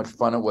about how much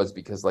fun it was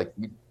because,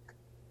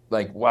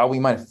 while we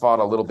might have fought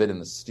a little bit in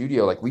the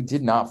studio, like, we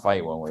did not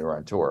fight when we were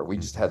on tour. We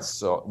just had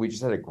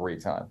a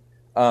great time.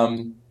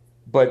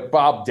 But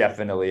Bob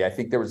definitely, I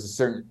think there was a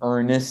certain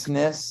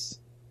earnestness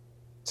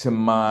to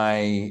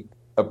my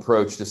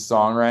approach to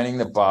songwriting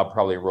that Bob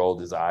probably rolled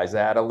his eyes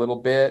at a little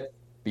bit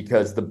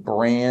because the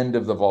brand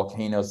of the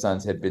Volcano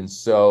Sons had been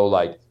so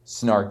like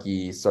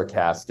snarky,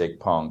 sarcastic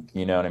punk.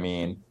 You know what I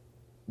mean?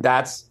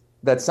 That's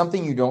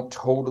something you don't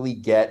totally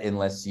get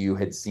unless you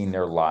had seen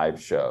their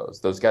live shows.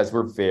 Those guys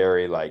were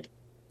very like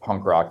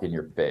punk rock in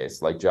your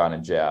face. Like John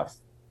and Jeff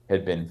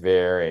had been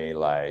very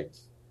like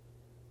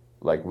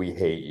we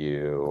hate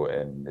you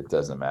and it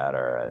doesn't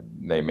matter.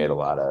 And they made a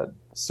lot of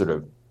sort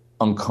of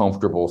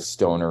uncomfortable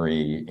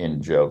stonery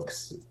in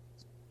jokes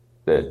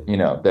that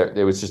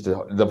it was just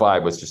the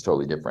vibe was just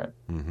totally different.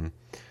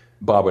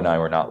 Bob and I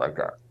were not like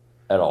that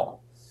at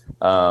all.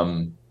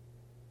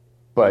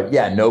 But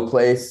yeah, No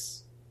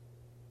Place,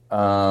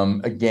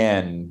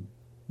 again,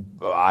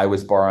 I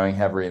was borrowing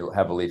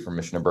heavily from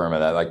Mission to Burma,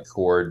 that like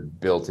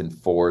chord built in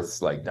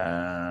fourths, like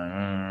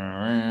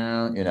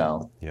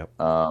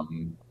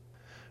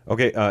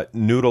Okay,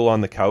 Noodle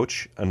on the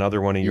Couch,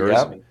 another one of yours.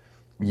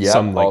 Yeah,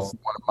 also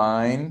one of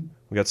mine.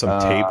 We got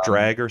some tape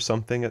drag or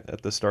something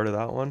at the start of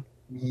that one.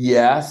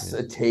 Yes,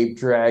 a tape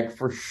drag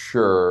for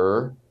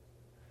sure.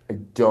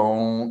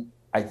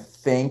 I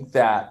think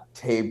that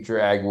tape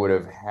drag would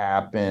have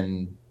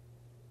happened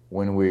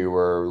when we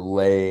were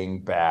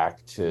laying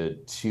back to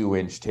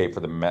 2-inch tape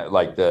for the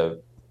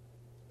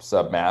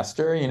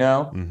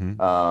Submaster,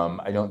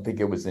 I don't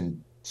think it was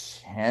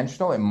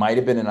intentional. It might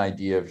have been an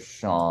idea of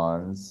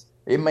Sean's.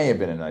 It may have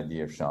been an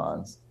idea of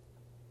Sean's.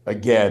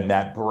 Again,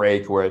 that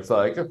break where it's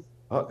like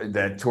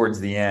that towards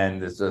the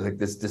end, there's like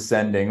this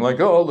descending, like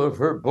all of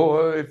her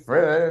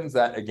boyfriends.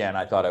 That again,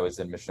 I thought I was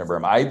in Mission to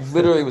Burma. I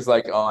literally was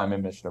like, oh, I'm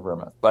in Mission to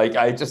Burma. Like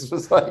I just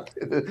was like,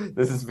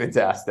 this is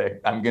fantastic.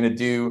 I'm gonna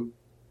do,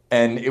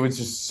 and it was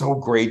just so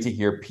great to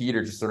hear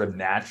Peter just sort of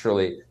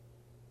naturally,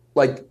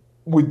 like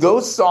with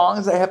those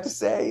songs. I have to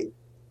say,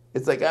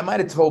 it's like I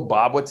might have told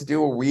Bob what to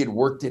do, or we had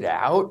worked it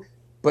out,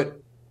 but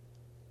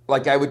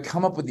like I would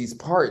come up with these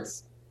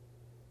parts.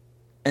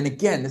 And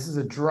again, this is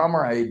a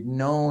drummer I had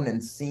known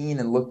and seen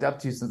and looked up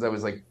to since I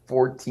was like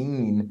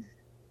 14.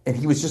 And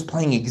he was just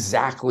playing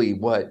exactly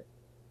what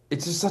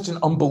it's just such an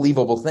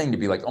unbelievable thing to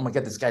be like, oh my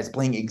God, this guy's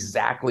playing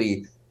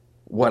exactly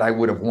what I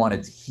would have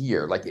wanted to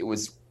hear. Like it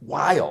was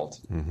wild.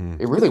 Mm-hmm.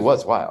 It really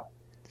was wild.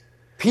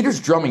 Peter's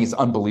drumming is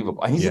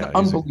unbelievable. He's an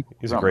unbelievable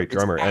he's drummer. a great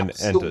drummer, and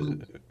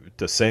absolutely...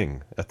 to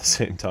sing at the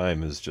same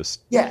time is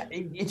just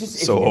it just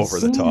so over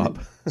the top.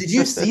 Did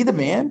you see the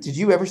band? Did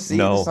you ever see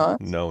the Sons?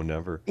 No,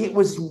 never. It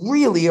was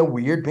really a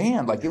weird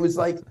band. Like it was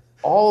like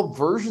all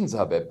versions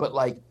of it, but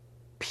like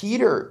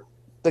Peter,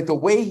 like the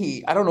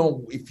way I don't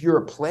know if you're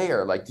a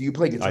player. Like, do you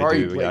play guitar? I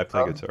do. I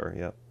play guitar.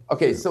 Yeah.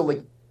 Okay, so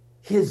like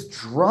his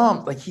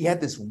drum, like he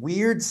had this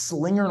weird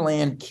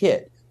Slingerland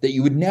kit that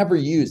you would never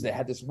use that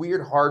had this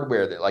weird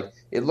hardware that like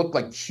it looked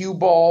like cue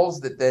balls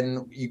that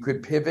then you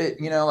could pivot,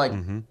 like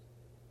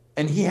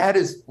and he had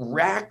his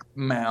rack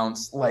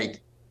mounts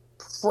like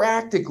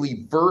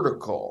practically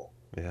vertical.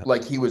 Yeah.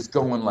 Like he was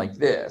going like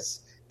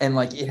this. And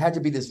like it had to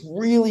be this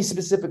really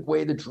specific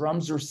way the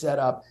drums were set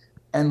up.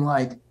 And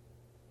like,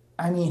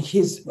 I mean,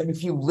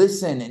 if you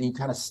listen and you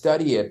kind of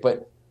study it,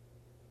 but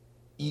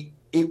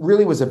it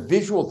really was a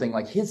visual thing.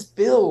 Like his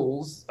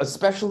fills,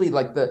 especially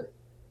like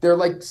they're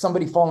like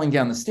somebody falling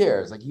down the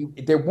stairs. Like he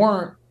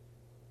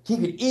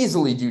could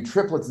easily do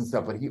triplets and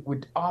stuff, but he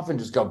would often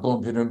just go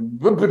boom, boom,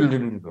 boom,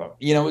 boom, boom.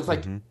 It's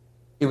like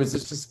it was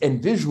just,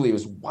 and visually it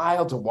was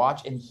wild to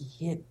watch, and he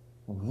hit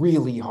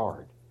really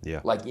hard.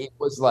 Yeah, like it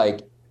was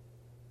like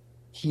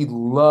he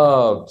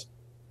loved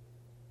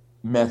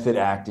method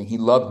acting. He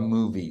loved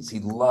movies. He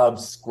loved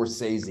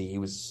Scorsese. He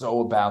was so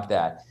about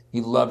that. He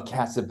loved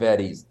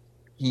Cassavetes.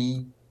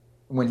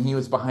 When he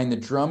was behind the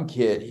drum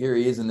kit, here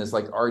he is in this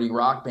like arty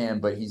rock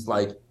band, but he's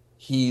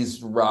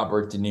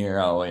Robert De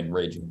Niro in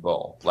Raging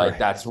Bull. Like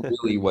that's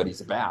really what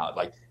he's about.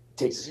 Like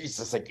it's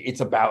just like it's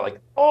about like,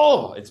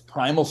 oh, it's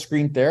primal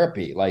scream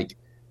therapy. Like,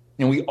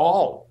 and we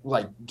all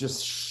like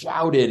just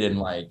shouted and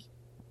like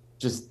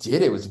just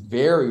did it. It was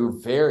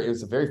it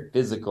was a very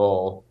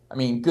physical. I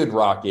mean, good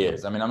rock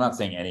is. I mean, I'm not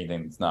saying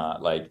anything that's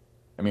not like,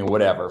 I mean,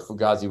 whatever.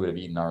 Fugazi would have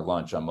eaten our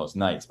lunch on most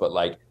nights, but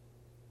like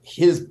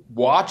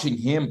watching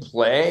him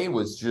play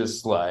was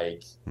just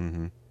like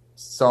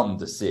something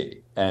to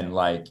see. And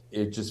like,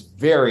 it just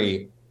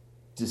very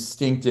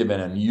distinctive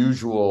and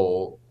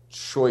unusual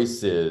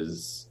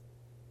choices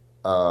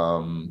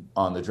on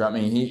the drum.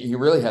 I mean, he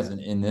really has an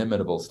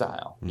inimitable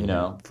style,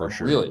 for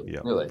sure.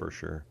 Really, for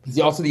sure. He's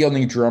also the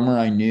only drummer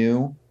I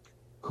knew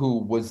who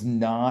was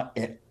not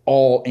at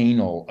all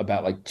anal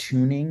about like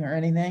tuning or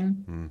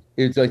anything.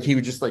 It's like he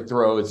would just like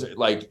throw his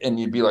like, and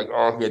you'd be like,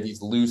 oh, he had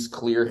these loose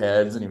clear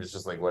heads, and he was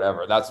just like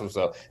whatever. That's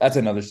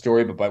another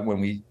story. But when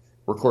we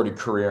recorded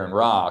Career in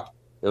Rock,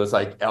 it was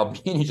like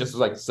Albini just was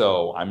like,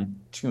 so I'm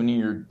tuning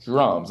your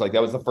drums. Like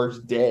that was the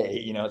first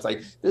day. It's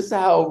like, this is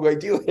how I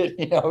do it.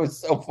 It was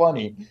so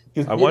funny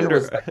because I wonder.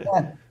 He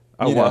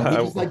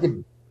just like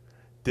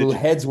the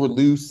heads were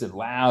loose and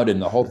loud,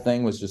 and the whole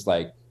thing was just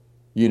like,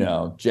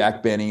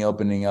 Jack Benny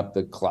opening up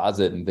the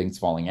closet and things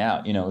falling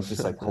out. It's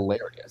just like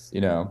hilarious.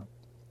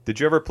 Did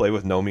you ever play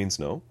with No Means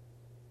No?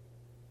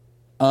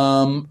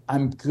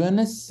 I'm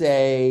gonna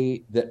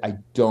say that I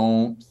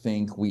don't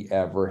think we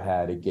ever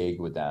had a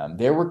gig with them.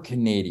 They were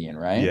Canadian,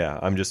 right? Yeah,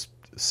 I'm just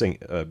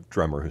a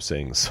drummer who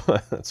sings.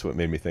 That's what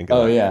made me think of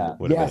Oh it. yeah.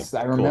 Yes,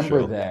 I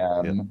remember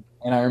them. Yeah.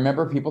 And I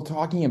remember people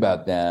talking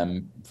about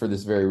them for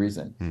this very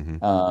reason.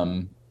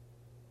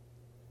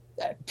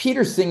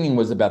 Peter's singing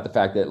was about the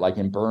fact that like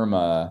in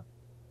Burma,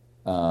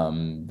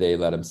 they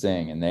let him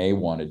sing and they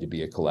wanted to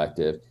be a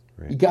collective.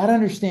 You got to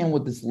understand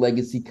what this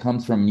legacy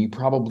comes from. You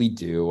probably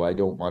do. I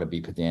don't want to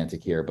be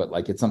pedantic here, but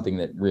like it's something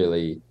that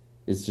really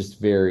is just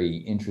very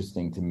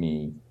interesting to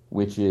me,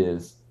 which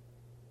is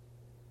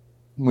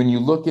when you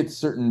look at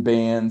certain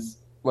bands,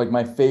 like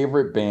my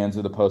favorite bands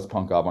are the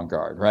post-punk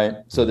avant-garde, right?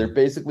 So they're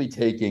basically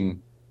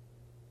taking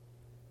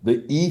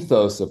the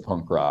ethos of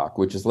punk rock,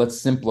 which is let's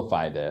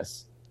simplify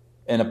this,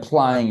 and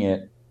applying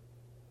it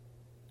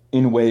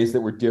in ways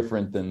that were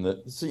different than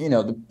the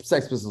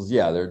Sex Pistols,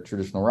 they're a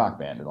traditional rock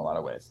band in a lot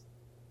of ways.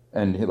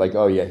 And like,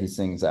 oh yeah, he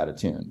sings out of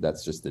tune.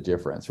 That's just the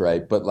difference,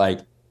 right? But like,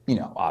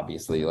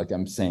 obviously, like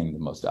I'm saying the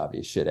most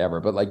obvious shit ever,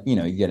 but like,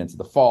 you get into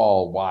the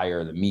Fall,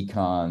 Wire, the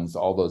Mekons,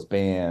 all those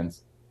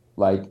bands,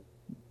 like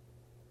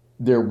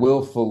they're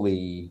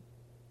willfully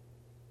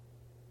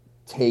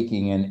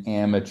taking an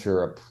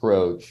amateur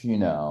approach,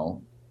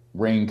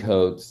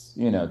 raincoats,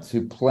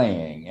 to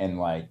playing and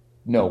like,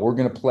 no, we're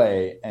going to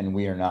play and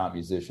we are not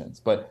musicians.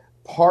 But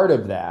part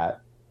of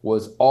that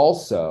was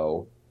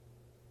also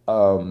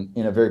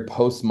in a very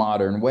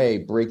postmodern way,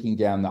 breaking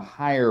down the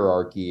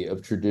hierarchy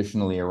of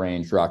traditionally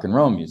arranged rock and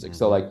roll music.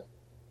 So like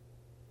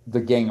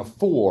the Gang of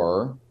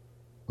Four,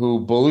 who,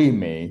 believe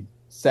me,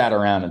 sat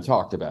around and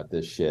talked about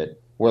this shit,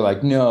 were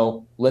like,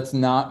 no, let's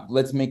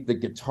make the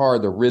guitar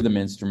the rhythm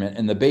instrument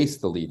and the bass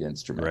the lead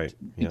instrument. Right.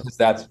 Because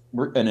that's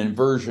an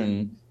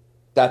inversion.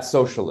 That's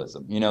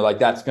socialism, like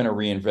that's going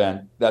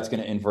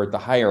to invert the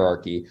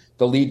hierarchy.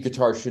 The lead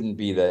guitar shouldn't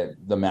be the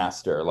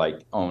master,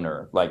 like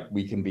owner, like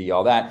we can be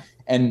all that.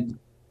 And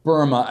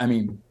Burma, I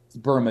mean,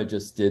 Burma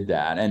just did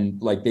that.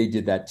 And like they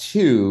did that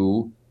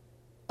too.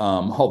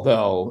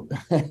 Although,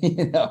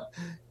 you know,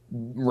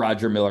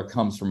 Roger Miller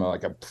comes from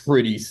like a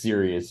pretty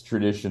serious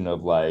tradition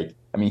of like,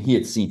 I mean, he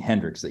had seen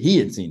Hendrix. He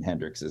had seen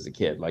Hendrix as a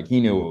kid. Like he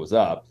knew what was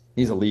up.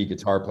 He's a lead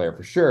guitar player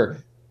for sure.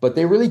 But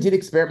they really did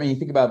experiment. You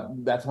think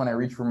about that's when I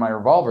reached for my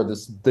revolver.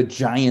 The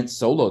giant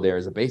solo there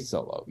is a bass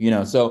solo, you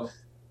know. So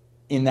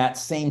in that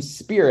same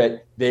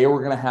spirit, they were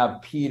going to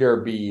have Peter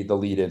be the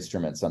lead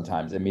instrument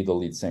sometimes and be the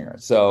lead singer.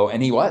 So,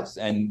 and he was.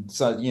 And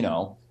so, you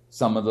know,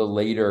 some of the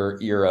later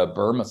era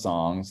Burma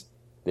songs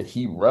that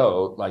he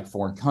wrote, like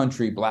Foreign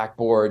Country,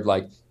 Blackboard,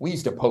 like we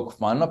used to poke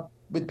fun up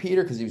with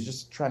Peter because he was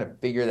just trying to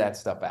figure that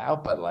stuff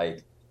out. But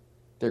like,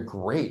 they're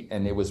great.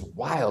 And it was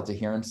wild to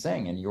hear him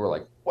sing. And you were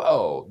like,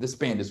 whoa, this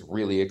band is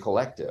really a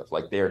collective.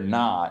 Like, they're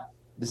not,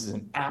 this is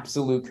an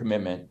absolute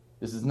commitment.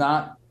 This is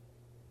not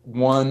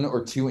one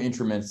or two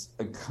instruments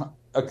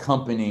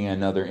accompanying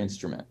another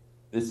instrument.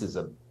 This is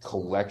a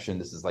collection.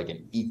 This is like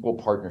an equal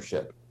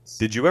partnership.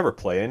 Did you ever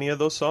play any of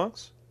those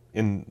songs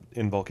in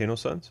Volcano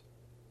Suns?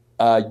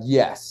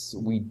 Yes,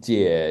 we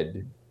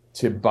did.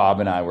 To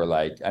Bob and I were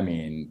like, I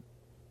mean,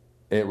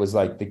 it was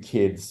like the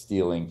kids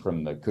stealing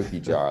from the cookie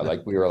jar.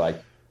 Like we were like,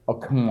 oh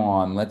come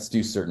on, let's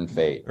do Certain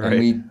Fate, Right.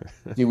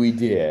 and we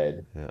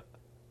did. Yeah.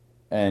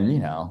 And you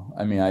know,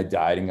 I mean, I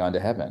died and gone to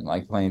heaven.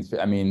 Like playing,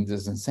 I mean,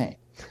 this is insane.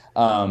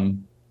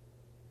 Um,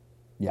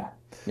 yeah,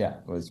 yeah,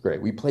 it was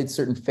great. We played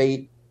Certain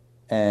Fate,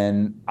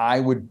 and I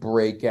would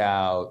break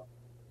out.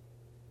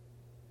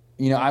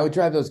 You know, I would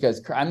drive those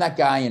guys. I'm that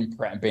guy in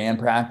band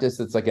practice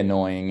that's like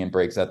annoying and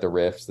breaks out the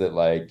riffs that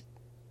like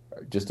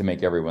just to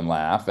make everyone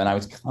laugh. And I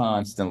was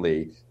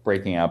constantly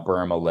breaking out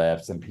Burma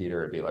lifts, and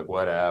Peter would be like,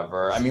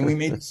 whatever. I mean, we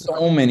made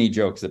so many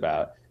jokes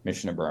about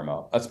Mission to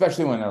Burma,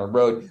 especially when on the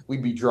road,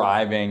 we'd be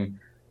driving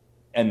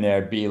and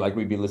there'd be like,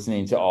 we'd be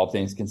listening to All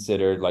Things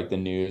Considered, like the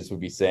news would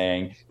be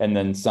saying, and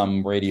then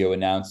some radio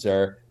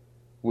announcer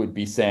would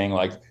be saying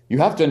like, you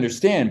have to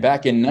understand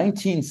back in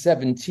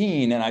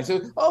 1917. And I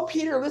said, oh,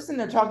 Peter, listen,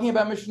 they're talking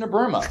about Mission to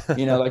Burma.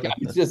 You know, like I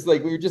was just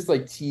like, we were just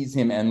like tease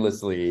him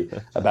endlessly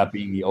about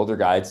being the older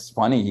guy. It's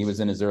funny. He was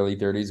in his early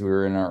 30s. We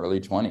were in our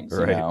early 20s,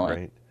 Right, you know?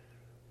 right.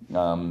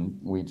 And,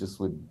 we just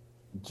would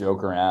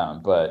joke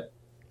around, but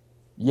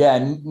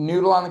yeah,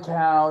 noodle on the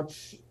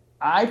couch.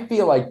 I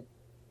feel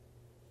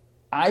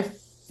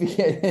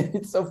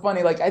it's so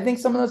funny. Like, I think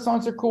some of those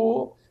songs are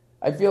cool.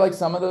 I feel like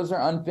some of those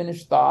are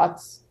unfinished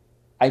thoughts.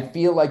 I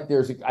feel like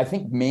I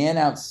think Man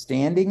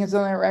Outstanding is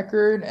on that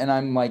record. And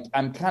I'm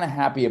kind of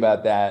happy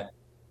about that.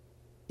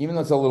 Even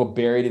though it's a little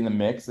buried in the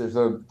mix, there's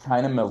a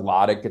kind of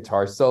melodic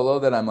guitar solo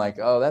that I'm like,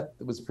 oh, that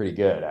was pretty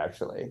good,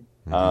 actually.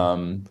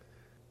 Mm-hmm.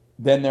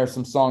 Then there's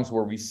some songs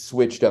where we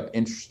switched up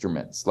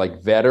instruments.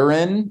 Like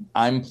Veteran,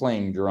 I'm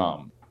playing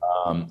drum.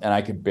 And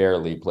I could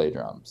barely play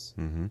drums.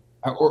 Mm-hmm.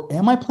 Or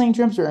am I playing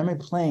drums or am I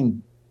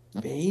playing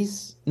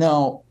bass?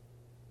 No,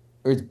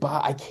 or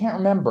I can't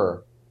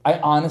remember. I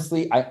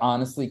honestly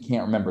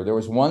can't remember. There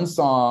was one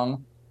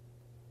song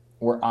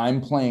where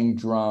I'm playing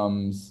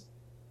drums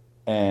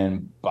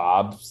and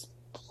Bob's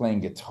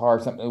playing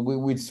guitar. Something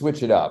we'd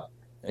switch it up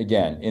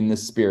again in the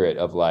spirit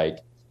of like,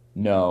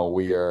 no,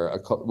 we're a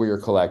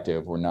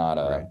collective. We're not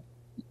a.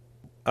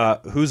 Right.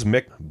 Who's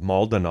Mick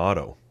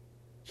Maldonado?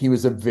 He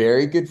was a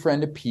very good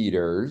friend of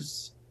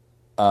Peter's,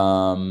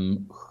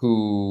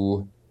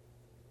 who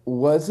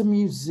was a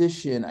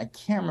musician. I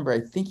can't remember. I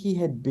think he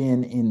had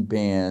been in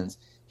bands.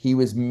 He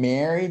was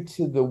married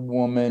to the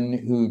woman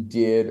who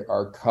did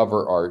our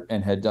cover art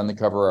and had done the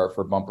cover art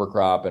for Bumper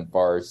Crop and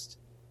Farced.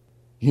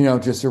 You know,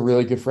 just a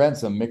really good friend.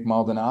 So Mick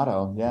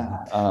Maldonado,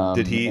 yeah.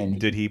 Did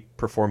he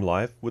perform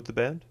live with the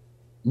band?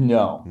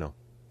 No,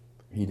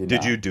 he did not.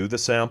 Did you do the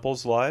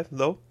samples live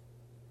though?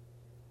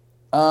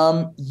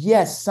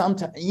 Yes,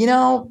 sometimes. You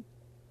know,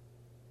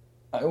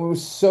 it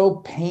was so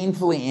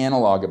painfully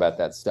analog about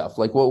that stuff.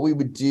 Like what we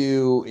would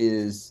do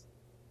is,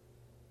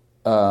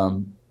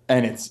 and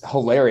it's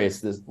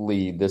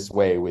hilariously this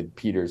way with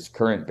Peter's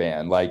current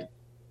band. Like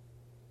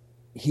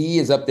he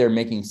is up there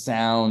making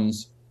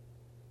sounds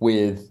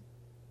with,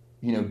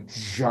 you know,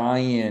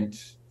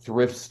 giant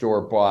thrift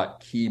store bought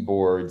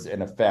keyboards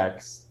and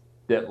effects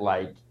that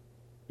like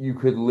you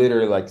could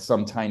literally like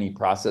some tiny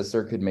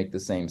processor could make the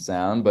same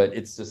sound, but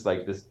it's just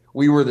like this.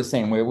 We were the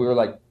same way. We were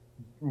like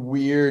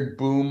weird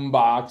boom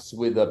box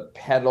with a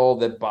pedal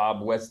that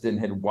Bob Weston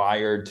had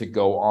wired to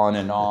go on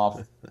and off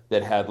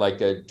that had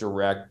like a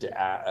direct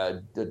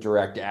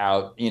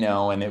out, you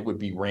know, and it would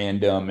be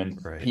random. And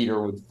Right. Peter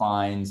would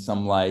find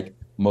some like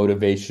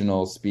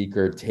motivational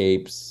speaker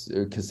tapes,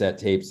 cassette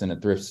tapes in a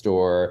thrift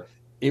store.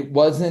 It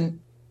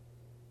wasn't,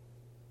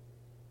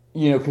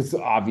 you know, because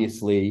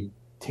obviously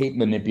tape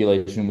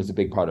manipulation was a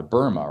big part of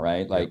Burma,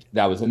 right? Like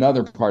that was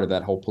another part of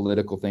that whole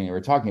political thing we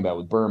were talking about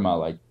with Burma.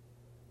 Like,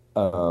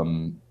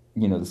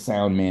 you know, the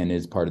sound man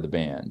is part of the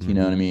band. You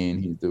know what I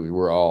mean?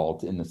 We're all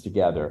in this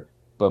together.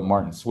 But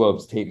Martin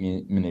Swope's tape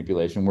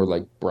manipulation were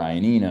like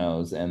Brian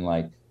Eno's, and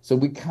like so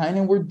we kind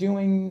of were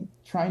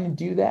trying to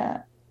do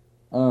that.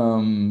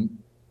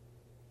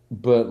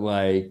 But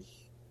like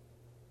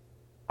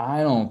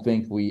I don't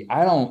think we.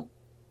 I don't.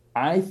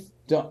 I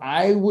don't.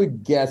 I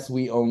would guess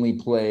we only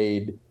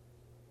played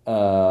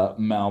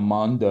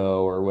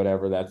Malmondo or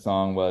whatever that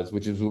song was,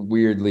 which is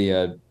weirdly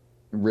a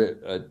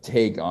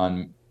take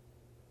on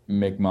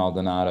Mick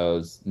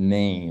Maldonado's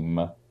name.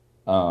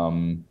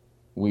 Um,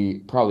 we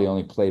probably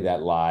only played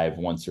that live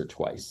once or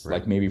twice, Right.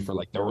 like maybe for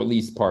like the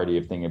release party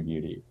of Thing of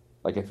Beauty.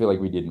 Like I feel like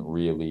we didn't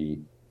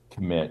really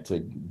commit to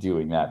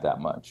doing that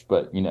much,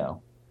 but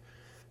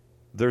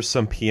There's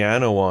some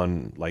piano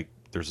on like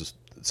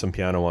some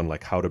piano on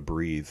like How to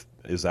Breathe.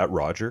 Is that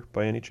Roger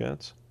by any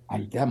chance?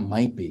 that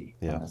might be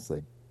Yeah,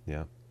 honestly.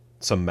 yeah.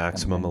 Some That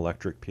Maximum might,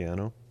 Electric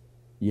piano.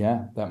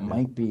 yeah, that Yeah.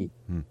 might be.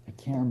 Hmm. I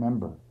can't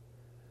remember.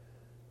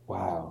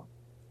 Wow.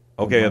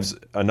 That Okay, might.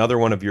 another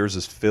one of yours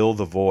is Fill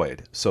the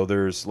Void. So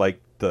there's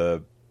like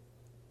the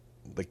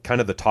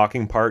kind of the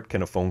talking part.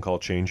 Can a phone call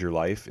change your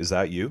life? Is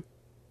that you?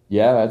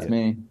 Yeah, that's Yeah.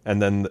 me.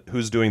 And then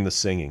who's doing the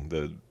singing?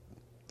 The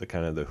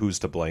kind of the who's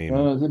to blame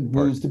part.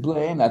 Who's to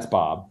blame? That's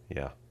Bob.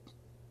 Yeah.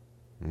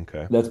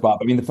 Okay. That's Bob.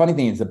 I mean, the funny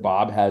thing is that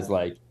Bob has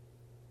like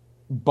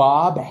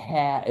Bob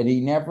had, and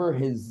he never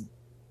his.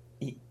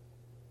 He,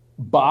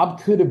 Bob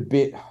could have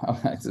been.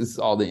 This is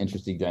all the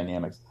interesting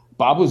dynamics.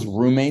 Bob was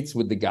roommates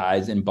with the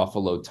guys in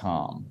Buffalo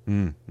Tom,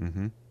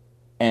 Mm-hmm.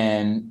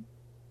 and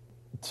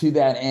to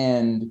that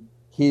end,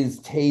 his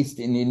taste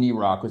in indie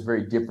rock was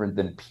very different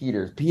than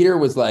Peter's. Peter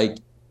was like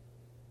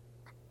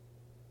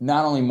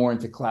not only more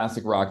into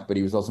classic rock, but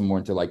he was also more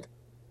into like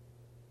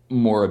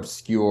more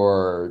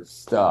obscure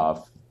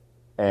stuff.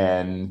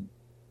 And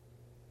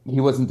he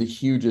wasn't the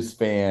hugest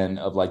fan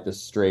of like the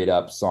straight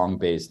up song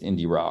based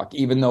indie rock,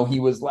 even though he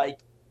was like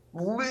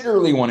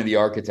literally one of the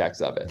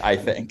architects of it, I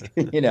think.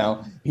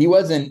 He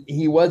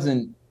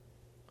wasn't,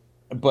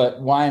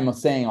 but why I'm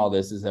saying all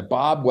this is that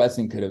Bob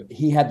Wesson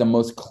he had the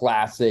most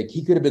classic,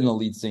 he could have been the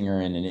lead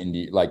singer in an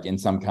indie, like in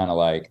some kind of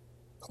like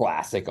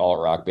classic alt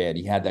rock band.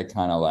 He had that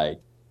kind of like,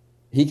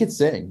 he could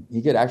sing,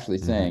 he could actually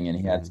sing, and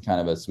he had kind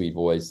of a sweet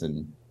voice.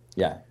 And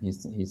yeah,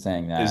 he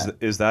sang that.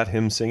 Is that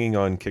him singing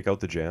on Kick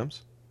Out the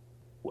Jams?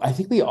 I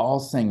think we all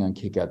sang on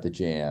Kick Out the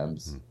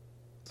Jams.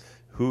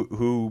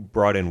 Who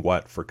brought in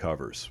what for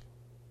covers?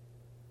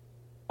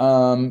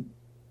 Um,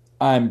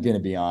 I'm gonna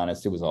be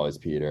honest, it was always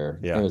Peter.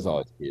 Yeah. It was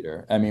always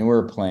Peter. I mean, we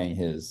were playing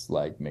his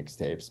like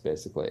mixtapes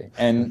basically.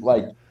 And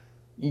like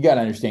you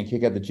gotta understand,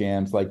 Kick Out the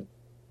Jams, like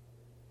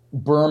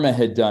Burma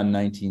had done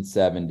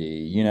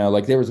 1970,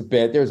 like there was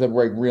a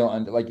like real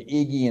like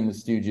Iggy and the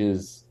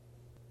Stooges.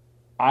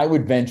 I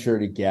would venture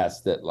to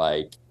guess that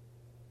like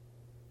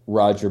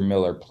Roger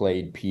Miller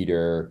played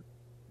Peter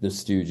the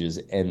Stooges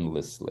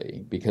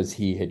endlessly because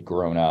he had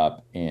grown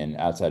up in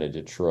outside of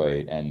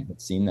Detroit and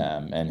had seen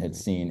them and had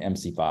seen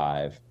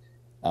MC5,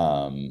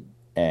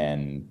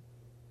 and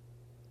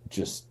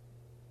just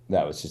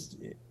that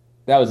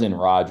was in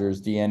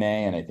Roger's DNA,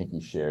 and I think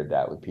he shared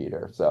that with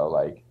Peter. So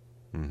like,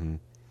 Mm-hmm.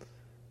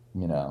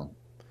 you know,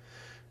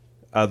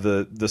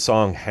 The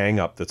song "Hang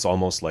Up" that's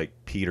almost like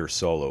Peter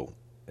solo.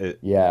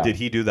 yeah, Did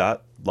he do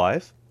that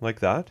live like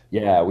that?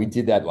 yeah, we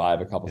did that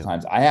live a couple Yeah.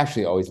 times. I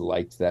actually always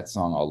liked that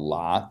song a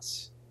lot,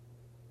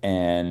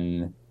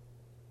 and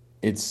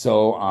it's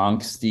so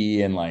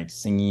angsty and like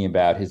singing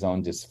about his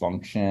own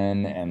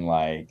dysfunction. And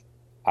like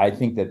I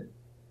think that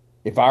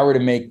if I were to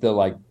make the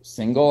like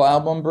single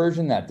album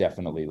version, that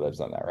definitely lives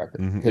on that record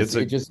Mhm. because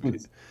it just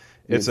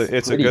It's a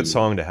pretty. good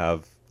song to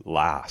have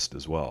last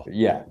as well.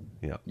 Yeah,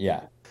 Yeah.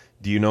 yeah.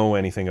 Do you know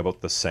anything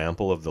about the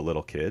sample of the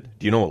little kid?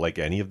 Do you know like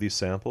any of these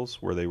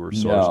samples where they were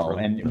sourced No, from?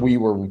 and No. we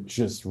were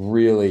just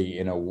really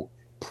in a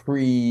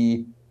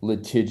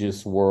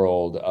pre-litigious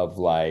world of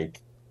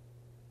like,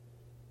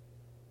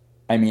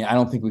 I mean, I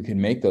don't think we could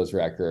make those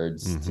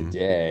records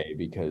today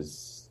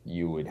because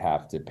you would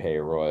have to pay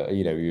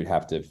you'd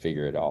have to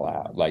figure it all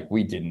out. Like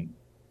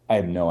I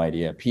have no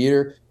idea.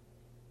 Peter,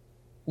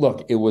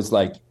 look, it was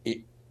like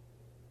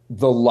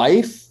the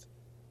life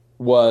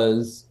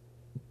was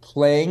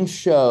playing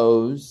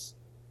shows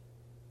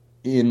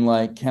in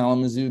like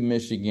Kalamazoo,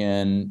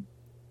 Michigan,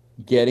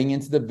 getting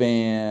into the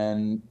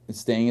van,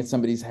 staying at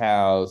somebody's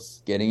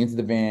house, getting into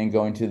the van,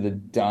 going to the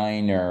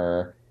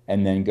diner,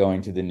 and then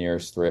going to the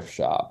nearest thrift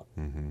shop.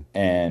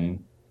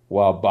 And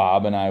while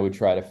Bob and I would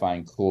try to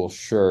find cool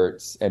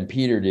shirts, and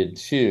Peter did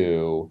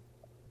too,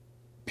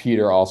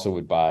 Peter also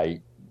would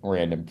buy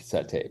random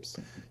cassette tapes.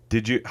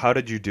 How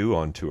did you do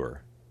on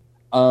tour?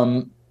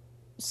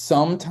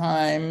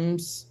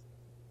 Sometimes,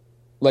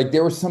 like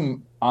there were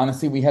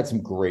honestly, we had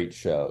some great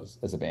shows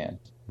as a band.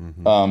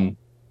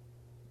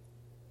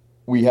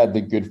 We had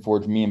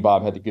me and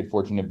Bob had the good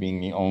fortune of being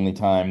the only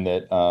time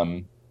that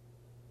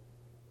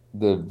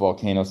the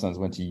Volcano Sons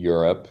went to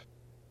Europe.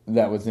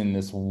 That was in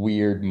this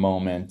weird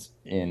moment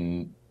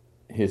in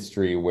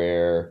history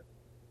where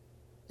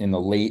in the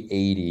late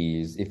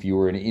 80s, if you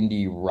were an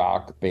indie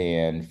rock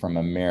band from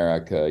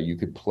America, you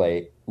could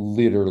play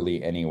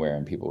literally anywhere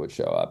and people would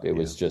show up. It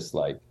was just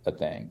like a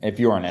thing. If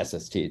you were on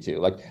SST too.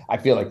 Like, I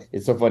feel like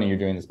it's so funny you're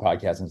doing this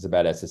podcast and it's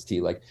about SST.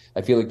 Like,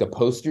 I feel like the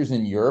posters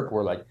in Europe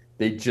were like,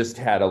 they just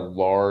had a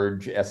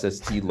large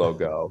SST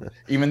logo,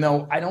 even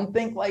though I don't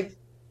think like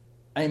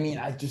I mean,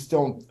 I just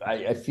don't.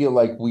 I feel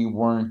like we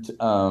weren't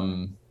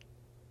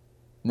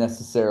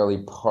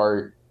necessarily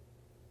part.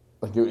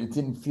 Like it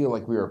didn't feel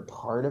like we were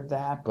part of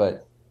that.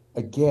 But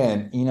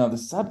again, the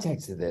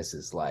subtext of this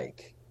is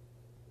like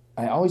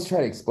I always try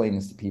to explain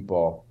this to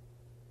people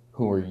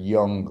who are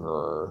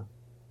younger.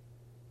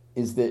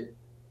 Is that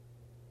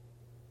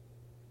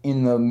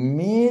in the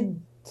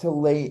mid to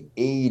late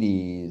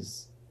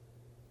 80s,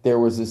 there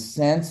was a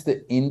sense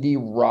that indie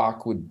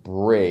rock would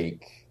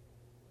break,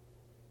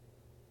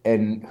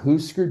 and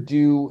Husker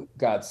Du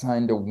got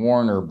signed to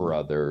Warner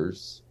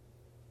Brothers,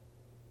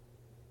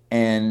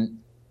 and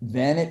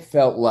then it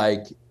felt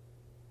like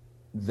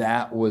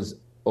that was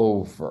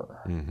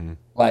over. Mm-hmm.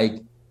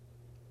 Like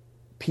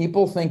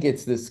people think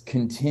it's this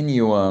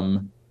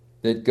continuum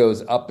that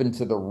goes up and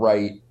to the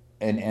right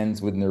and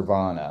ends with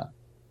Nirvana.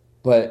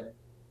 But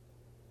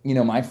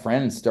my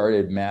friend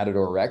started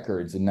Matador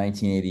Records in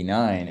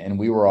 1989, and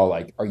we were all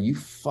like, "Are you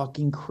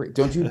fucking crazy?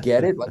 Don't you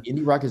get it? Like,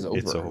 indie rock is over.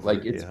 It's over.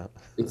 Like, Yeah.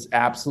 it's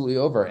absolutely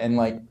over." And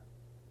like,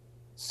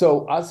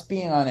 so us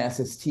being on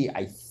SST,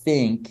 I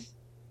think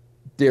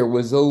there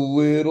was a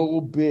little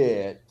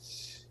bit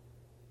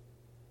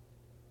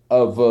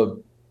of a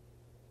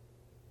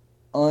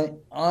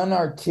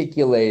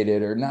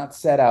unarticulated or not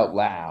said out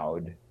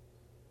loud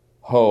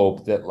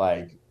hope that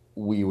like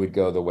we would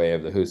go the way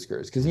of the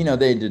Huskers, because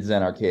they did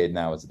Zen Arcade,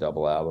 now it's a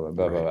double album and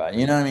blah blah blah.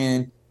 You know what I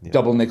mean? Yeah.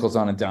 Double Nickels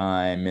on a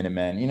Dime,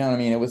 Minutemen. You know what I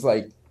mean? It was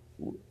like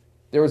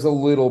there was a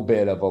little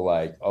bit of a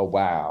like, oh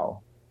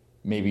wow,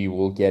 maybe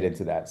we'll get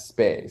into that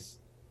space.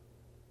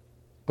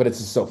 But it's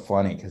just so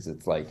funny because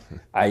it's like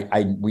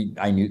I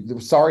knew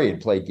Sorry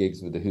had played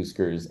gigs with the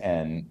Huskers,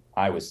 and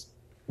I was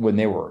when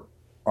they were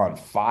on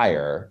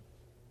fire.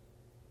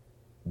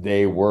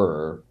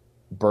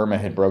 Burma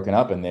had broken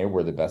up, and they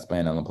were the best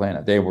band on the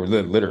planet. They were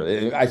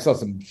literally. I saw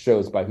some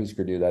shows by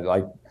Husker Du that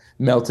like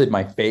melted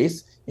my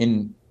face.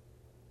 In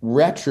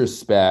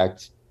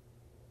retrospect,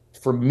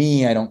 for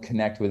me, I don't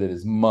connect with it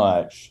as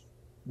much.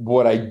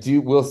 What I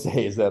will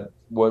say is that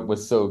what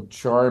was so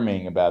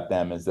charming about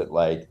them is that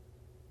like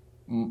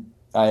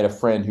I had a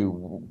friend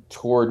who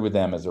toured with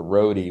them as a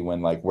roadie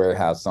when like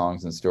Warehouse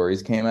Songs and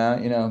Stories came out,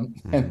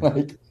 Mm-hmm. and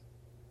like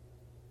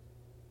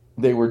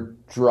they were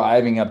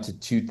driving up to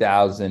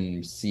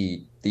 2,000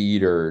 seat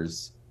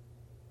theaters,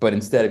 but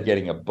instead of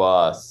getting a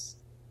bus,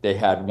 they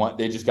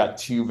just got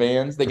two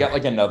vans. They got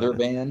like another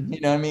van, you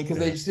know what I mean? Because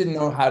they just didn't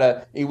know how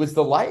to, it was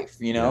the life,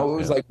 it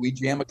was like We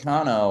Jamaica,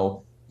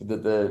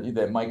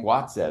 that Mike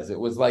Watt says. It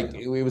was like,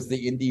 it was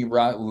the indie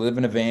rock, live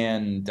in a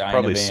van, die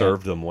Probably in a van.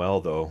 served them well,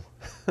 though.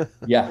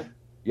 Yeah,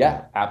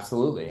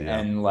 absolutely. Yeah.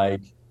 And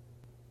like,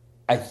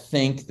 I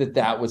think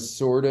that was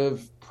sort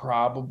of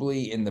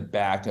probably in the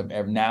back of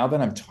now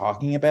that I'm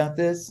talking about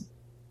this,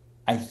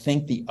 I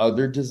think the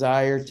other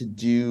desire to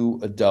do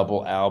a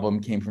double album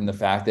came from the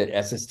fact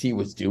that SST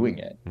was doing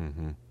it.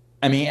 Mm-hmm.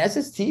 I mean,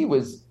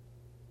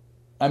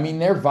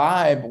 their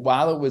vibe,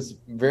 while it was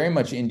very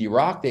much indie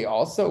rock, they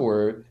also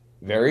were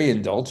very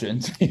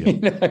indulgent. Yep. You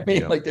know what I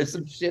mean? Yep. Like there's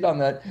some shit on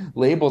that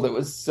label that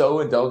was so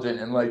indulgent,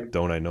 and like,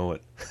 don't I know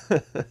it?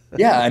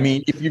 yeah, I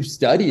mean, if you've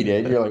studied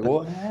it, you're like,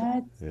 what?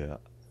 Yeah.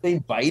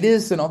 St.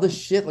 Vitus and all this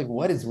shit, like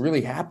what is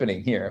really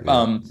happening here?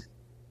 Yeah.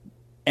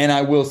 And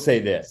I will say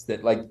this,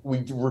 that like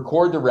we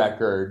record the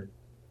record.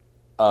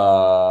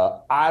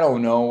 I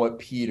don't know what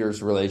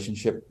Peter's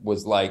relationship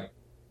was like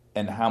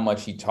and how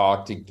much he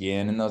talked to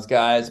Ginn and those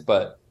guys,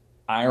 but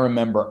I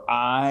remember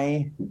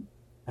I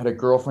had a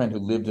girlfriend who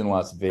lived in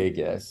Las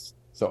Vegas,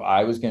 so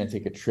I was going to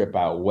take a trip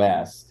out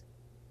west,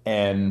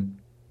 and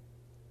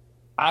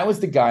I was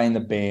the guy in the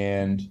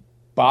band.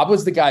 Bob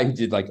was the guy who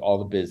did like all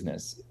the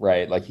business,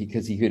 right? Like he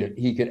had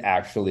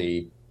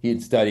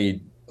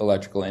studied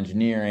electrical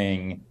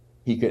engineering.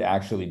 He could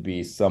actually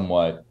be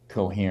somewhat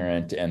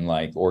coherent and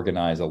like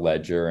organize a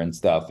ledger and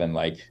stuff and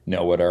like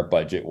know what our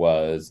budget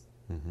was.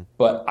 Mm-hmm.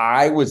 But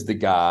I was the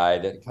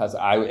guy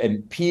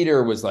and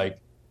Peter was like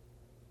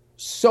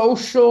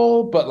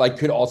social, but like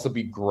could also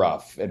be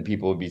gruff, and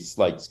people would be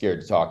like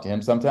scared to talk to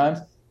him sometimes.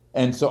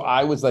 And so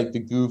I was like the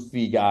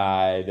goofy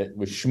guy that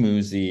was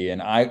schmoozy,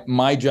 and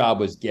my job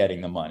was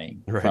getting the money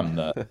from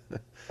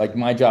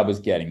my job was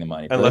getting the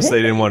money. Unless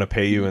they didn't want to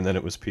pay you, and then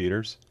it was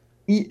Peter's.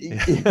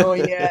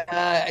 Yeah,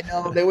 I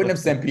know they wouldn't have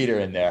sent Peter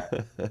in there.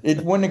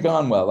 It wouldn't have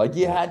gone well. Like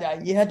you had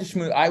to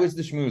schmooze. I was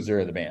the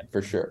schmoozer of the band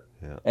for sure.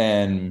 Yeah.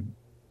 And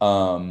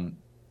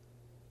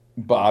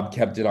Bob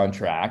kept it on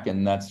track,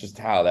 and that's just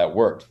how that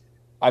worked.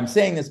 I'm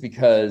saying this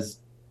because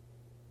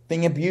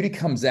Thing of Beauty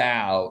comes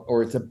out,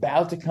 or it's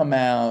about to come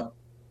out,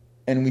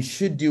 and we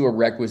should do a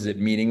requisite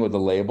meeting with the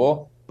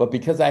label. But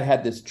because I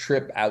had this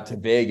trip out to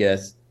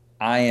Vegas,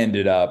 I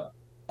ended up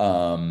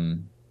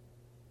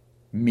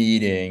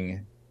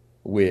meeting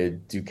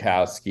with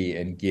Dukowski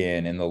and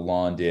Ginn in the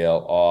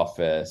Lawndale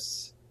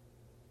office.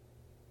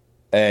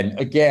 And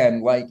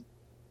again, like,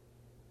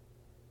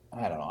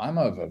 I don't know, I'm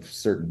of a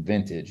certain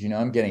vintage,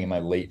 I'm getting in my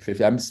late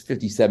 50s. I'm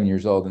 57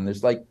 years old. And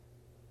there's like,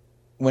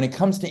 when it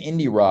comes to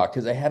indie rock,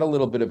 because I had a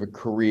little bit of a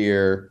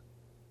career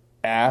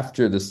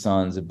after the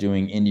Sons of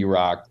doing indie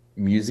rock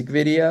music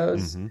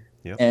videos. Mm-hmm.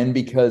 Yep. and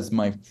because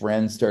my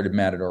friend started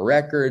Matador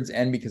Records,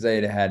 and because I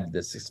had had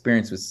this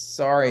experience with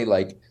Sorry,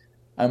 like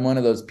I'm one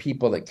of those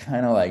people that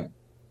kind of like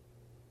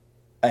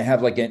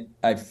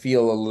I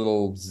feel a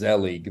little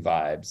Zelig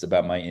vibes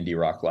about my indie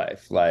rock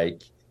life.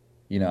 Like,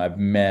 I've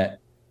met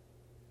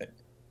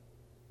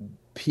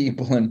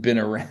people and been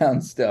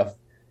around stuff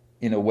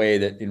in a way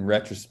that in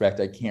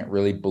retrospect I can't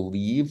really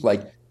believe.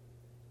 Like,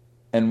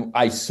 and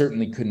I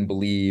certainly couldn't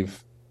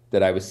believe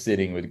that I was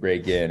sitting with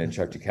Greg Ginn and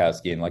Chuck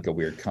Dukowski in like a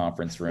weird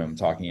conference room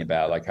talking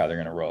about like how they're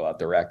going to roll out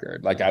the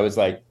record. Like I was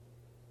like,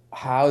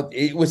 how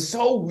it was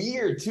so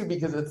weird too,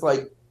 because it's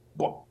like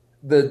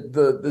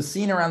the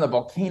scene around the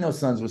Volcano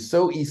Sons was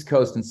so East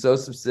Coast and so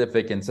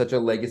specific and such a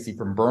legacy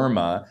from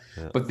Burma.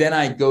 Yeah. But then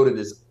I go to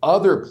this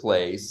other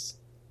place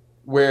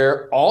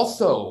where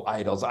also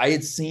idols. I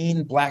had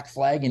seen Black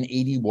Flag in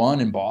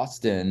 '81 in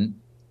Boston,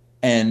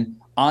 and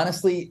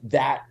honestly,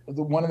 that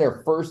one of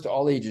their first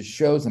all ages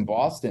shows in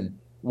Boston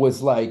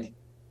was like,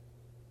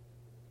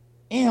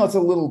 it's a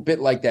little bit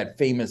like that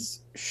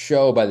famous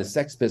show by the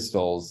Sex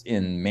Pistols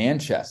in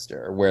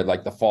Manchester, where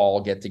like the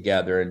Fall get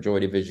together and Joy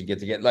Division get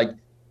together. Like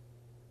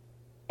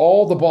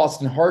all the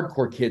Boston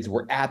hardcore kids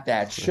were at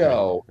that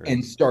show right.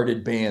 and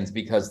started bands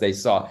because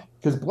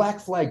because Black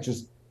Flag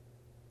just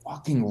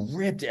fucking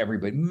ripped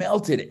everybody,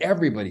 melted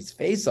everybody's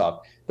face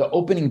off. The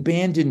opening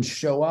band didn't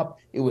show up.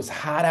 It was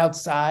hot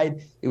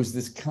outside. It was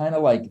this kind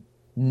of like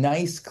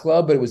nice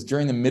club, but it was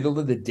during the middle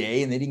of the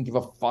day and they didn't give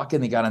a fuck.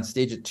 And they got on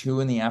stage at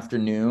 2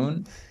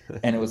 p.m.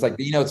 And it was like,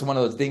 it's one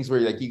of those things where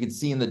like you could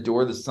see in the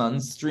door the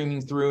sun's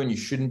streaming through and you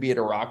shouldn't be at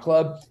a rock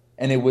club.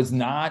 And it was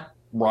not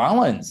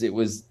Rollins, it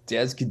was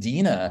Des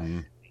Cadena. Mm-hmm.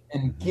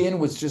 And Ginn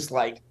was just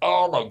like,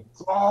 oh my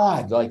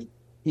God. Like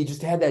he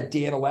just had that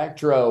Dan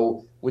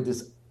Electro with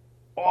this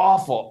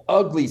awful,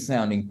 ugly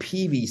sounding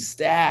PV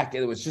stack.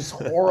 It was just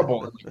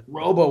horrible. Like,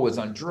 Robo was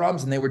on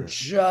drums and they were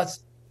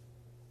just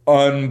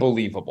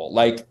unbelievable.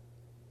 Like,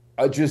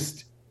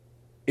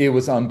 it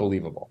was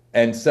unbelievable.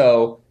 And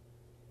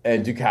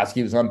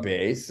Dukowski was on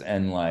bass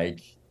and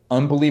like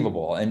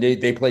unbelievable. And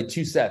they played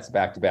 2 sets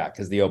back to back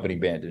because the opening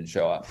band didn't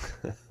show up.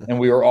 And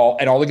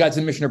all the guys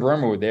in Mission of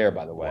Burma were there,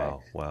 by the way.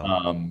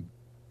 Wow.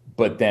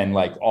 But then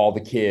like all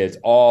the kids,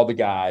 all the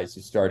guys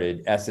who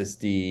started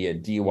SSD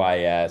and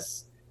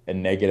DYS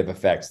and Negative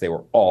Effects, they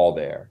were all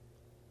there.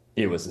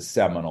 It was a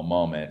seminal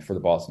moment for the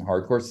Boston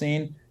hardcore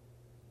scene.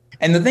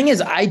 And the thing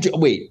is,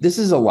 wait, this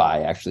is a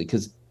lie actually,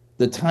 because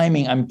the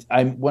timing.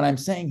 What I'm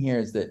saying here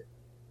is that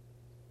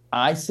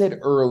I said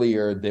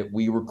earlier that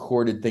we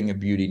recorded Thing of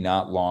Beauty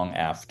not long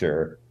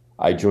after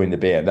I joined the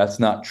band. That's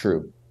not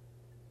true.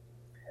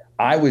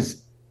 I'm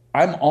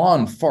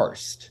on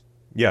Farced.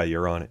 Yeah,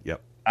 you're on it.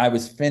 Yep. They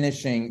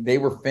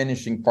were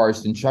finishing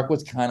Farced, and Chuck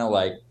was kind of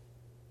like,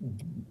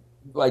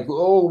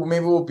 oh,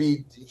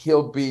 maybe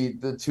he'll be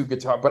the 2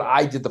 guitar, but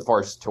I did the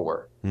Farced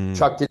tour.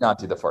 Chuck did not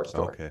do the Farced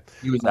tour. Okay.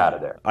 He was out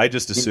of there. I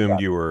just assumed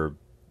you were,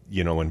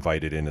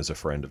 invited in as a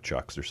friend of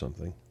Chuck's or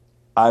something.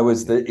 It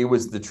was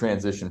the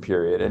transition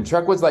period, and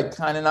Chuck was like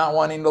kind of not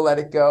wanting to let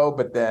it go,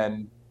 but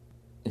then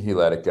he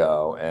let it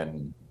go.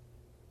 And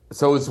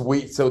so it's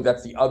weird. So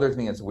that's the other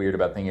thing that's weird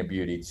about Thing of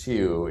Beauty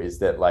too, is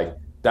that like,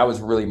 that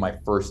was really my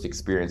first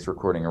experience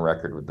recording a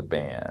record with the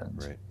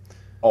band. Right.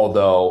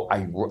 Although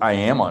I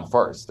am on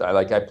Farced.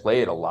 I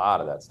played a lot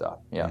of that stuff.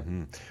 Yeah.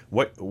 Mm-hmm.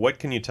 What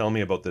can you tell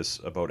me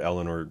about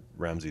Eleanor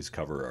Ramsey's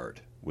cover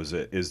art?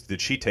 Did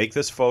she take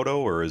this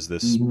photo or is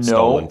this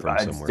stolen from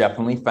somewhere? It's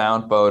definitely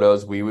found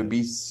photos. We would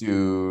be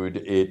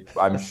sued.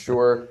 I'm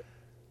sure.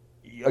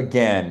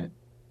 Again,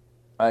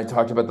 I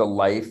talked about the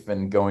life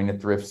and going to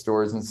thrift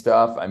stores and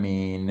stuff. I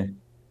mean,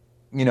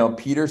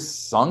 Peter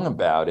sung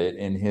about it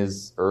in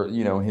his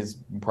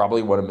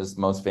probably one of his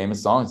most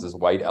famous songs is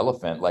White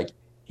Elephant. Like,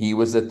 he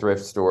was a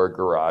thrift store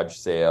garage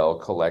sale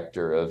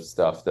collector of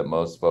stuff that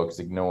most folks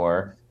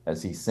ignore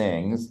as he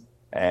sings.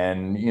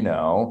 And,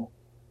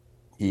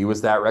 he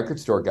was that record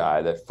store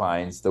guy that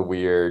finds the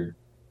weird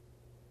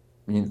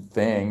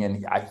thing.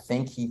 And I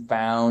think he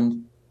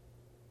found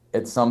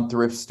at some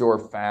thrift store,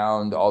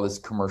 found all this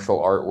commercial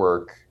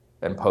artwork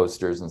and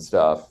posters and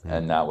stuff.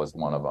 And that was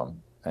one of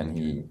them.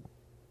 And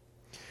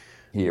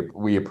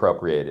we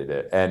appropriated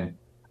it. And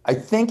I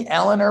think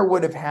Eleanor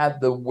would have had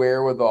the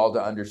wherewithal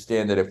to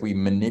understand that if we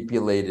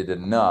manipulated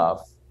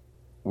enough,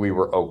 we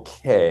were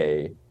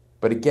okay.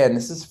 But again,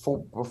 this is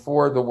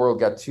before the world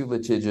got too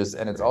litigious,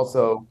 and it's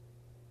also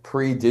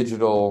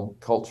pre-digital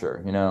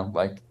culture,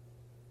 like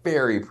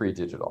very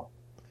pre-digital.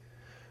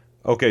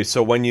 Okay,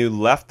 so when you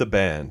left the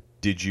band,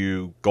 did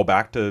you go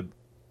back to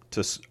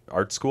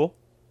art school?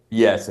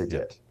 Yes, I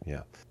did.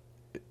 Yeah.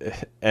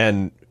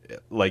 And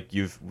like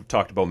you've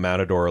talked about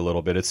Matador a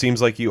little bit, it seems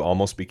like you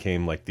almost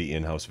became like the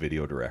in-house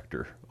video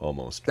director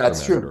almost.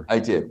 That's true. I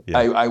did. Yeah.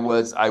 I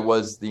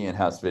was the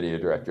in-house video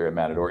director at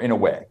Matador in a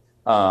way.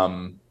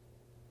 And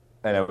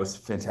it was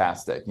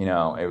fantastic.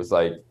 It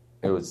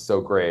was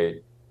so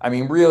great. I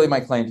mean, really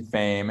my claim to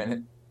fame,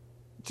 and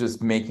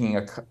just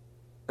making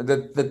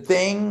the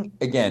thing,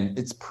 again,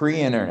 it's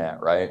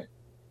pre-internet, right?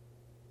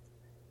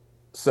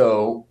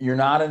 So you're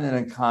not in an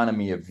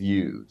economy of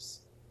views.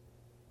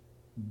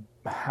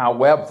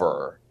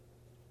 However,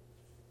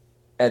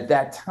 at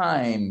that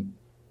time,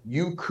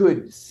 you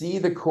could see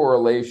the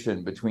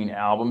correlation between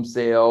album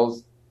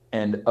sales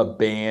and a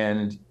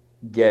band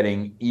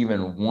getting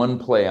even one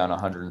play on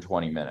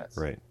 120 minutes.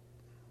 Right.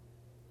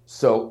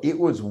 So it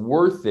was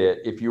worth it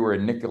if you were a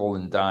nickel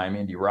and dime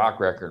indie rock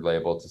record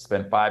label to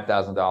spend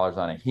 $5,000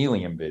 on a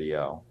Helium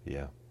video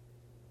Yeah.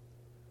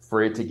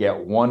 for it to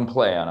get one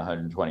play on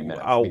 120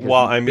 minutes.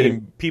 Well, I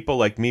mean, people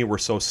like me were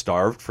so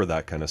starved for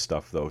that kind of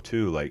stuff, though,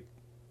 too. Like,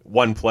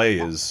 one play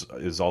is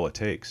all it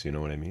takes. You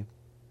know what I mean?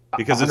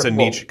 Because it's a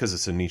niche. Because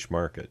it's a niche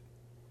market.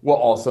 Well,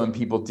 also, and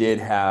people did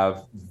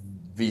have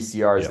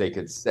VCRs Yep. they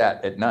could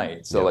set at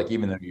night. So, Yep. like,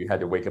 even though you had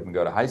to wake up and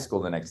go to high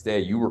school the next day,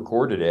 you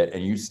recorded it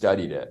and you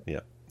studied it.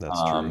 Yeah,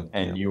 that's true. And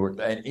and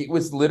it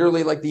was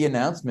literally like the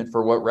announcement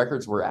for what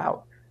records were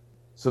out.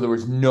 So there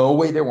was no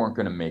way they weren't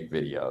going to make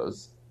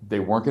videos.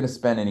 They weren't going to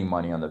spend any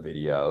money on the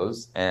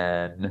videos.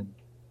 And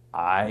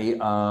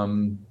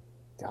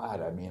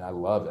God, I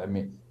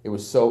mean, it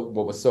was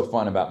what was so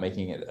fun about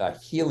making it a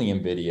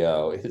Helium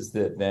video is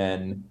that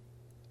then,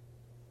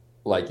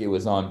 like, it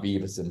was on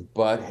Beavis and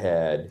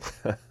Butthead,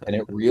 and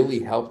it really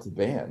helped the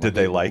band. Did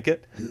they like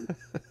it?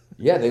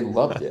 Yeah, they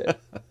loved it.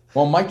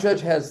 Well, Mike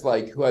Judge has,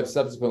 like, who I've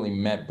subsequently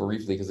met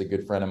briefly because a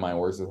good friend of mine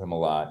works with him a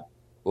lot.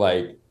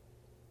 Like,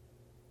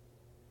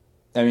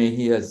 I mean,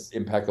 he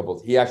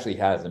actually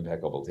has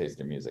impeccable taste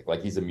in music.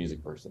 Like, he's a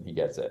music person. He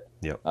gets it.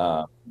 Yep.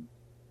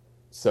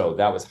 So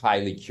that was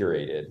highly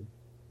curated.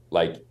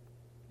 Like,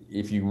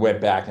 if you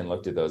went back and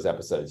looked at those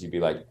episodes, you'd be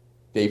like,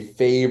 they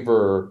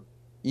favor,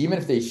 even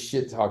if they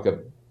shit talk a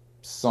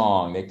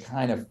song,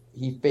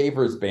 he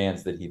favors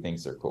bands that he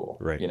thinks are cool.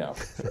 Right. You know,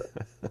 for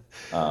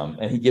sure.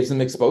 And he gives them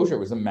exposure. It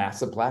was a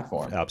massive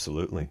platform.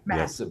 Absolutely.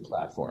 Massive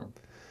platform.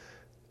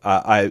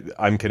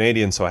 I'm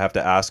Canadian, so I have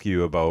to ask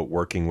you about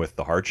working with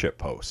the Hardship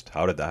Post.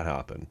 How did that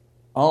happen?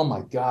 Oh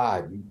my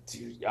God,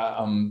 dude!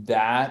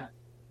 That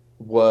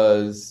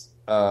was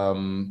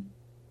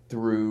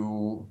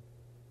through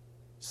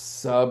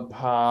Sub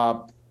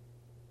Pop.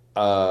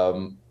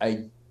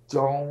 I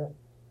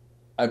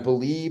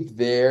believe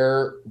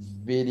their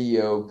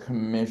video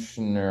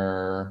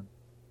commissioner.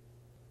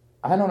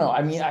 I don't know.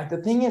 I mean, the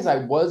thing is,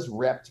 I was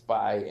repped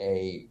by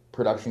a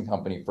production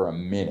company for a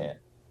minute.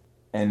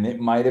 And it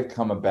might have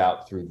come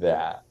about through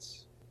that.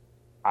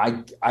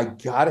 I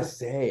gotta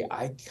say,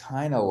 I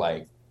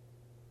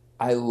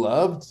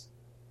loved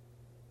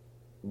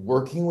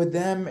working with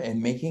them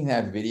and making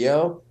that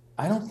video.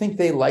 I don't think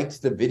they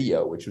liked the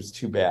video, which was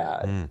too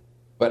bad.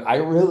 But I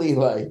really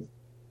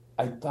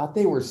I thought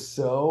they were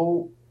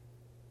so,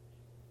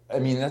 I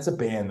mean, that's a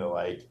band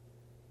that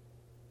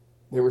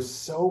they were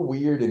so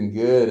weird and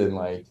good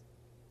and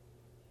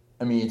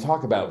I mean, you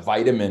talk about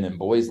Vitamin and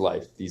Boys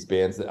Life, these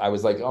bands that I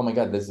was like, oh my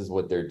God, this is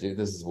what they're doing.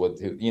 This is what,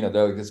 they're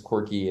like this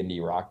quirky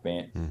indie rock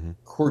band,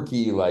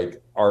 quirky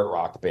art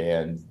rock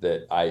band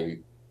that I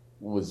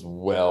was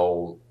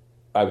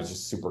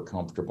just super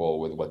comfortable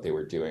with what they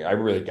were doing. I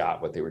really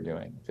got what they were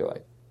doing. I feel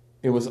like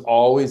it was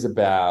always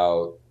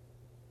about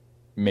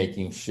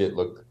making shit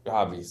look,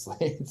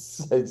 obviously,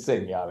 it's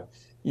saying, yeah,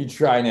 you're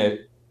trying to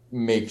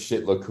make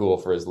shit look cool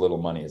for as little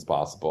money as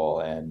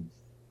possible. And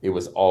it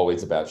was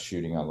always about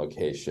shooting on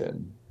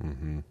location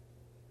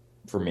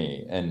for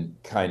me and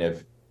kind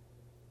of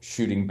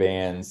shooting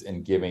bands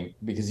and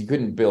because you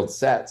couldn't build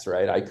sets,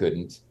 right? I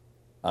couldn't.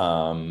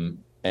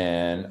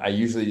 And I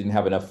usually didn't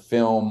have enough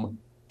film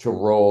to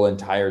roll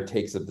entire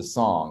takes of the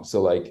song.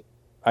 So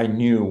I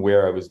knew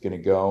where I was going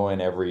to go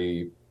in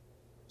every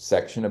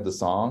section of the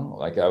song.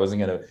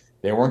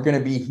 They weren't going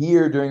to be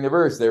here during the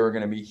verse. They were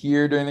going to be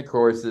here during the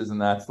choruses.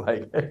 And that's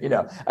I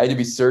had to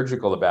be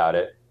surgical about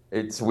it.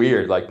 It's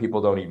weird.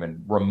 People don't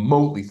even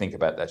remotely think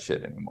about that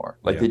shit anymore.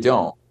 They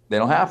don't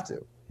have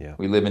to. Yeah.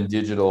 We live in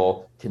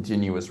digital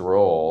continuous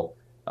roll.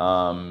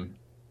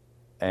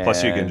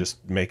 Plus you can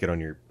just make it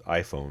on your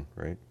iPhone,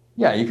 right?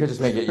 Yeah, you could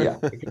just make it. Yeah,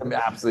 you could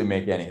absolutely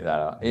make any of that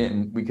up.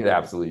 And we could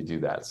absolutely do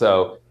that.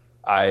 So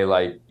I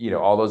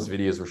all those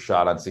videos were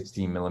shot on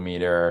 16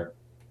 millimeter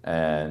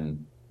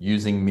and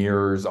using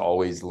mirrors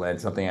always lent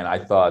something. And I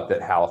thought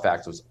that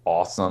Halifax was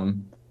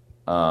awesome.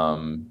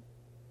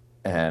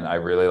 And I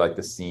really liked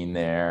the scene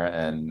there,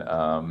 and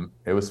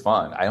it was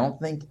fun. I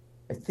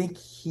think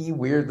he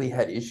weirdly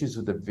had issues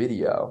with the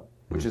video,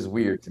 which is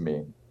weird to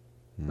me.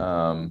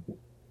 I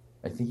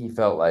think he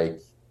felt I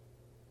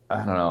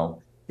don't know.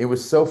 It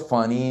was so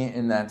funny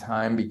in that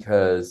time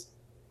because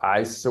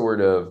I sort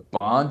of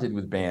bonded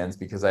with bands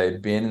because I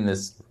had been in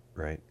this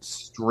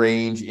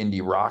strange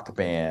indie rock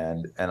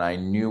band, and I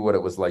knew what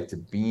it was like to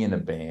be in a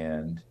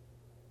band.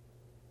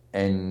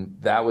 And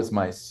that was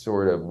my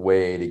sort of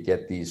way to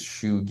get these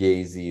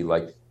shoegazy,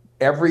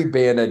 every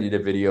band I did a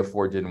video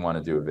for didn't want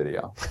to do a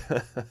video.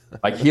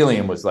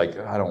 Helium was I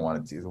don't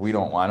want to do, I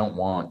don't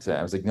want to.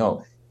 I was like,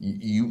 no,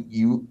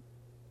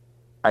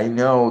 I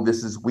know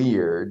this is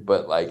weird,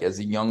 but as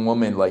a young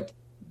woman,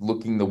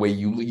 looking the way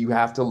you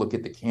have to look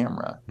at the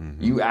camera.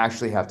 You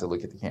actually have to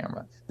look at the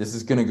camera. This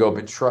is going to go,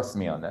 but trust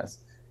me on this,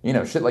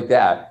 shit like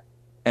that.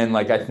 And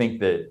I think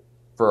that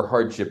for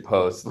hardship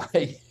posts.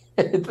 Like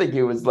I think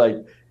it was like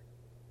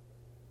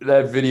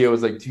that video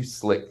was like too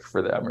slick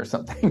for them or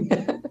something.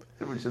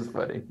 It was just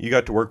funny. You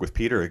got to work with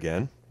Peter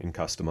again in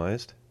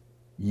Customized.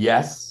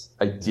 Yes,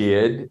 I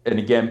did. And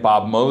again,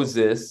 Bob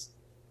Moses,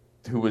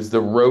 who was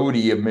the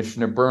roadie of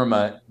Mission of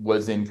Burma,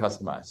 was in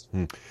Customized.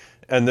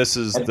 And this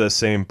is the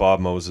same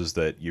Bob Moses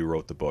that you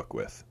wrote the book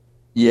with.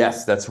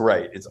 Yes, that's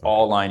right. It's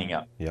all lining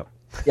up. Yep.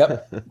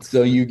 Yep.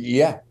 So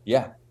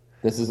yeah.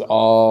 This is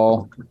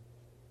all,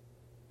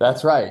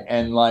 that's right.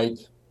 And like,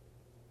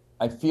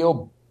 I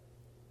feel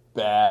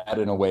bad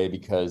in a way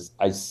because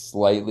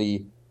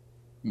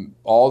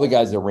all the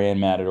guys that ran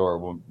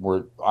Matador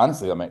were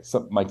honestly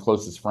my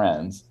closest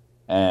friends.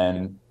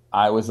 And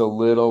I was a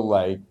little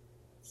like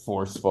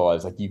forceful. I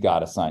was like, you got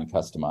to sign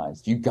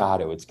Customized. You got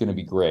to. It's going to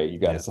be great. You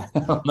got to sign.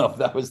 I don't know if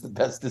that was the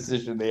best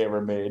decision they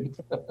ever made.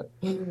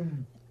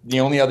 The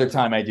only other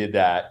time I did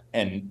that,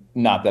 and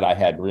not that I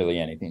had really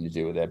anything to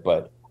do with it,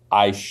 but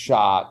I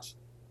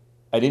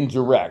didn't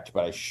direct,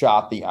 but I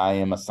shot the I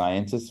Am a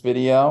Scientist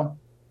video.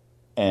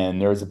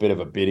 And there was a bit of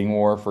a bidding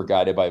war for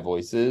Guided by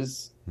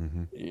Voices.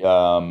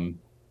 Mm-hmm.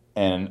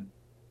 And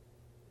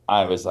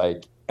I was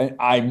like, and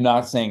I'm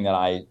not saying that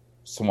I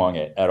swung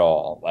it at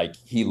all. Like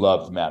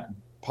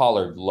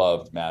Pollard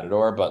loved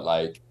Matador, but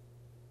like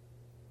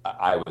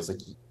I was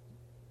like,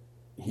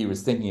 he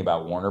was thinking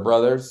about Warner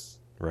Brothers.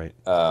 Right.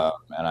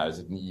 And I was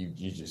like,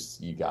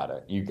 you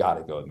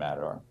gotta go with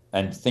Matador.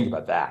 And think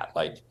about that.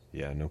 Like,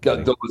 yeah, no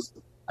kidding.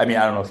 I mean,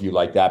 I don't know if you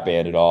like that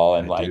band at all.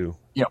 And I do.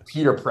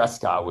 Peter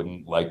Prescott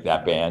wouldn't like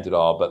that band at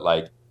all, but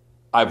like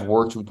I've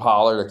worked with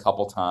Pollard a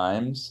couple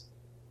times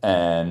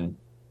and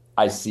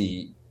I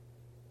see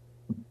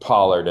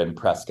Pollard and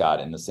Prescott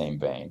in the same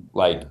vein.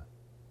 Like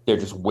they're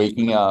just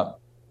waking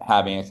up,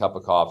 having a cup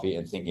of coffee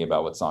and thinking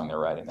about what song they're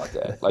writing that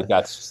day. Like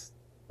that's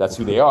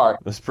who they are.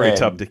 It's pretty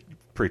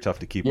tough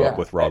to keep up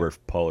with Robert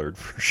Pollard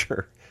for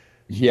sure.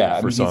 Yeah.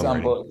 For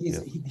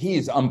songwriting.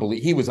 He's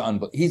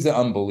unbelievable. He's an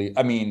unbelievable.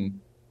 I mean,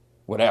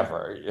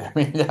 whatever. I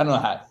mean, I don't know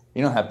how,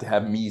 you don't have to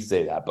have me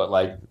say that, but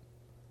like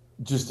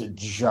just a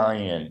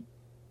giant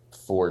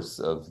force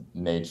of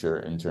nature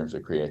in terms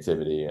of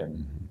creativity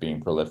and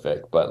being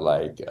prolific. But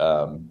like,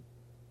 when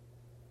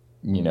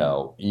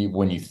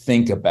you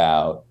think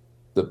about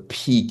the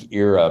peak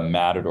era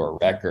Matador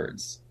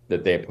records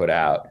that they put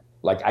out,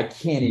 like I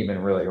can't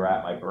even really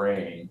wrap my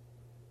brain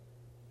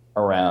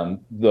around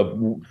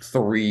the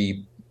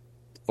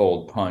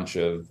threefold punch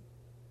of,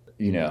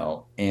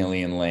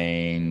 Alien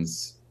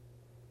Lanes,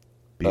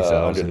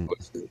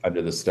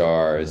 Under the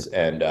Stars,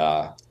 and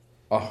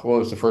what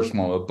was the first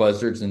one with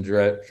Buzzards and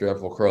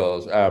Dreadful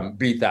Crows?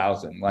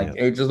 B-1000. Like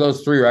it just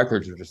those three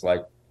records are just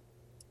like,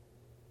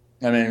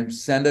 I mean,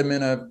 send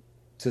them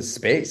to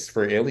space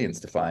for aliens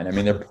to find. I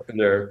mean,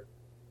 they're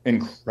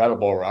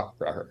incredible rock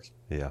records.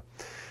 Yeah.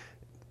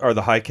 Are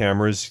the High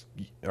Cameras?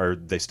 Are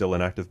they still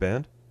an active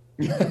band?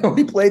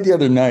 We played the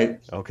other night.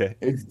 Okay.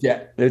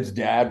 It's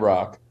dad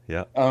rock.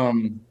 Yeah.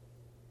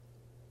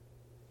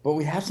 But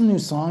we have some new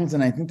songs,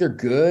 and I think they're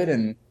good,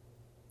 and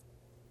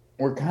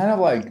we're kind of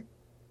like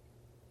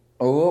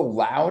a little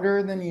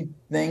louder than you'd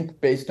think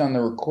based on the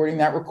recording.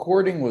 That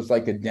recording was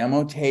like a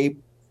demo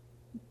tape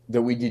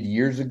that we did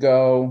years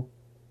ago,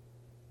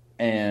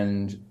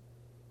 and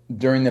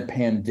during the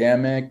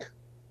pandemic,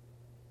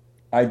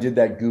 I did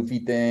that goofy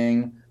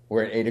thing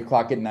where at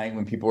 8:00 at night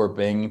when people were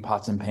banging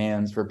pots and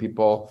pans for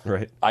people,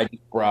 right, I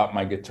brought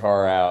my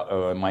guitar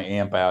out, my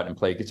amp out, and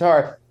played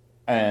guitar.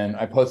 And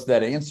I posted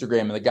that on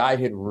Instagram, and the guy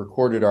who had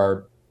recorded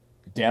our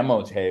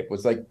demo tape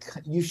was like,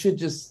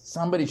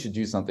 somebody should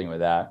do something with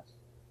that.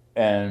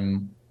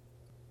 And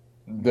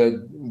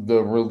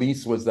the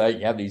release was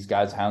that, these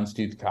guys,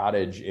 Houndstooth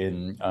Cottage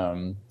in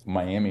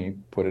Miami,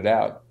 put it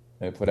out.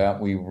 We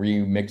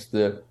remixed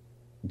the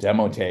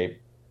demo tape,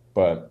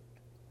 but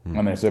I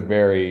mean, it's a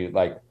very,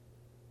 like,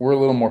 we're a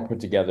little more put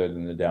together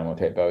than the demo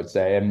tape, I would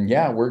say. And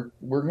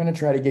we're going to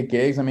try to get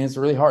gigs. I mean, it's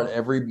really hard.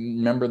 Every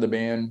member of the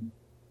band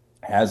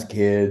has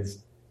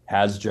kids,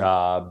 has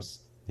jobs.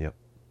 Yep.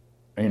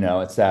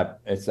 It's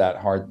that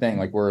hard thing.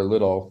 Like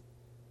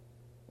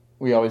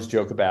we always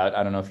joke about,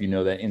 I don't know if you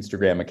know that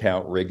Instagram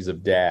account, Rigs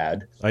of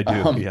Dad. I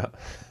do, yeah.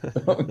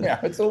 Yeah,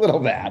 it's a little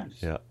that.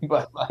 Yeah.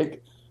 But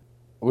like,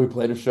 we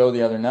played a show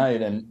the other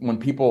night, and when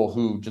people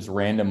who just I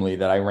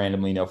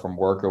randomly know from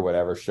work or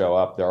whatever show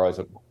up, they're always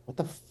like, what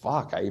the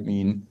fuck? I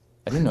mean,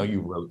 I didn't know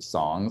you wrote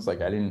songs.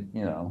 Like, I didn't,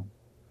 we were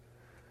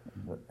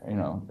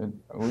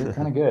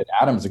kind of good.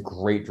 Adam's a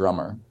great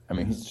drummer. I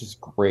mean, he's just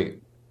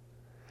great.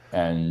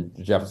 And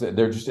Jeff,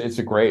 it's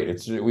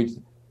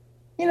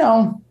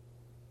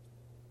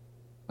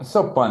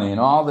so funny. And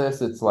all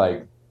this, it's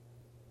like,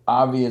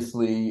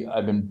 obviously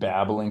I've been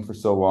babbling for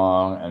so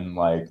long, and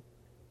like,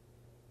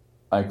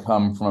 I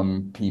come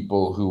from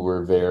people who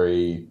were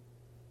very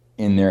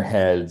in their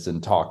heads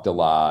and talked a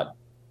lot.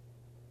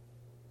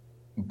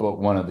 But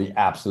one of the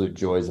absolute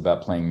joys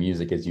about playing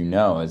music, as you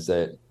know, is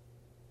that,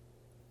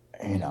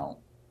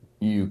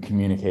 you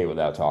communicate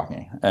without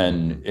talking.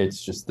 And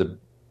it's just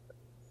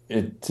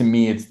to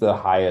me, it's the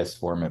highest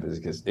form of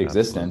existence.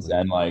 Absolutely.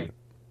 And like,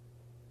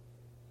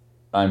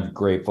 I'm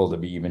grateful to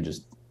be even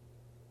just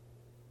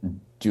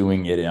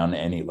doing it on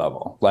any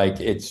level. Like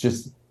it's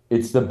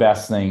the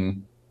best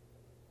thing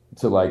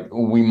to like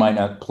we might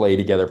not play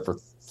together for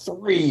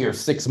 3 or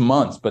 6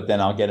 months, but then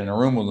I'll get in a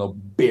room and they'll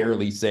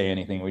barely say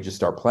anything. We just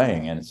start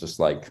playing and it's just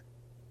like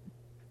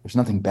there's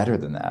nothing better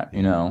than that, you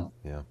Yeah. know?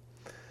 Yeah.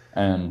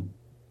 And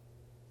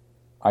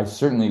I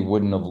certainly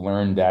wouldn't have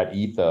learned that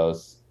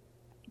ethos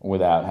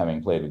without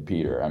having played with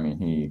Peter. I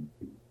mean,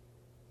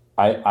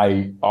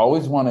 I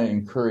always want to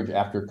encourage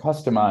after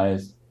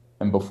Customize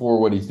and before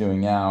what he's doing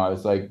now, I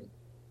was like,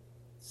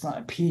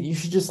 Pete, you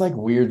should just like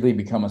weirdly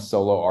become a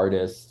solo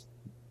artist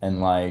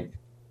and like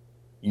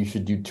you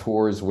should do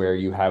tours where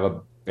you have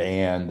a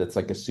band that's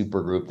like a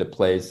super group that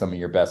plays some of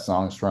your best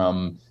songs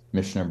from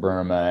Mission of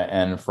Burma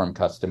and from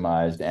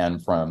Customized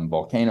and from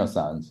Volcano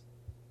Sons.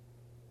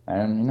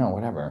 And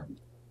whatever.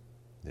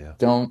 Yeah.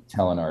 Don't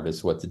tell an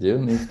artist what to do,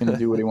 and he's going to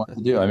do what he wants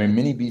to do. I mean,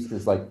 Mini Beast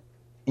is like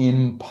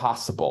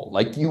impossible.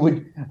 Like you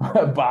would,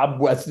 Bob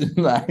Weston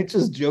and I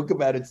just joke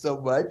about it so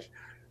much.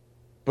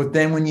 But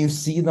then when you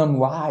see them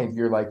live,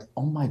 you're like,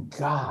 oh my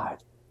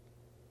God,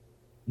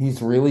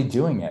 he's really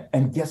doing it.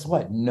 And guess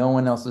what? No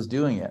one else is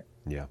doing it.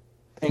 Yeah.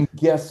 And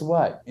guess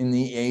what? In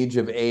the age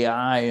of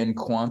AI and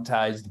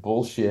quantized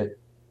bullshit,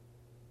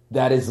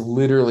 that is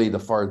literally the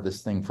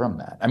farthest thing from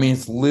that. I mean,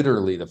 it's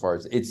literally the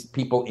farthest. It's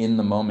people in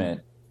the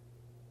moment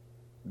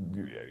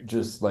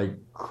just like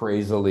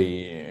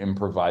crazily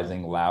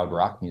improvising loud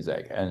rock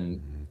music.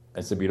 And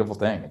it's a beautiful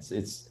thing.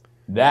 It's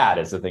that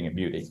is a thing of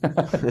beauty.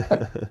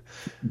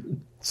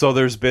 So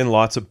there's been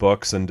lots of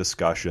books and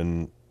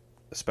discussion,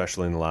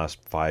 especially in the last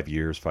 10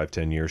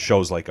 years,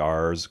 shows like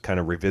ours, kind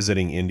of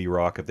revisiting indie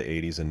rock of the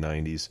 80s and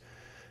 90s.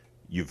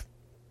 You've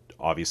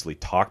obviously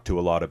talked to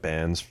a lot of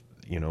bands,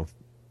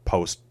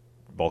 post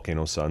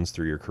Volcano Sons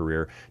through your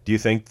career. Do you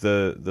think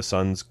the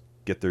Sons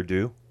get their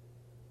due?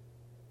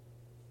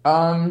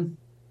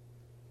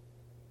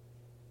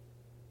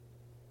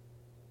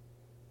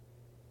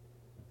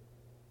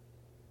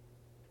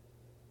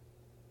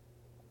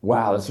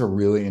 Wow, that's a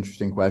really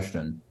interesting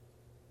question.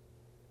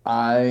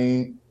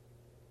 I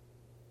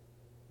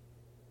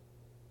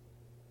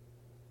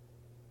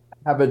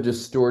have a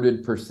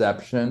distorted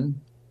perception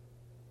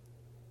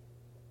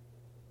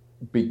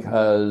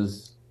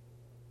because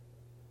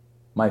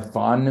my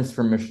fondness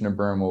for Mission of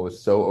Burma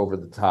was so over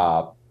the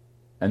top,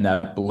 and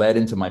that bled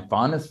into my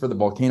fondness for the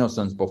Volcano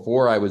Sons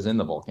before I was in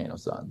the Volcano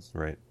Sons.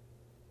 Right.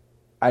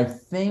 I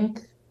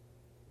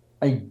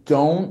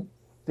don't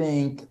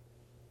think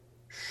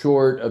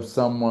short of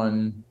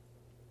someone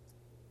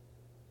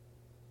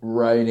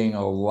writing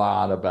a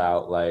lot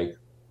about like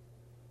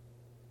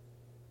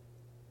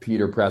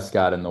Peter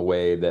Prescott in the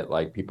way that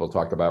like people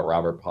talk about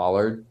Robert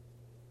Pollard,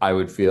 I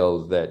would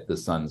feel that the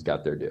Sons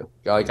got their due.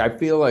 Like I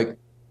feel like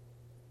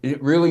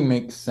it really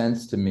makes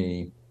sense to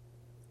me.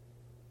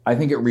 I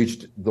think it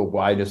reached the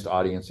widest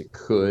audience it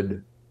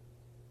could.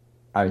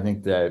 I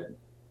think that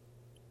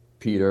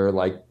Peter,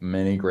 like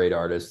many great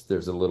artists,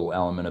 there's a little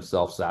element of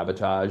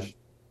self-sabotage.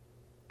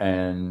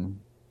 And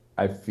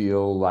I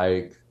feel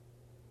like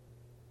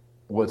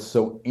what's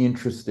so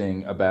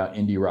interesting about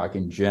indie rock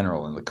in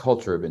general and the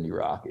culture of indie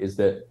rock is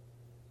that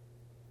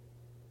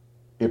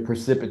it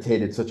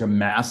precipitated such a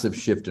massive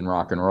shift in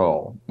rock and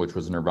roll, which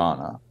was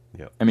Nirvana.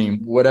 Yeah. I mean,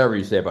 whatever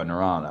you say about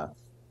Nirvana,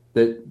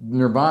 that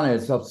Nirvana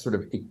itself sort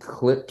of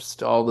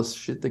eclipsed all the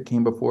shit that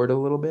came before it a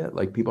little bit.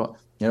 Like people,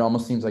 it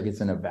almost seems like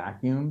it's in a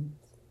vacuum.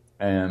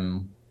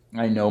 And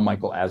I know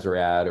Michael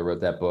Azerrad who wrote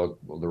that book,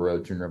 The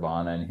Road to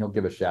Nirvana, and he'll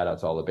give a shout out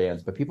to all the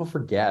bands, but people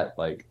forget,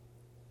 like,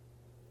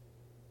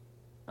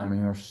 I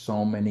mean, there's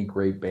so many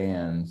great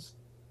bands.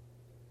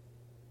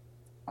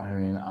 I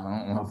mean, I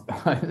don't know.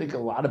 I think a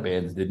lot of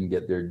bands didn't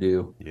get their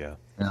due. Yeah.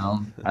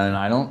 And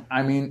I don't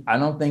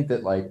think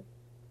that like,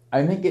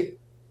 I think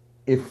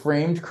if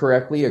framed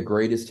correctly, a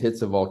greatest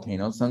hits of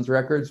Volcano Sons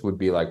records would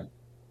be like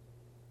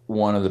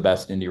one of the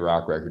best indie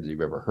rock records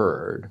you've ever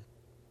heard.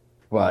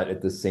 But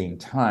at the same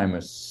time,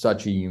 it's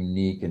such a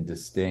unique and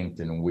distinct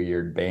and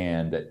weird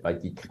band that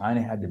like you kind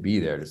of had to be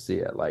there to see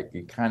it. Like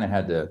you kind of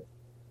had to.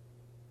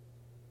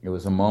 It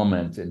was a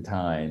moment in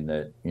time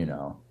that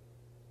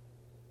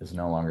is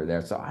no longer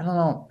there. So I don't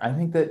know. I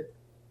think that.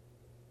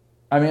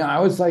 I mean, I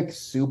was like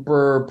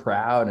super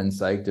proud and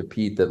psyched to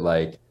Pete that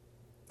like,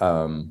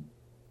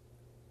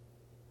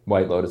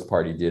 White Lotus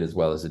Party did as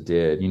well as it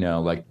did.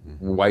 Like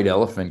White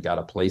Elephant got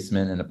a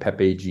placement in a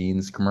Pepe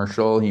Jeans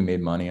commercial. He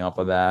made money off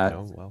of that.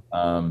 Oh,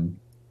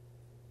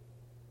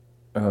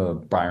 well.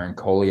 Byron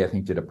Coley, I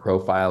think, did a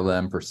profile of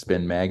them for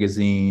Spin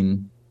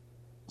Magazine.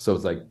 So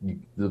it's like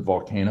the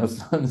Volcano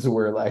Sons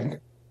were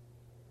like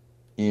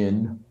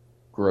in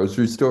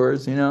grocery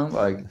stores,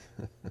 like.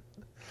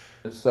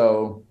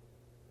 So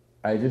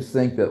I just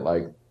think that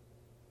like,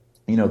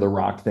 the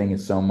rock thing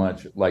is so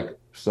much like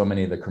so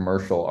many of the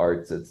commercial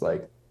arts. It's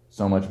like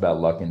so much about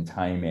luck and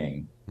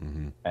timing.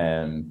 Mm-hmm.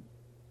 And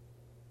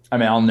I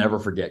mean, I'll never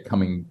forget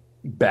coming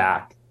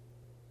back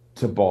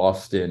to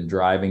Boston,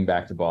 driving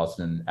back to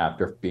Boston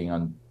after being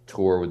on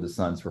tour with the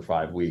Sons for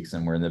 5 weeks,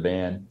 and we're in the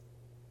van.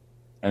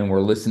 and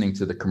we're listening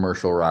to the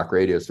commercial rock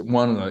radio,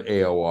 one of the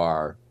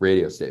AOR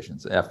radio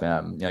stations,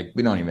 FM. Like,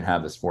 we don't even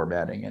have this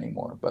formatting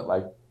anymore, but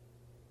like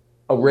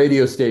a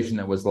radio station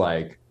that was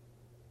like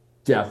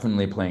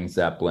definitely playing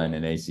Zeppelin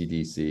and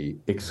AC/DC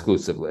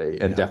exclusively,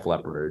 and Def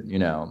Leppard, you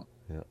know.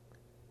 Yeah.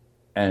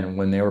 And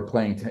when they were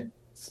playing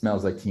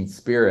Smells Like Teen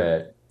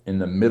Spirit in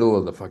the middle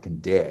of the fucking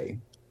day,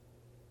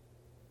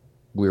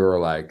 we were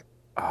like,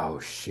 oh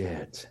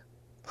shit.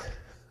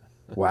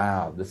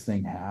 Wow, this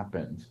thing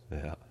happened.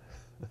 Yeah.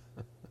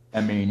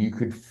 I mean, you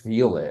could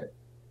feel it.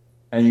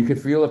 And you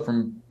could feel it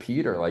from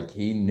Peter, like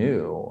he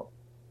knew.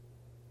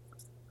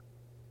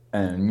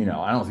 And, you know,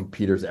 I don't think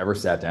Peter's ever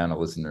sat down to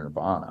listen to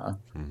Nirvana,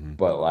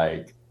 but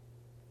like,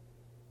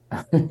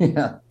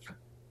 yeah,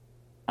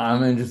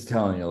 I'm just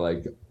telling you,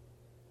 like,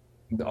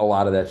 a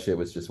lot of that shit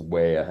was just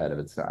way ahead of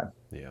its time.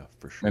 Yeah,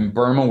 for sure. And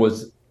Burma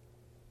was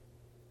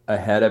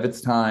ahead of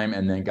its time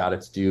and then got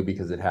its due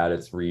because it had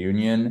its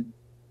reunion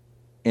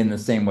in the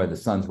same way the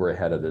Suns were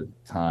ahead of the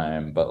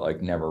time, but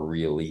like never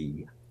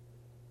really.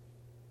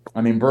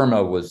 I mean,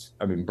 Burma's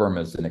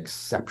an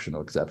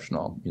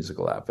exceptional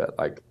musical outfit.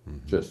 Like,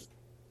 just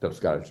those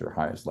guys are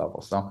highest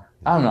level. So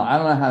I don't know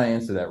how to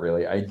answer that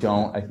really. I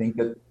think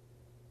that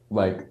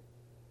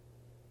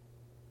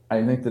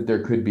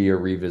there could be a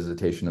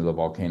revisitation of the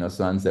Volcano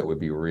Suns that would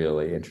be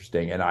really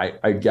interesting. And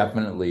I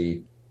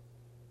definitely,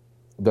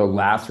 the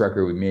last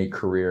record we made,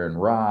 Career in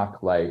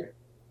Rock, like,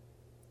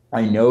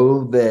 I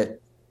know that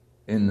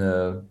in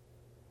the,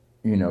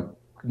 you know,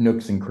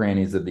 nooks and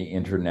crannies of the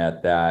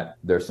internet that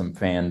there's some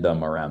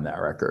fandom around that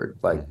record.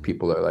 Like,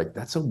 people are like,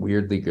 that's a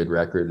weirdly good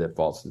record that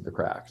falls through the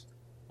cracks.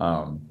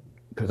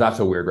 Because that's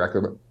a weird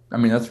record. I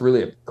mean, that's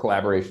really a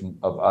collaboration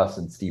of us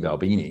and Steve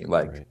Albini.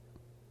 Like, right.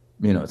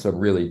 You know, it's a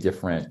really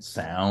different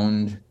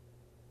sound,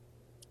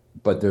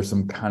 but there's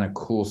some kind of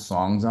cool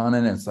songs on it.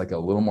 And it's like a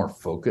little more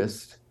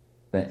focused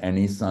than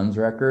any Suns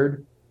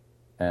record.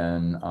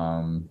 And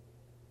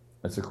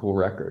it's a cool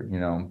record, you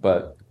know,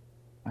 but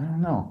I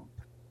don't know.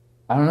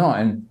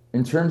 And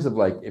in terms of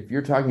like, if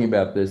you're talking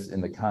about this in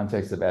the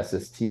context of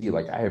SST,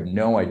 like, I have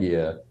no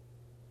idea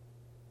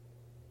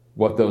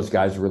what those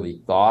guys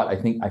really thought.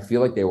 I feel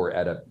like they were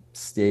at a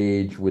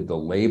stage with the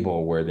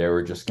label where they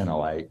were just gonna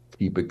like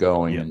keep it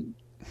going and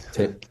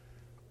take,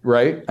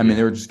 right? I mean,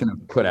 they were just gonna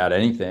put out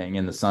anything,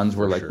 and the Suns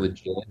were like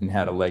legit and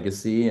had a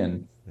legacy.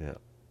 And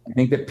I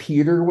think that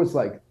Peter was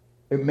like,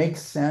 it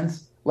makes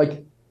sense.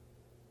 Like,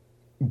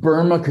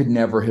 Burma could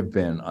never have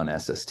been on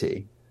SST,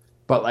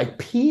 but like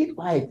Pete,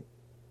 like,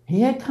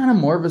 he had kind of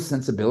more of a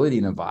sensibility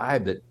and a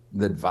vibe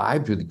that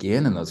vibed with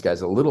Ginn and those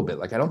guys a little bit.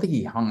 Like, I don't think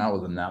he hung out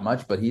with them that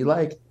much, but he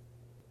like,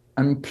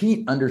 I mean,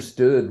 Pete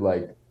understood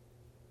like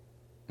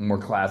more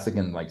classic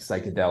and like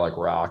psychedelic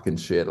rock and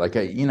shit. Like,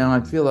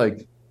 I feel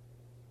like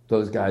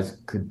those guys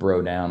could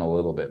bro down a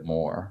little bit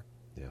more.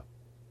 Yeah.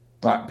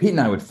 But Pete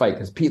and I would fight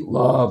because Pete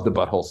loved the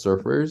Butthole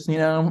Surfers, you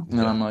know?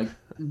 And I'm like,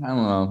 I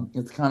don't know.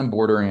 It's kind of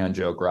bordering on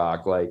joke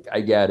rock. Like, I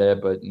get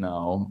it, but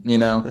no, you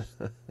know?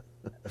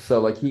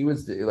 So like, he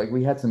was like,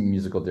 we had some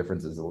musical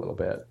differences a little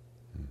bit.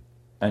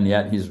 And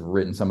yet he's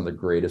written some of the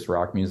greatest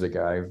rock music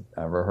I've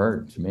ever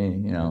heard, to me,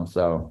 you know?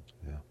 So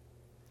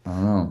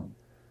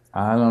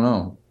I don't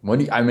know. What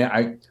do you, I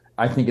mean,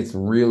 I think it's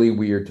really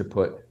weird to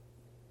put,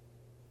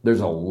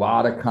 there's a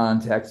lot of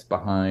context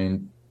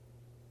behind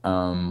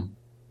the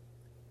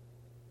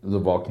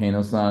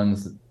Volcano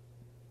Suns.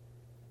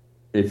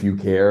 If you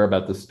care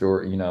about the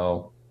story, you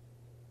know,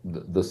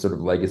 the sort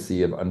of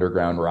legacy of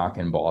underground rock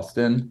in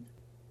Boston,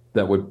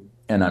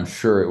 and I'm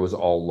sure it was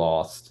all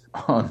lost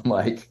on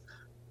like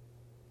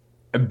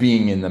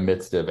being in the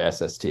midst of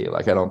SST.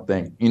 Like, I don't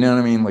think, you know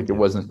what I mean? Like, it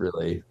wasn't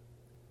really,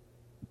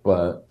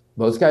 but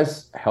those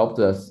guys helped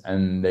us,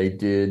 and they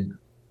did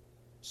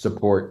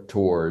support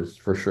tours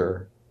for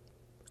sure.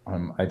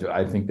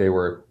 I think they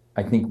were,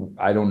 I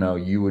don't know,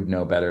 you would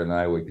know better than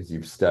I would because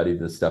you've studied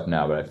this stuff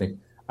now, but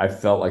I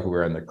felt like we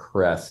were on the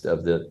crest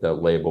of the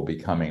label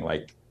becoming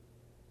like,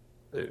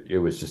 it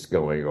was just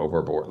going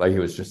overboard. Like, it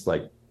was just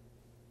like,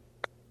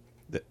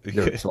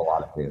 there's a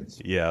lot of fans.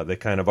 Yeah, they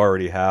kind of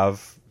already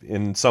have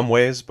in some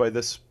ways by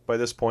this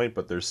point,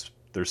 but there's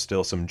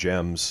still some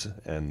gems,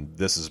 and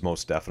this is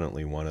most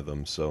definitely one of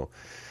them. So,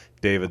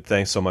 David,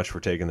 thanks so much for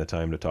taking the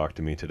time to talk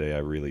to me today. I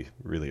really,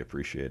 really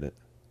appreciate it.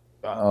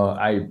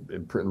 I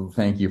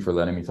thank you for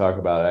letting me talk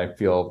about it. I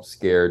feel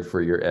scared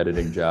for your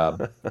editing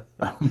job.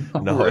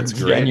 No, it's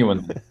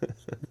genuinely,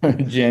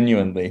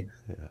 genuinely.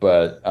 Yeah.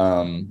 But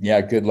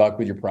good luck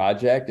with your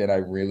project, and I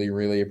really,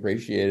 really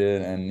appreciate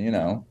it. And you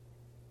know,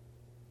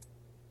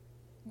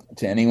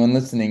 to anyone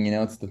listening, you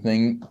know, it's the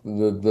thing.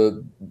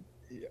 The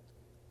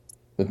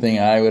thing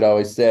I would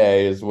always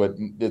say is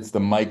it's the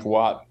Mike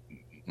Watt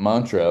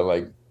mantra.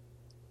 Like,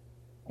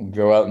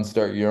 go out and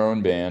start your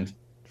own band.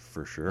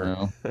 For sure. You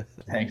know?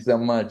 Thanks so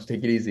much.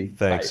 Take it easy.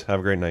 Thanks. Bye.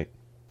 Have a great night.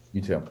 You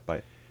too.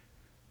 Bye.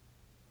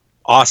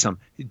 Awesome.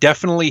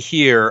 Definitely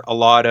hear a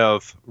lot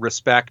of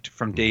respect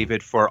from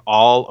David for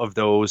all of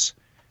those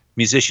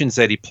musicians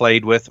that he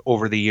played with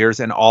over the years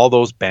and all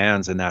those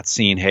bands in that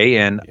scene. Hey,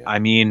 and I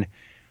mean,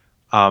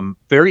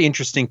 Very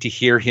interesting to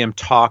hear him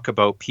talk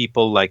about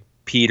people like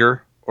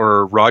Peter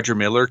or Roger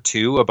Miller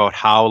too, about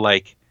how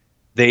like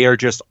they are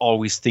just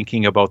always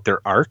thinking about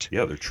their art.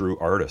 Yeah, they're true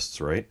artists,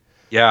 right?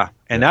 Yeah,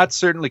 and Yeah. that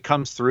certainly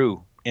comes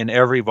through in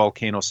every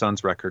Volcano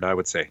Suns record, I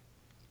would say.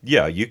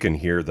 Yeah, you can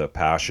hear the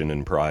passion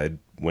and pride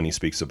when he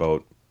speaks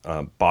about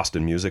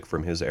Boston music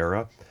from his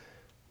era.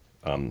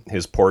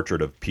 His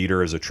portrait of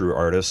Peter as a true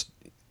artist.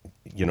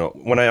 You know,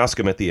 when I ask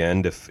him at the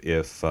end if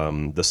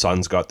the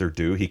Suns got their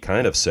due, he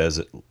kind of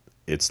says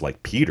it's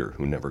like Peter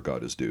who never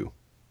got his due,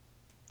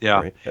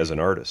 Yeah, right? As an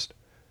artist.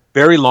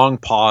 very long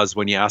pause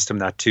when you asked him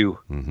that too.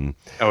 Hmm.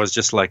 I was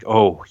just like,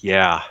 oh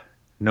yeah,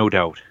 no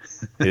doubt.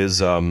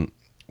 His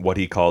what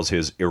he calls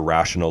his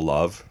irrational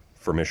love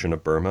for Mission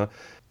of Burma.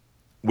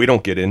 We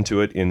don't get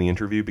into it in the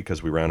interview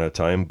because we ran out of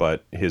time,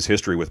 but his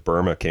history with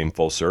Burma came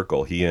full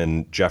circle. He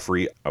and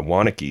Jeffrey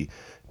Iwaniki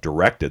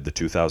directed the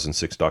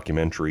 2006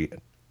 documentary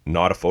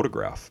Not a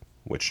Photograph,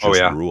 which Oh just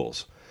yeah,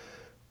 rules.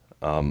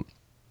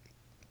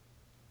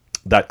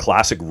 That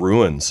classic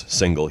Ruins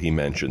single he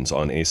mentions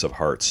on Ace of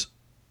Hearts,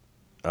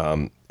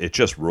 it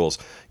just rules.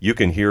 You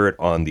can hear it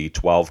on the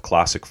 12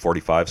 Classic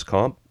 45s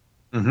comp,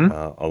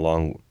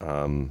 along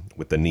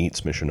with the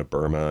Neats, Mission of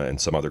Burma, and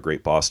some other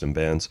great Boston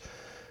bands.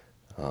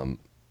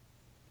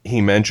 He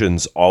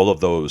mentions all of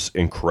those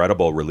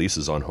incredible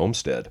releases on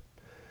Homestead,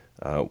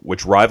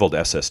 which rivaled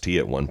SST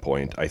at one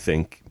point. I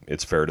think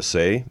it's fair to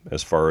say,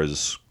 as far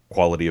as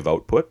quality of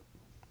output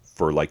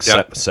for like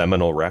yeah,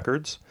 seminal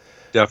records.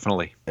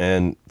 definitely.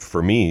 And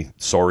for me,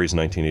 Sorry's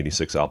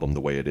 1986 album,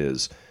 The Way It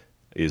is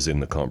in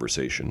the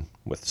conversation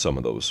with some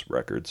of those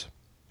records.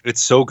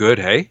 It's so good,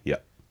 hey? Yeah.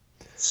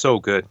 So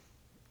good.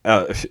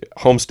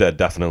 Homestead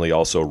definitely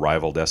also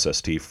rivaled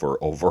SST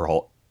for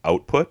overall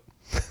output,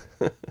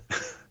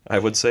 I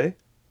would say.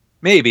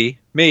 Maybe.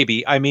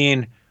 I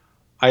mean,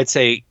 I'd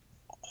say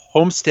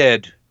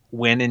Homestead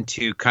went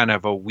into kind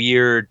of a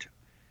weird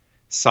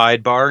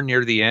sidebar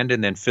near the end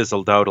and then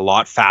fizzled out a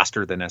lot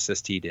faster than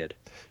SST did.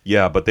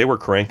 Yeah, but they were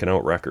cranking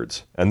out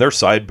records, and their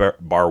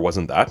sidebar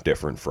wasn't that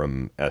different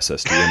from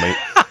SST.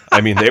 I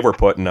mean, they were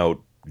putting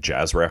out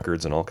jazz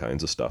records and all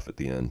kinds of stuff at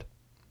the end.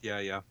 Yeah.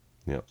 Yeah.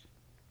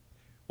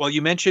 Well,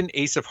 you mentioned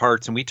Ace of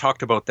Hearts, and we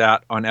talked about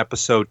that on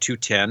episode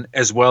 210,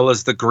 as well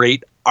as the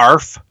great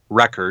ARF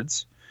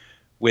Records,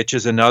 which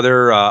is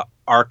another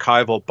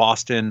archival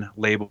Boston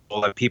label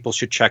that people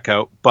should check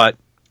out. But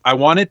I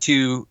wanted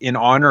to, in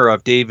honor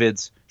of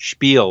David's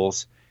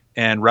spiels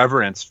and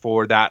reverence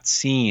for that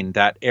scene,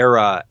 that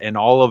era, and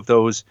all of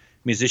those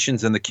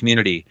musicians in the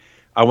community,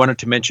 I wanted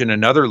to mention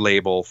another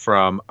label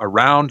from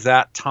around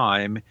that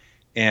time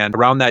and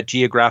around that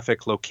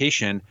geographic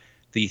location,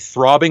 the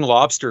Throbbing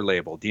Lobster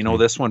label. Do you know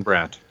this one,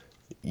 Brant?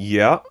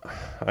 Yeah.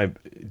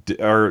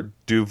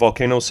 Do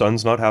Volcano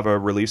Suns not have a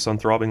release on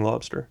Throbbing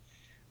Lobster?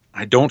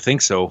 I don't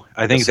think so.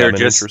 I think A they're 7-inch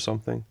just or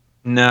something.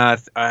 Nah,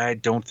 I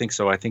don't think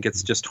so. I think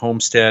it's just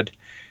Homestead.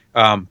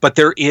 But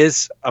there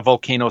is a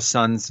Volcano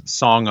Suns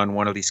song on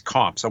one of these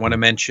comps. I want to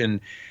mention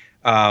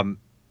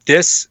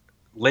this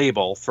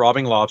label,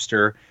 Throbbing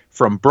Lobster,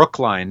 from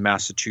Brookline,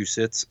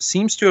 Massachusetts,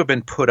 seems to have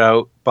been put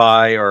out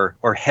by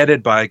or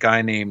headed by a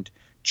guy named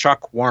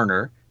Chuck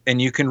Warner.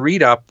 And you can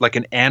read up like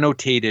an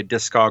annotated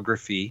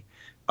discography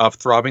of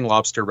Throbbing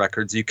Lobster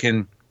records. You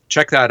can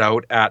check that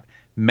out at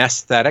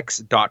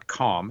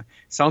mesthetics.com.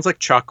 Sounds like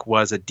Chuck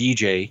was a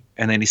DJ,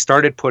 and then he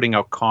started putting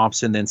out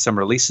comps and then some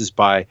releases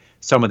by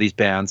some of these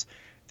bands.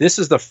 This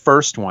is the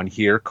first one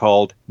here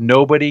called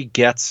Nobody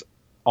Gets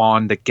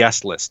on the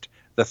Guest List,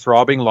 the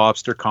Throbbing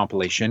Lobster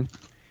compilation.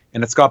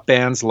 And it's got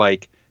bands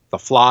like The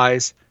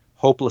Flies,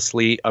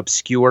 Hopelessly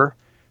Obscure,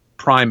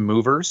 Prime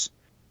Movers,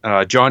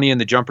 Johnny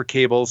and the Jumper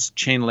Cables,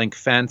 Chain Link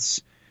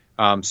Fence,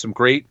 some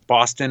great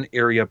Boston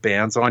area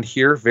bands on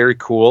here. Very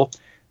cool.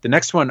 The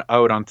next one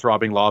out on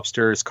Throbbing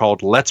Lobster is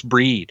called Let's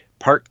Breed,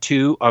 Part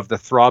 2 of the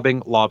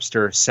Throbbing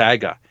Lobster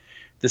saga.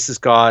 This has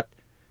got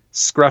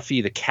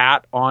Scruffy the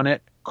Cat on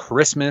it,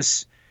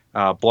 Christmas,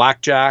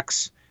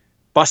 Blackjacks,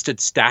 Busted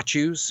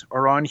Statues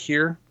are on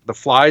here, The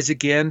Flies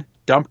again,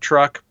 Dump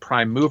Truck,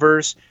 Prime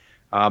Movers,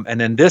 and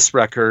then this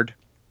record,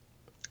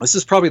 this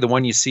is probably the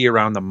one you see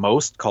around the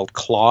most, called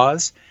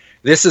Claws.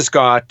 This has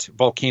got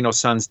Volcano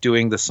Suns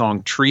doing the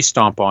song Tree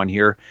Stomp on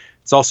here.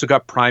 It's also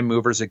got Prime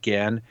Movers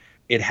again.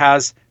 It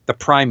has the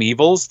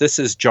Primevals. This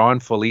is John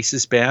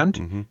Felice's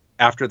band,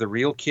 After the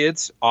Real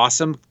Kids.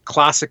 Awesome.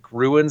 Classic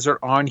Ruins are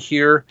on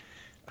here.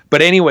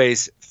 But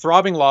anyways,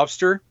 Throbbing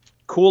Lobster,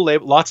 cool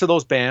label. Lots of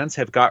those bands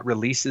have got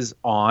releases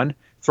on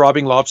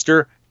Throbbing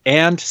Lobster,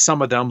 and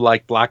some of them,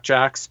 like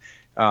Blackjacks,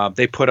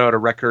 they put out a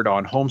record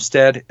on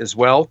Homestead as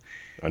well.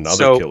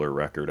 Another killer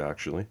record,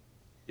 actually.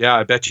 Yeah,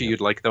 I bet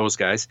you'd like those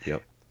guys.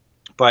 Yep.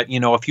 But,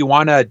 if you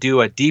want to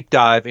do a deep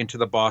dive into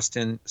the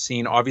Boston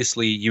scene,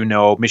 obviously,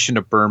 Mission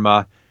of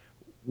Burma.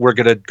 We're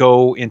going to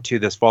go into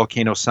this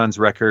Volcano Suns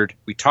record.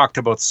 We talked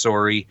about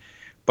Sorry,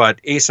 but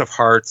Ace of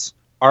Hearts,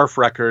 ARF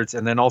Records,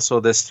 and then also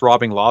this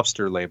Throbbing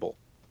Lobster label.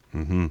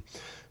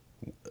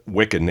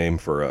 Wicked name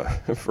for a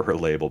for a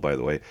label, by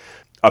the way.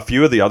 a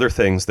few of the other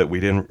things that we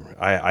didn't,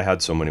 I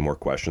had so many more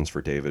questions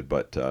for David,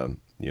 but,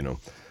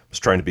 was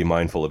trying to be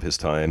mindful of his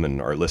time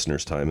and our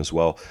listeners' time as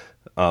well.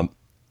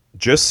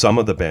 Just some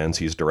of the bands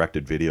he's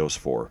directed videos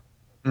for.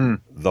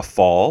 The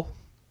Fall,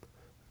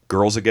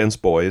 Girls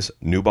Against Boys,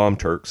 New Bomb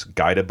Turks,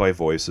 Guided by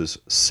Voices,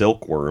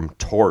 Silkworm,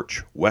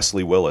 Torch,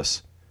 Wesley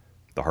Willis,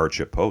 The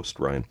Hardship Post,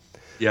 Ryan.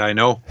 Yeah, I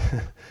know.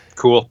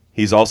 Cool.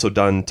 He's also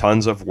done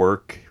tons of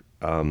work,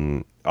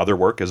 other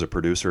work as a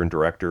producer and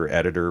director,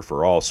 editor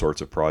for all sorts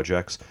of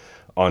projects.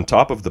 On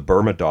top of the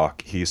Burma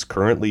doc, he's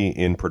currently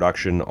in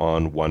production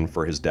on one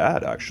for his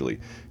dad, actually,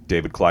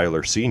 David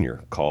Kleiler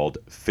Sr., called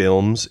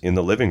Films in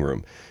the Living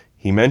Room.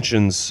 He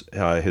mentions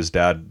his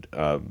dad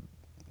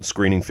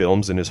screening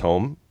films in his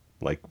home.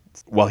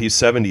 He's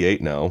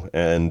 78 now,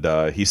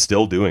 and he's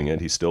still doing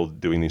it. He's still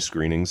doing these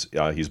screenings.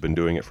 He's been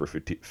doing it for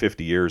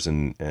 50 years,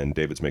 and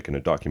David's making a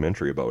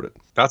documentary about it.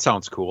 That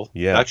sounds cool.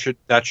 Yeah.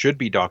 That should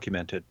be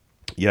documented.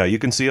 Yeah, you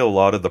can see a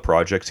lot of the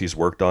projects he's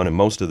worked on and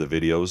most of the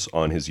videos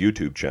on his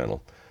YouTube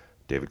channel,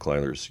 David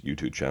Kleiler's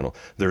YouTube channel.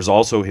 There's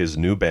also his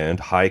new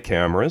band, High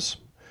Cameras.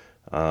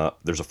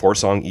 There's a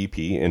 4-song EP.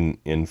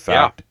 In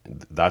fact,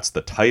 That's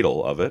the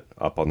title of it,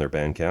 up on their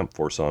Bandcamp,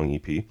 4-song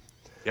EP.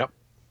 Yep.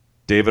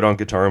 David on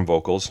guitar and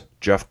vocals,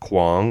 Jeff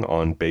Kwong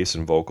on bass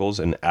and vocals,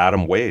 and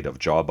Adam Wade of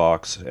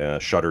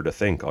Jawbox, Shudder to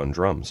Think on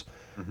drums.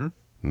 Mm-hmm.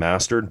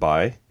 Mastered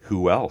by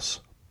who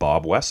else?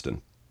 Bob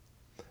Weston.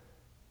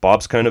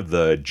 Bob's kind of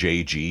the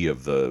JG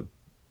of the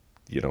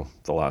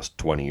last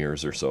 20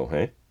 years or so,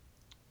 hey?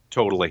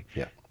 Totally.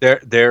 Yeah.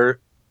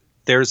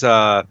 There's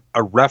a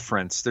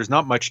reference. There's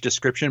not much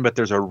description, but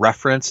there's a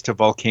reference to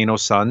Volcano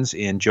Sons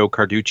in Joe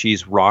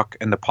Carducci's Rock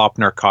and the Pop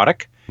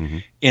Narcotic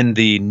in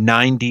the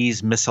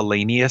 90s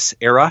miscellaneous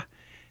era.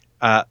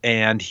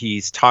 And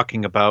he's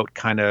talking about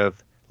kind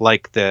of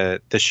like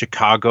the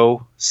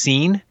Chicago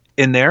scene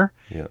in there.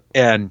 Yeah.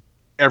 And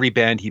every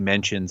band he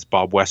mentions,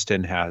 Bob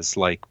Weston has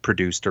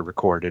produced or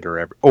recorded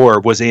or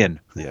was in.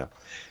 Yeah.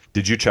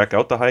 Did you check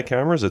out the High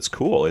Cameras? It's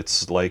cool.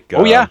 It's like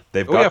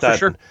they've got that. For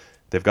sure.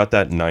 They've got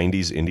that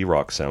 90s indie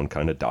rock sound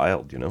kind of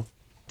dialed,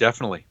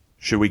 Definitely.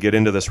 Should we get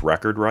into this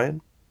record,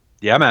 Ryan?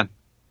 Yeah, man.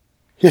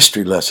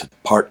 History Lesson,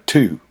 Part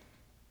 2.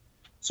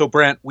 So,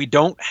 Brent, we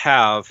don't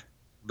have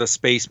the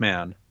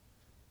Spaceman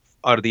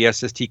out of the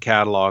SST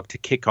catalog to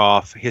kick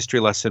off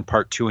History Lesson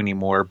Part 2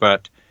 anymore,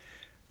 but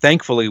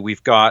thankfully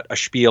we've got a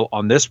spiel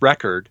on this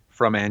record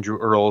from Andrew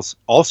Earls,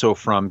 also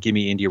from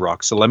Gimme Indie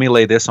Rock. So let me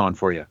lay this on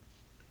for you.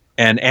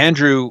 And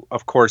Andrew,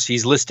 of course,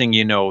 he's listing,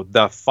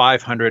 the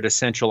 500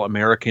 essential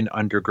American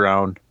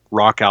underground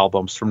rock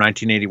albums from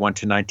 1981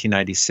 to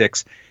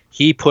 1996.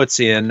 He puts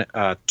in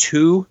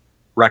 2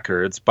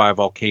 records by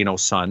Volcano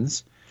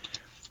Sons.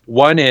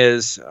 One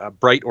is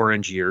Bright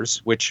Orange Years,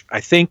 which I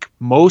think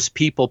most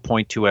people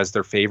point to as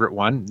their favorite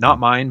one. Not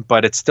mine,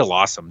 but it's still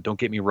awesome. Don't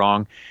get me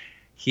wrong.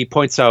 He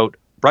points out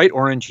Bright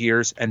Orange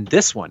Years and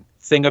this one,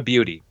 Thing of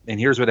Beauty. And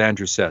here's what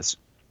Andrew says.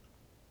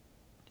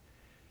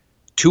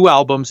 2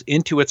 albums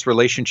into its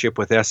relationship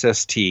with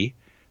SST,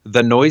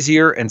 the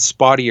noisier and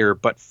spottier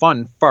but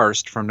fun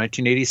Farced from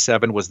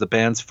 1987 was the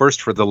band's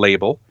first for the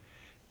label,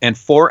 and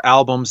 4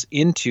 albums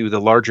into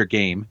the larger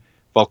game,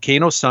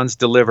 Volcano Sons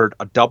delivered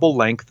a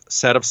double-length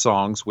set of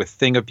songs with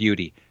Thing of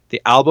Beauty,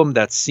 the album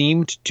that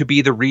seemed to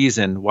be the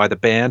reason why the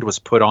band was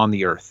put on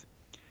the earth.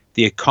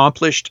 The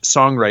accomplished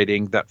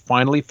songwriting that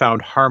finally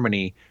found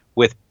harmony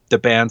with the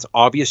band's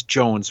obvious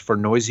Jones for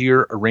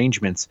noisier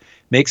arrangements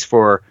makes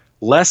for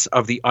less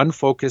of the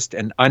unfocused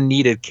and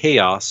unneeded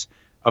chaos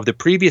of the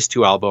previous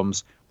 2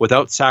 albums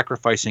without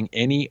sacrificing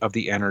any of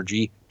the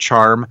energy,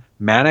 charm,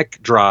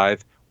 manic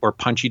drive, or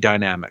punchy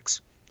dynamics.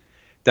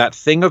 That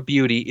Thing of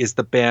Beauty is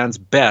the band's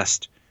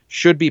best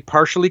should be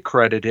partially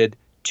credited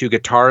to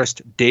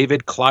guitarist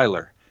David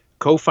Kleiler,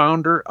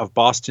 co-founder of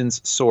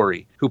Boston's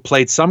Sorry, who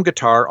played some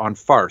guitar on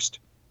Farced,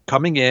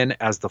 coming in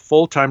as the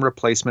full-time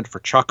replacement for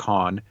Chuck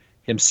Hahn,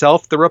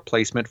 himself the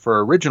replacement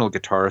for original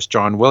guitarist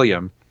John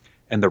William,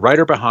 and the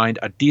writer behind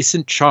a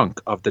decent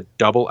chunk of the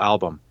double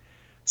album.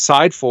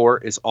 Side 4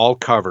 is all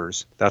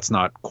covers. That's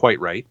not quite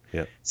right.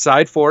 Yeah.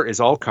 Side 4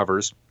 is all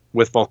covers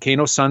with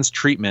Volcano Sun's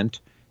treatment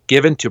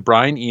given to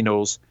Brian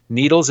Eno's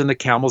Needles in the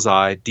Camel's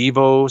Eye,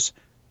 Devo's,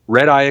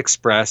 Red Eye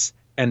Express,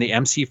 and the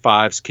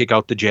MC5's Kick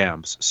Out the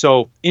Jams.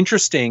 So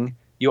interesting.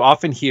 You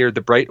often hear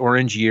the Bright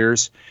Orange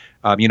Years.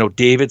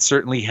 David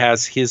certainly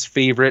has his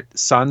favorite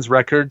Sons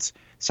records.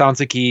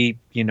 Sounds like he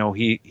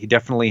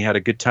definitely had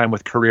a good time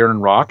with Career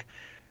and Rock.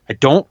 I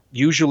don't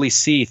usually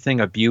see Thing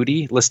of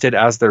Beauty listed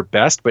as their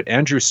best, but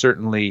Andrew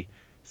certainly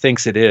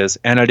thinks it is,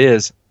 and it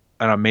is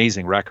an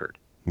amazing record.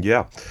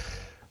 Yeah.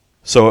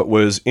 So it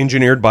was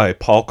engineered by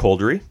Paul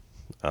Coldery,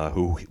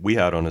 who we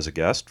had on as a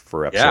guest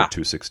for episode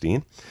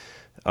 216,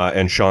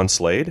 and Sean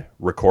Slade,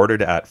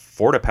 recorded at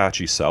Fort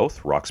Apache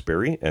South,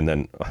 Roxbury, and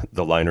then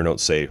the liner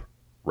notes say,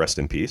 rest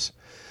in peace,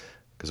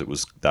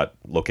 because that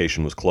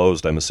location was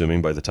closed, I'm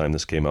assuming, by the time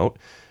this came out.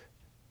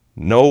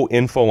 No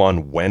info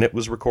on when it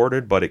was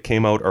recorded, but it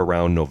came out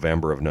around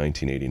November of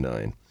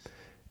 1989.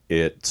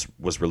 It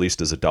was released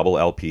as a double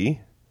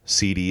LP,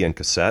 CD and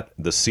cassette.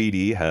 The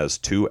CD has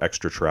 2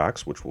 extra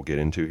tracks, which we'll get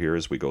into here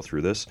as we go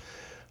through this.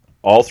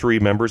 All 3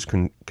 members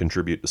can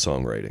contribute to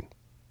songwriting.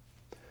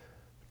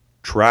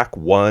 Track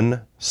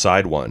 1,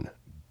 side 1,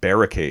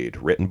 Barricade,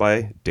 written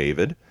by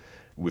David.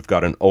 We've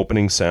got an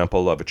opening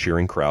sample of a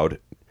cheering crowd.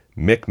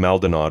 Mick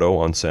Maldonado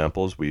on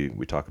samples. We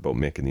talk about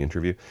Mick in the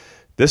interview.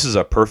 This is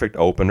a perfect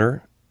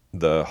opener.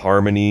 The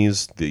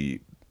harmonies, the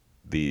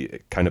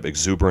kind of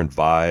exuberant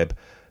vibe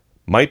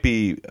might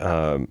be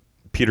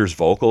Peter's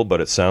vocal, but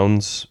it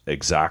sounds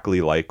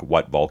exactly like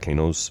what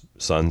Volcano's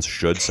Sons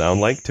should sound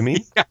like to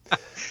me.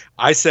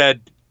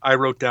 I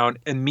wrote down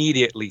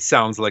immediately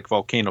sounds like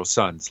Volcano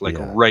Sons, like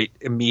right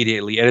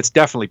immediately. And it's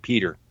definitely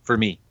Peter for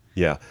me.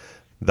 Yeah.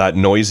 That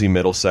noisy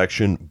middle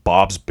section,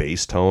 Bob's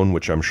bass tone,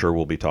 which I'm sure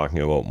we'll be talking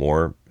about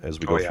more as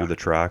we go through the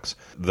tracks.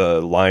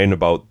 The line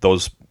about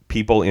those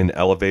people in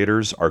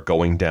elevators are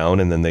going down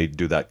and then they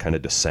do that kind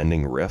of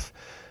descending riff.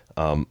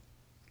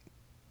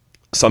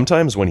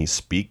 Sometimes when he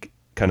speak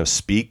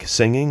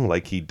singing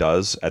like he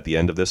does at the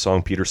end of this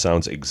song, Peter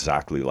sounds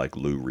exactly like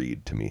Lou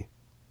Reed to me.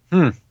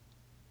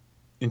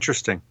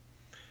 Interesting.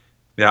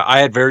 Yeah, I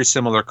had very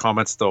similar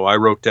comments, though. I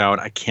wrote down,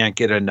 I can't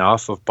get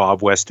enough of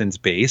Bob Weston's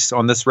bass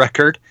on this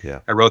record.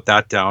 Yeah. I wrote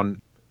that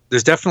down.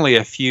 There's definitely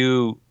a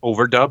few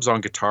overdubs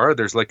on guitar.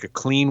 There's like a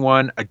clean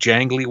one, a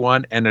jangly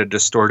one, and a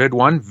distorted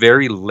one.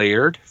 Very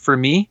layered for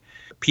me.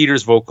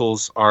 Peter's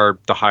vocals are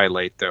the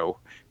highlight, though.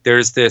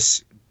 There's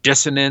this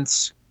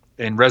dissonance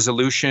and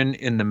resolution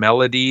in the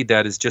melody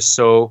that is just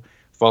so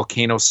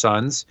Volcano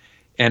Sons.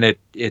 And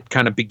it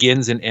kind of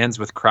begins and ends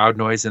with crowd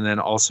noise and then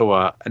also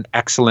an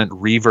excellent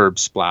reverb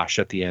splash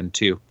at the end,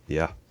 too.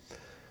 Yeah.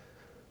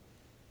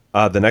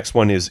 The next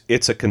one is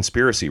It's a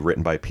Conspiracy,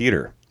 written by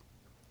Peter.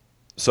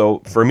 So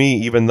for me,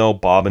 even though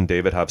Bob and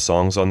David have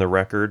songs on the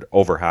record,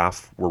 over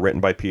half were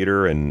written by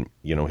Peter, and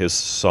his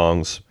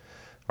songs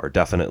are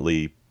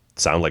definitely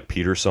sound like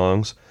Peter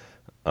songs.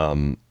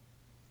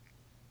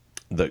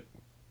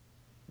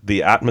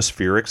 The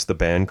atmospherics the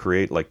band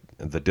create, like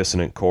the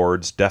dissonant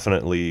chords,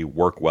 definitely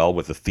work well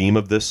with the theme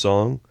of this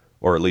song,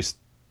 or at least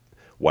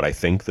what I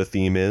think the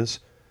theme is.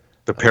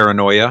 The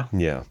paranoia.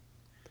 Yeah.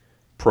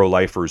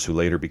 Pro-lifers who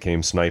later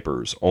became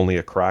snipers. Only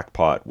a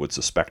crackpot would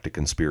suspect a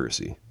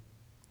conspiracy.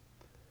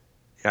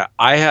 Yeah,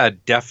 I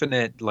had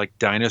definite like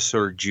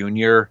Dinosaur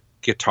Jr.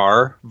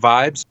 guitar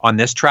vibes on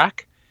this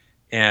track.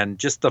 And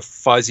just the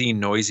fuzzy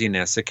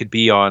noisiness. It could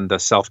be on the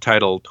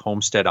self-titled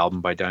Homestead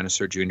album by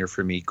Dinosaur Jr.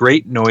 for me.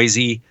 Great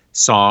noisy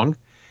song.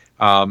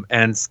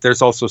 And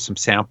there's also some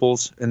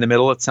samples in the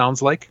middle, it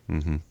sounds like.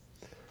 Mm-hmm.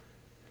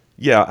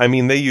 Yeah, I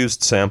mean, they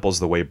used samples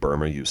the way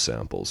Burma used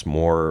samples.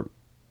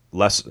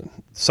 Less.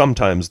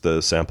 Sometimes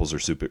the samples are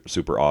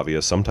super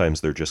obvious.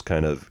 Sometimes they're just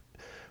kind of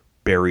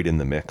buried in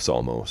the mix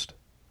almost.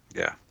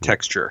 Yeah,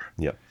 texture.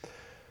 Yeah.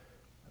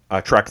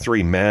 Track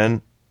 3,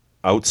 Man,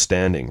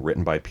 Outstanding,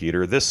 written by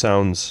Peter. This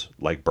sounds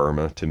like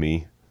Burma to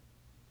me,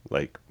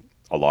 like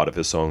a lot of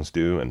his songs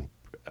do. And,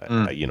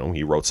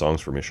 he wrote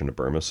songs for Mission to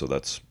Burma, so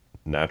that's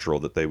natural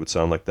that they would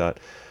sound like that.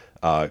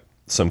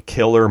 Some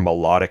killer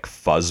melodic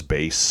fuzz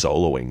bass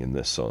soloing in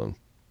this song.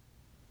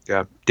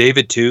 Yeah,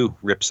 David, too,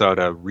 rips out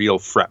a real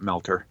fret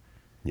melter.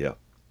 Yeah.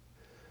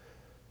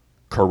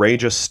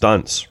 Courageous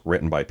Stunts,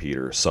 written by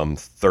Peter. Some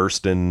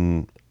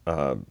Thurston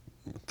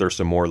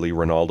Morley,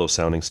 Ronaldo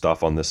sounding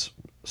stuff on this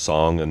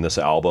song and this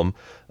album.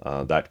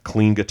 That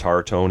clean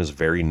guitar tone is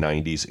very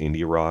 90s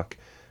indie rock.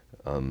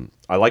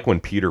 I like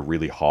when Peter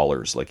really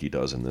hollers like he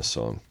does in this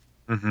song.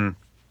 Mm-hmm.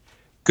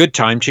 Good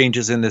time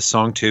changes in this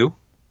song too.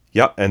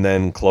 Yeah, and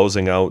then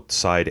closing out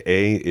side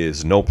A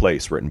is No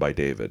Place, written by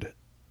David.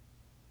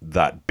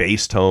 That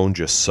bass tone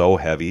just so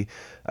heavy.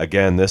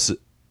 Again, this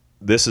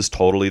is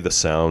totally the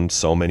sound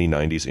so many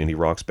 90s indie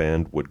rocks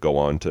band would go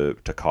on to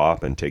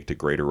cop and take to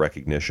greater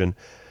recognition.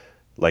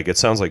 Like, it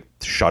sounds like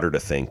Shudder to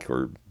Think,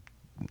 or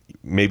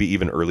maybe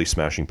even early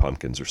Smashing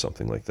Pumpkins or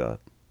something like that.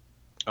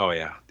 Oh,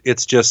 yeah.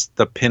 It's just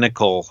the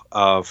pinnacle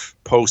of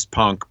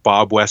post-punk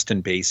Bob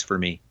Weston bass for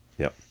me.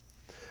 Yep.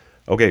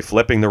 Okay,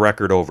 flipping the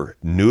record over.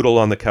 Noodle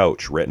on the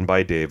Couch, written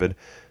by David.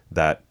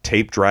 That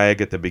tape drag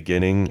at the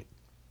beginning,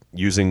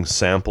 using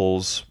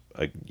samples,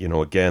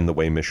 again, the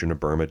way Mission to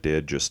Burma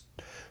did, just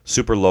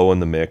super low in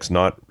the mix,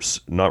 not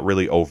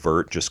really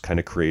overt, just kind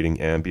of creating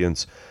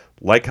ambience.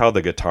 Like how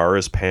the guitar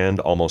is panned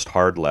almost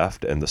hard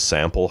left and the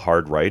sample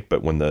hard right,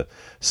 but when the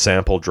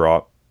sample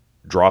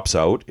drops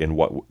out in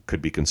what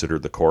could be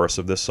considered the chorus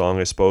of this song,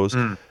 I suppose,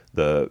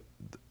 the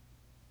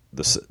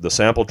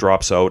sample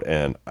drops out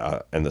and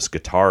this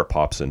guitar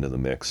pops into the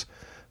mix.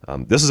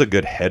 This is a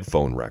good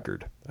headphone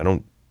record. I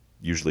don't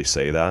usually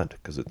say that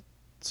because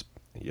it's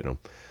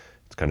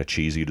kind of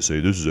cheesy to say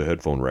this is a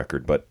headphone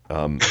record, but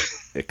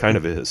it kind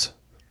of is.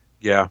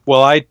 Yeah.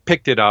 Well, I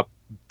picked it up,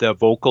 the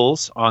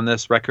vocals on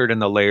this record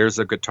and the layers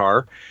of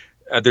guitar.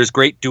 There's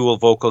great dual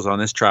vocals on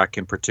this track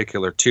in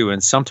particular too,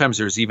 and sometimes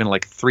there's even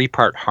like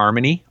 3-part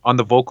harmony on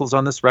the vocals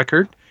on this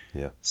record.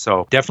 Yeah.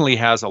 So definitely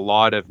has a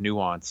lot of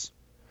nuance.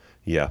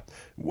 Yeah.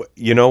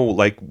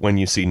 Like when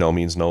you see No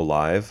Means No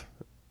live,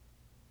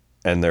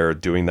 and they're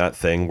doing that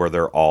thing where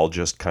they're all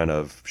just kind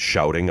of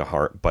shouting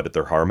but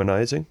they're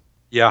harmonizing.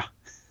 Yeah.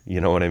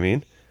 You know what I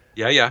mean?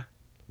 Yeah, yeah.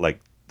 Like,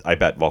 I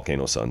bet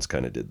Volcano Suns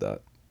kind of did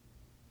that.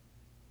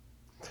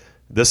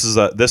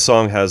 This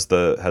song has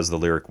the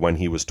lyric, when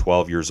he was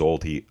 12 years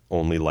old, he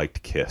only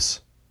liked Kiss.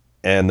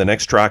 And the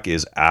next track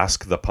is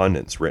Ask the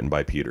Pundits, written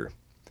by Peter.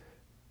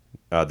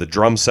 The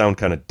drums sound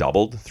kind of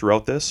doubled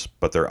throughout this,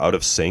 but they're out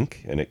of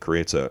sync, and it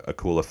creates a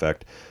cool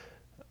effect.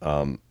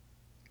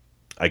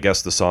 I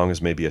guess the song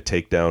is maybe a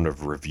takedown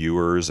of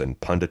reviewers and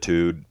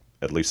punditude.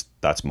 At least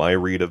that's my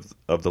read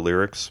of the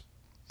lyrics.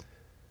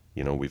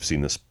 You know, we've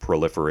seen this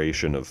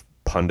proliferation of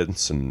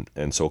pundits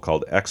and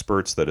so-called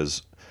experts that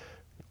has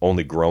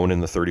only grown in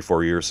the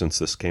 34 years since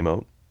this came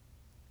out.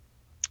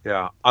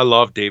 Yeah, I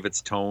love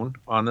David's tone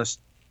on this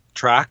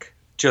track.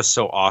 Just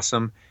so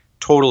awesome.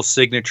 Total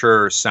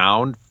signature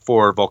sound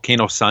for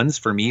Volcano Suns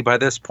for me by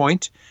this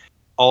point.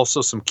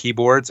 Also some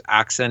keyboards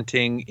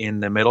accenting in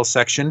the middle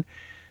section.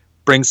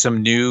 Brings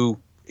some new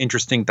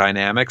interesting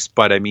dynamics,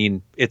 but I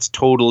mean, it's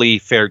totally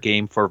fair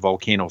game for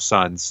Volcano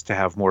Suns to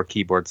have more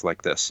keyboards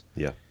like this.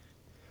 Yeah.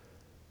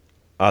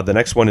 The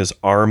next one is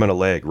Arm and a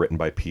Leg, written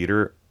by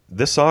Peter.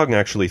 This song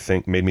actually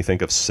made me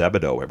think of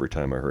Sebadoh every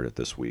time I heard it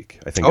this week.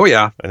 I think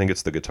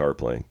it's the guitar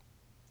playing.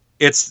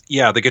 It's,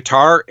 yeah, the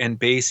guitar and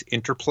bass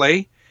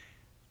interplay.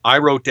 I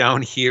wrote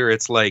down here,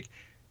 it's like,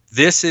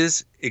 this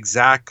is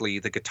exactly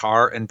the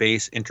guitar and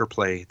bass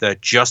interplay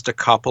that just a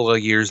couple of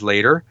years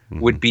later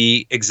would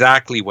be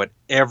exactly what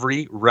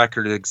every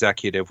record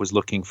executive was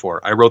looking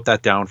for. I wrote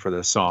that down for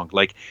this song.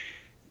 Like,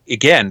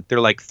 again,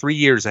 they're like 3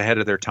 years ahead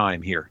of their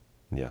time here.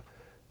 Yeah.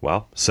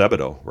 Well,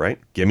 Sebadoh, right?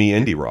 Gimme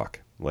indie rock.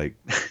 Like,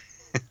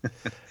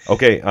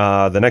 okay,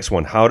 the next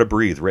one, How to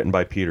Breathe, written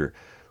by Peter.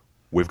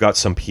 We've got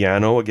some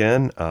piano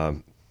again,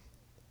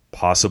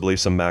 possibly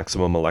some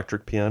Maximum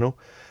Electric piano.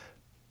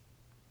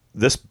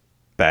 This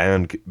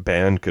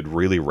band could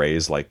really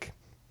raise, like,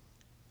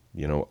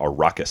 you know, a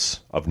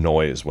ruckus of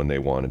noise when they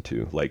wanted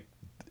to, like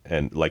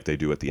they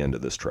do at the end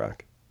of this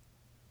track.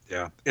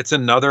 Yeah, it's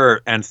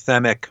another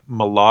anthemic,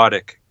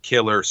 melodic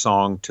killer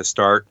song to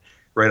start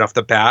right off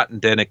the bat,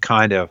 and then it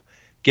kind of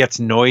gets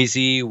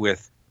noisy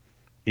with,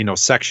 you know,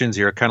 sections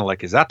you're kind of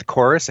like, is that the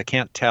chorus? I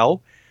can't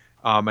tell.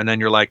 And then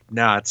you're like,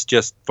 nah, it's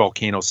just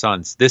Volcano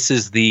Suns. This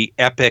is the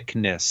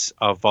epicness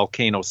of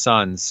Volcano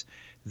Suns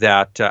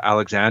that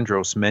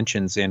Alexandros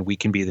mentions in We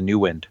Can Be the New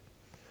Wind.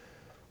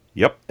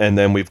 Yep, and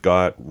then we've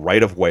got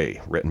Right of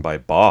Way, written by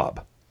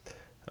Bob.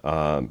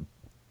 Bob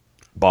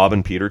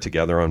and Peter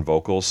together on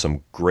vocals,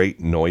 some great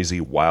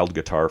noisy, wild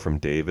guitar from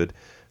David.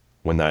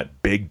 When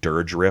that big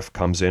dirge riff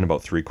comes in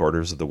about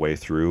 3/4 of the way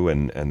through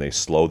and they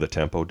slow the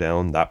tempo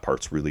down, that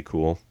part's really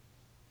cool.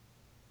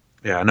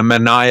 Yeah, and a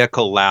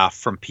maniacal laugh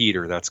from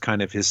Peter. That's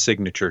kind of his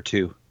signature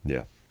too.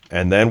 Yeah.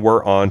 And then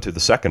we're on to the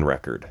second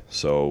record.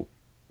 So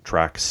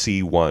track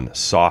C1,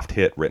 Soft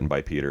Hit, written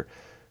by Peter.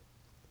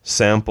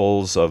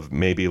 Samples of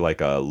maybe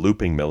like a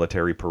looping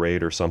military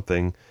parade or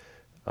something.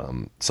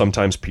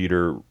 Sometimes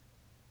Peter,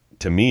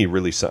 to me,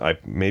 really, I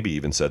maybe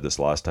even said this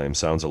last time,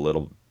 sounds a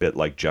little bit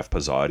like Jeff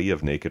Pizzotti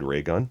of Naked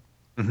Raygun.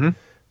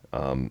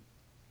 Mm-hmm.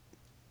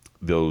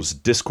 Those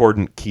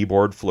discordant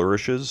keyboard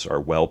flourishes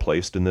are well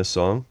placed in this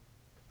song.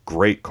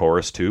 Great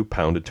chorus too,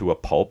 Pounded to a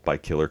Pulp by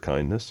Killer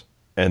Kindness.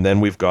 And then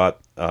we've got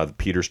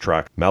Peter's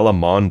track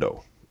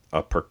Melamondo,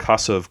 a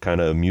percussive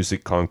kind of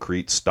music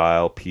concrete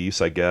style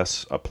piece, I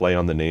guess, a play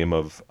on the name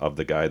of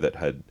the guy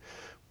that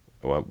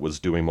was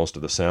doing most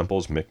of the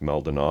samples, Mick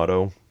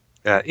Maldonado.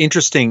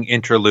 Interesting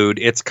interlude.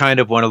 It's kind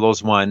of one of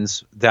those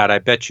ones that I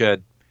bet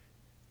you,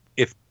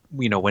 if,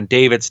 you know, when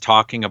David's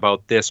talking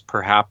about this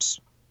perhaps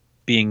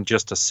being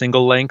just a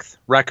single length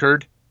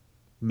record,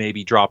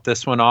 maybe drop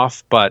this one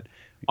off. But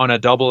on a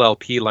double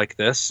LP like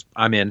this,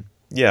 I'm in.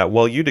 Yeah,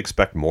 well, you'd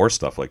expect more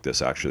stuff like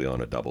this actually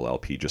on a double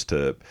LP just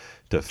to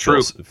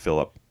fill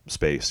up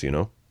space, you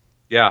know?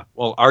 Yeah,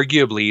 well,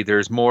 arguably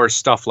there's more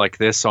stuff like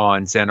this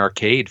on Zen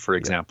Arcade, for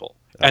example.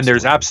 Yeah, and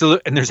there's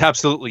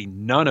absolutely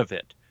none of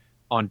it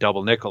on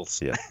Double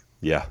Nickels.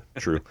 Yeah,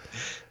 true.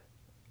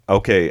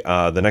 Okay,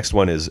 the next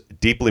one is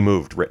Deeply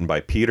Moved, written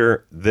by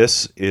Peter.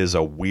 This is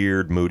a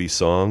weird, moody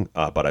song,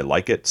 but I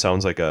like it.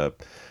 Sounds like a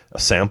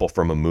sample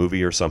from a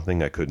movie or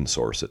something. I couldn't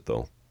source it,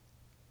 though.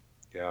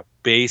 Yeah,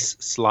 bass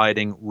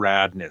sliding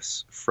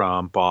radness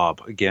from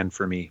Bob. Again,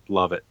 for me,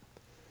 love it.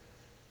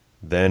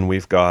 Then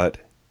we've got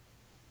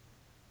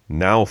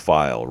Now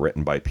File,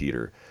 written by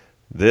Peter.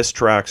 This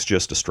track's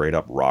just a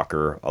straight-up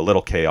rocker, a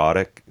little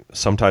chaotic.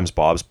 Sometimes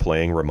Bob's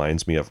playing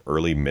reminds me of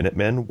early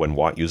Minutemen when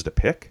Watt used a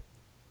pick.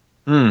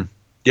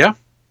 Yeah.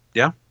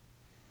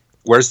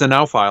 Where's the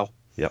Now File?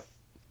 Yep.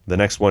 The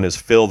next one is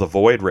Fill the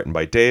Void, written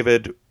by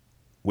David.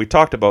 We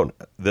talked about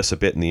this a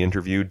bit in the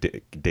interview,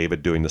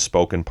 David doing the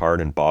spoken part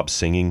and Bob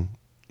singing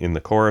in the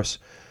chorus.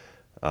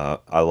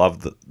 I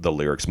love the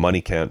lyrics.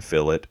 Money can't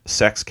fill it.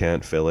 Sex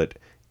can't fill it.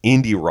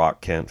 Indie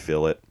rock can't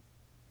fill it.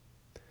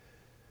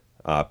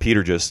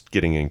 Peter just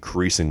getting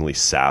increasingly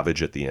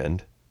savage at the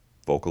end,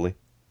 vocally.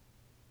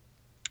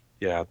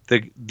 Yeah,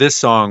 this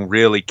song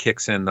really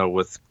kicks in, though,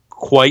 with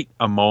quite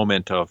a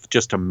moment of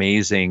just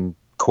amazing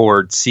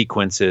chord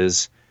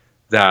sequences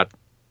that,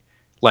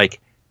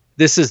 like,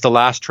 this is the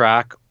last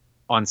track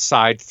on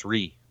side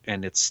 3,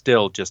 and it's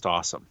still just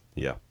awesome.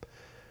 Yeah.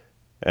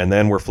 And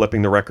then we're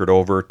flipping the record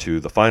over to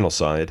the final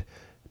side.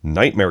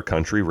 Nightmare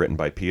Country, written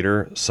by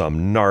Peter.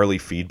 Some gnarly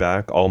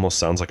feedback. Almost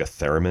sounds like a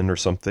theremin or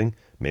something.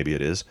 Maybe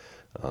it is.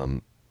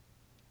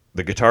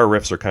 The guitar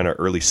riffs are kind of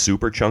early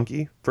super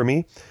chunky for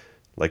me.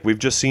 Like, we've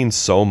just seen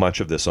so much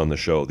of this on the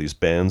show. These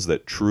bands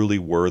that truly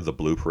were the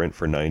blueprint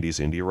for 90s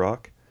indie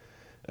rock.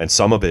 And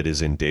some of it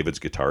is in David's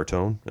guitar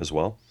tone as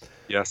well.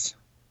 Yes.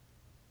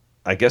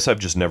 I guess I've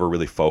just never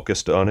really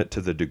focused on it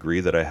to the degree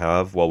that I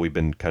have while we've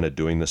been kind of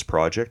doing this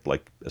project,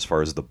 like as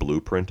far as the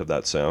blueprint of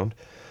that sound.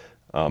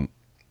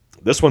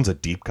 This one's a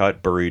deep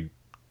cut buried,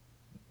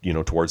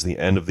 towards the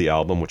end of the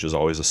album, which is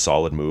always a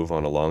solid move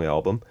on a long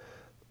album.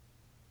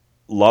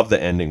 Love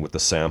the ending with the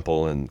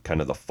sample and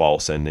kind of the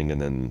false ending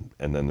and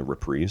then the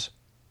reprise.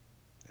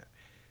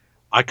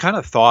 I kind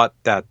of thought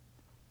that,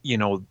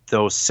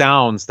 those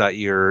sounds that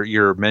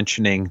you're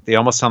mentioning, they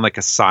almost sound like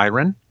a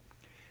siren.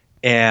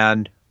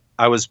 And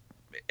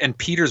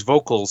Peter's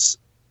vocals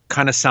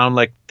kind of sound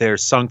like they're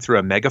sung through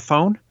a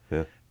megaphone.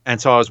 Yeah. And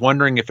so I was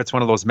wondering if it's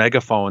one of those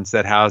megaphones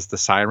that has the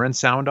siren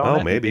sound on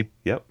it. Oh, maybe.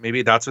 Yep.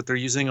 Maybe that's what they're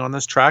using on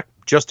this track.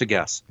 Just a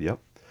guess. Yep.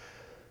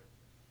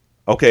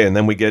 Okay, and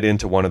then we get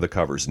into one of the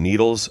covers,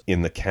 Needles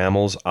in the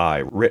Camel's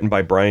Eye, written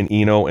by Brian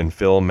Eno and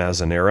Phil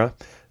Manzanera.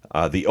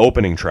 The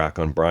opening track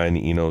on Brian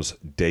Eno's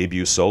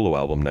debut solo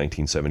album,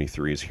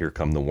 1973, is Here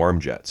Come the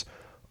Warm Jets.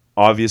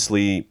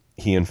 Obviously,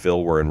 he and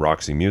Phil were in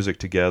Roxy Music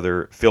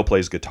together. Phil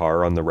plays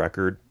guitar on the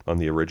record, on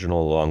the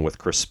original, along with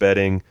Chris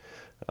Spedding.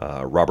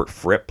 Robert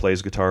Fripp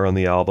plays guitar on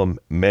the album.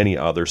 Many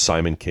others.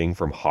 Simon King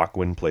from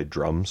Hawkwind played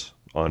drums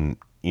on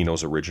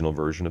Eno's original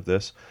version of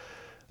this.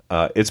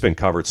 It's been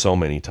covered so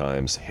many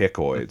times.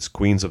 Hickoids,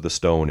 Queens of the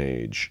Stone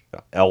Age,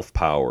 Elf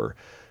Power.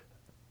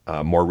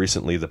 More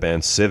recently, the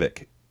band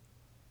Civic.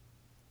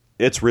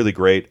 It's really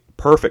great.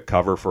 Perfect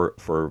cover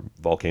for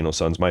Volcano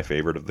Sun's my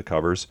favorite of the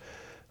covers,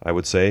 I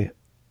would say.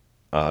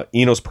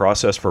 Eno's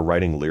process for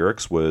writing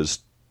lyrics was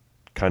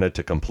kind of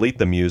to complete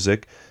the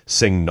music,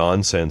 sing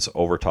nonsense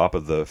over top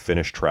of the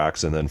finished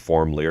tracks, and then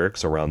form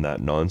lyrics around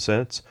that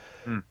nonsense.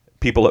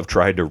 People have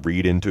tried to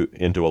read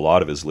into a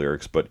lot of his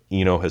lyrics, but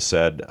Eno has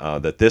said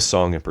that this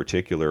song in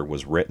particular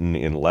was written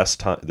in less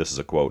time. This is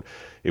a quote.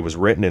 It was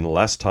written in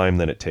less time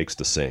than it takes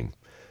to sing.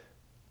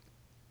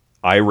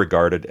 I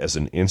regard it as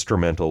an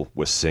instrumental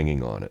with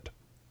singing on it.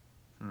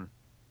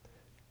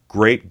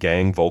 Great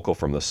gang vocal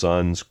from the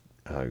Sons.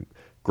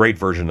 Great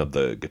version of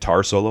the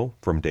guitar solo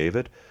from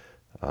David.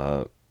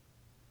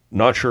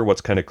 Not sure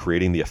what's kind of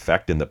creating the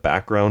effect in the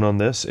background on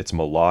this. It's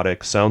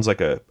melodic. Sounds like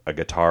a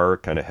guitar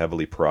kind of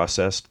heavily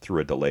processed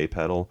through a delay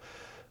pedal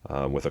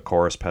with a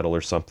chorus pedal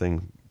or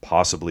something,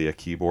 possibly a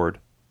keyboard.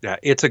 Yeah,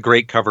 it's a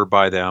great cover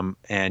by them,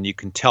 and you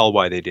can tell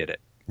why they did it.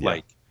 Yeah.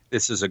 Like,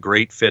 this is a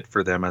great fit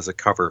for them as a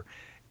cover.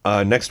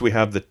 Next, we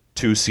have the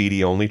 2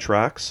 CD-only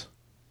tracks.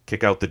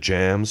 Kick Out the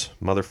Jams,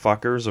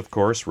 Motherfuckers, of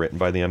course, written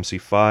by the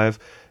MC5.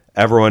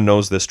 Everyone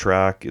knows this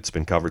track. It's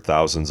been covered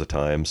thousands of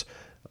times.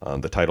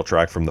 The title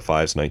track from the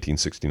Five's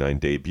 1969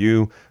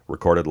 debut,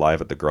 recorded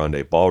live at the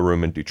Grande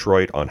Ballroom in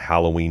Detroit on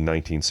Halloween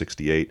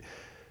 1968.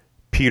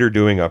 Peter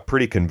doing a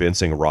pretty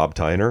convincing Rob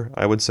Tyner,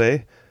 I would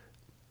say.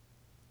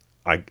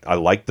 I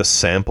like the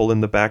sample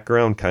in the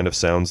background. Kind of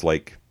sounds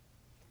like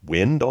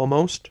wind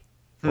almost.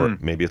 Or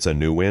maybe it's a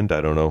new wind,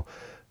 I don't know.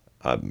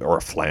 Or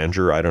a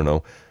flanger, I don't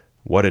know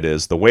what it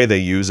is. The way they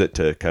use it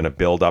to kind of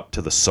build up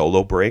to the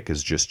solo break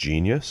is just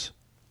genius.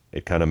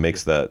 It kind of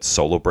makes that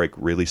solo break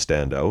really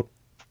stand out.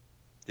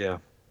 Yeah.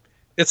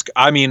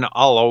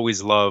 I'll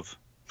always love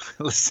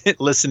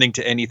listening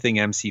to anything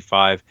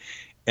MC5,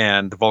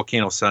 and the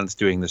Volcano Sun's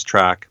doing this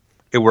track.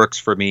 It works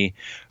for me.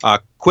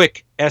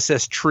 Quick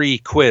SS Tree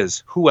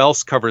quiz. Who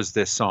else covers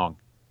this song?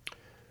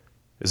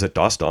 Is it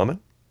Das Damen?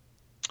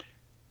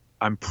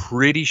 I'm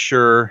pretty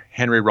sure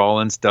Henry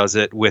Rollins does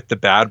it with the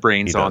Bad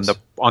Brains on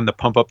the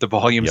Pump Up the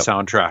Volume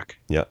soundtrack.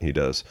 Yeah, he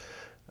does.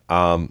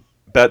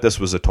 Bet this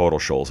was a total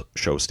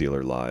show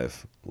stealer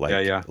live.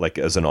 Like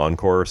as an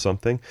encore or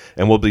something.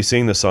 And we'll be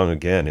seeing the song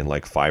again in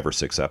like 5 or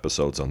 6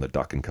 episodes on the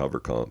Duck and Cover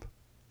comp.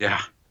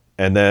 Yeah.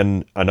 And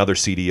then another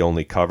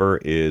CD-only cover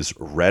is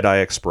Red Eye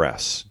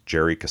Express.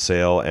 Jerry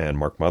Casale and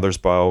Mark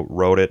Mothersbaugh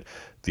wrote it.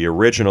 The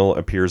original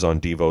appears on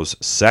Devo's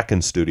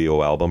second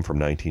studio album from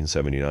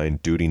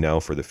 1979, Duty Now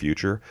for the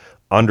Future,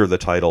 under the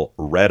title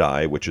Red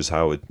Eye, which is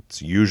how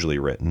it's usually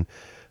written.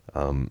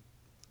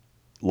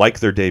 Like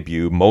their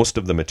debut, most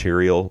of the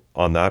material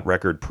on that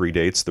record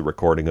predates the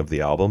recording of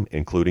the album,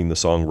 including the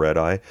song Red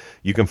Eye.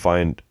 You can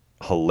find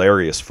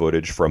hilarious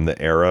footage from the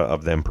era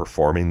of them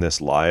performing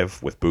this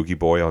live with Boogie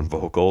Boy on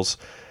vocals.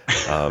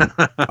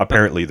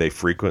 Apparently, they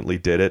frequently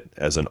did it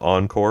as an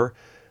encore.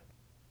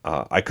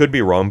 I could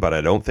be wrong, but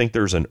I don't think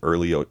there's an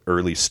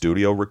early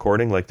studio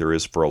recording like there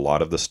is for a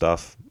lot of the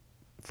stuff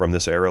from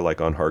this era,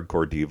 like on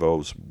Hardcore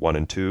Devos 1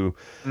 and 2.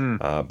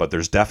 But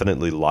there's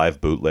definitely live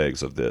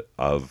bootlegs of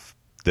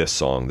this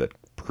song that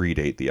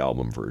predate the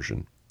album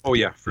version. Oh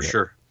yeah, for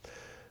sure.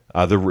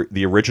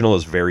 The original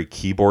is very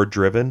keyboard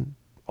driven,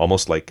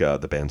 almost like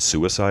the band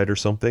Suicide or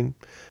something.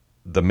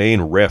 The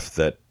main riff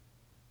that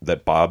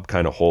Bob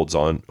kind of holds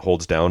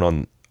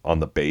down on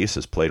the bass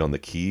is played on the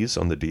keys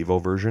on the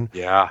Devo version.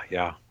 Yeah,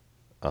 yeah.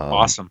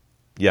 Awesome.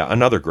 Yeah,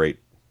 another great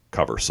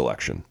cover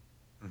selection.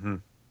 Hmm.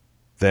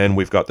 Then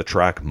we've got the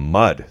track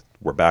Mud.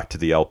 We're back to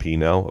the LP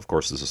now. Of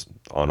course, this is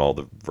on all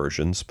the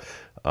versions.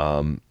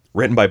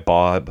 Written by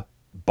Bob.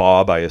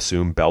 Bob, I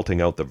assume,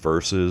 belting out the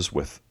verses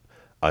with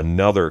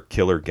another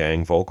killer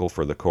gang vocal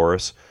for the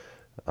chorus.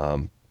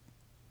 To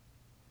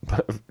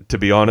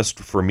be honest,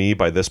 for me,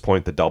 by this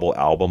point, the double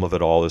album of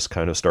it all is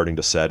kind of starting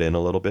to set in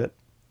a little bit.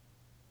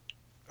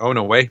 Oh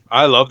no way!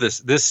 I love this.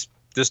 This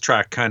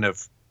track kind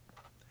of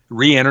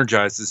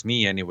re-energizes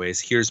me, anyways.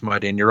 Here's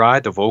Mud in Your Eye.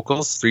 The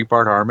vocals,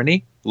 3-part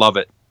harmony. Love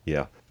it.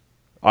 Yeah.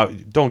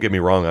 Don't get me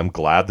wrong. I'm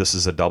glad this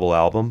is a double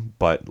album,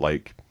 but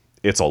like,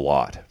 it's a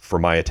lot for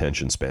my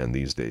attention span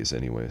these days,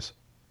 anyways.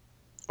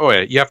 Oh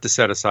yeah, you have to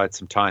set aside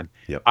some time.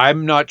 Yep.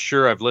 I'm not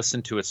sure I've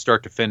listened to it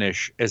start to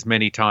finish as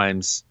many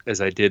times as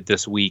I did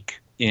this week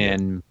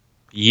in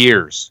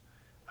years.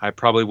 I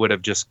probably would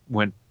have just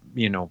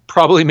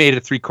probably made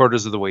it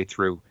 3/4 of the way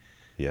through.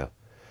 Yeah.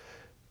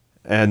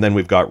 And then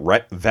we've got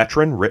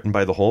Veteran, written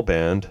by the whole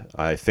band.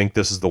 I think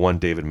this is the one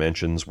David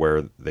mentions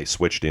where they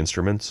switched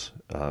instruments,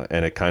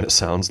 and it kind of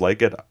sounds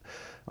like it.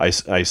 I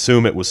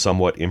assume it was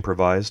somewhat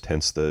improvised,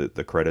 hence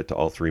the credit to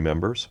all 3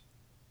 members.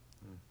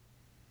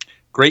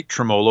 Great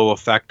tremolo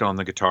effect on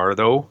the guitar,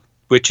 though,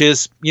 which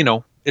is,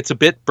 it's a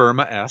bit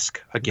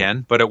Burma-esque,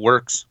 again, but it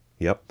works.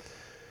 Yep.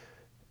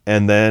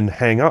 And then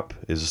Hang Up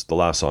is the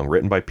last song,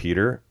 written by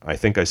Peter. I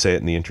think I say it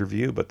in the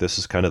interview, but this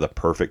is kind of the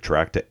perfect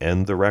track to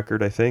end the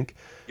record, I think.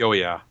 Oh,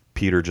 yeah.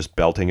 Peter just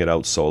belting it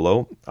out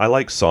solo. I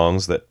like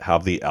songs that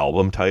have the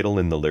album title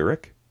in the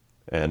lyric,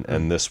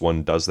 and this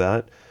one does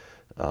that.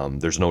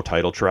 There's no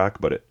title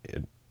track, but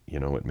it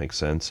makes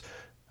sense.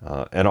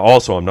 And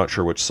also, I'm not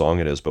sure which song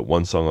it is, but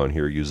one song on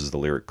here uses the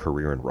lyric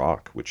Career in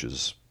Rock, which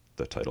is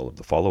the title of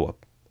the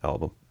follow-up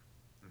album.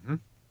 Mm-hmm.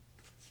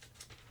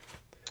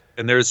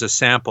 And there's a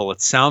sample.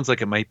 It sounds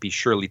like it might be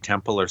Shirley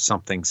Temple or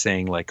something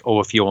saying like, oh,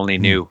 if you only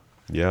knew.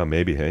 Yeah,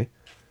 maybe, hey?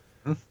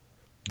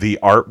 The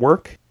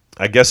artwork,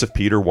 I guess if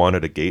Peter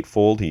wanted a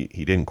gatefold,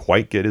 he didn't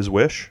quite get his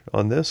wish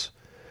on this.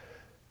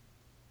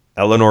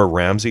 Eleanor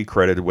Ramsey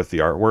credited with the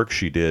artwork.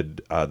 She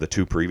did the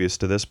 2 previous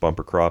to this,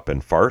 Bumper Crop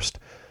and Farced.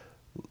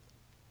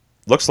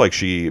 Looks like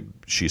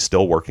she's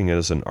still working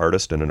as an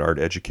artist and an art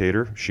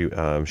educator.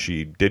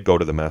 She did go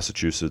to the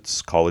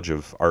Massachusetts College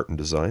of Art and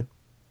Design.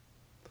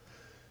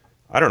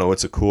 I don't know.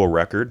 It's a cool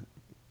record,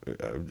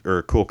 or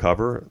a cool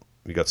cover.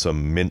 We got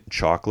some mint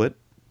chocolate,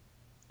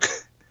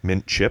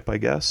 mint chip, I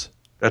guess.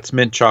 That's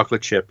mint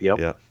chocolate chip. Yep.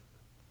 Yeah.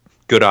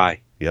 Good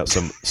eye. Yeah.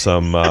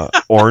 Some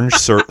orange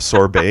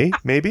sorbet,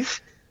 maybe.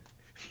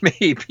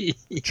 Maybe.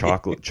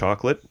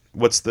 Chocolate.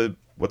 What's the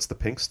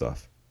pink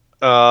stuff?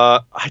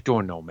 I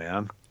don't know,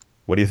 man.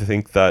 What do you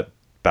think that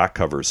back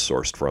cover is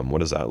sourced from? What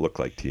does that look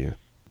like to you?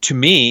 To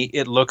me,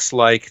 it looks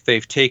like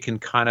they've taken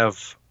kind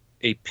of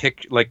a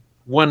like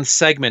one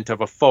segment of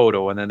a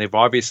photo, and then they've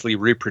obviously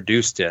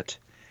reproduced it.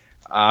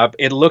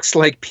 It looks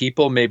like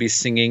people maybe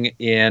singing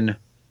in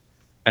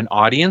an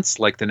audience,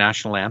 like the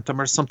national anthem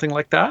or something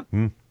like that.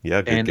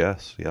 Yeah, good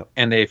guess. Yeah.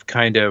 And they've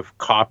kind of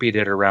copied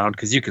it around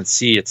because you can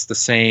see it's the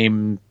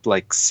same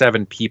like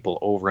 7 people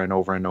over and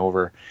over and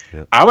over.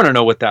 Yeah. I want to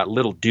know what that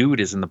little dude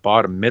is in the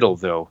bottom middle,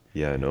 though.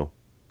 Yeah, I know.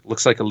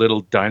 Looks like a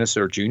little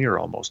dinosaur junior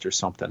almost or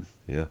something.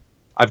 Yeah.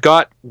 I've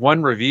got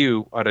one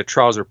review at a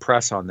Trouser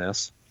Press on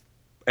this.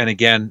 And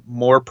again,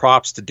 more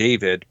props to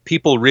David.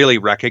 People really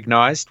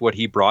recognized what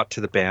he brought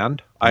to the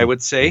band, I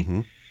would say.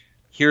 Mm-hmm.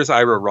 Here's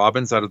Ira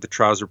Robbins out of the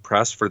Trouser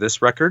Press for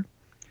this record.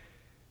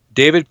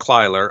 David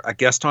Kleiler, a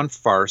guest on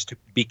Farced,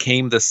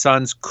 became the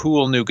Sun's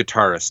cool new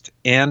guitarist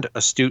and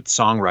astute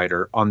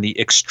songwriter on the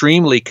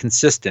extremely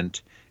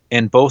consistent,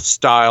 in both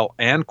style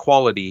and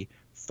quality,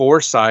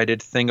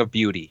 4-sided Thing of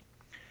Beauty.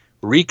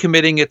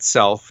 Recommitting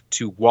itself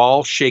to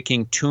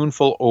wall-shaking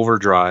tuneful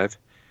overdrive,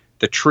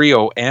 the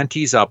trio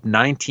antes up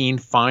 19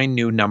 fine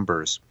new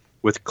numbers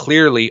with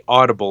clearly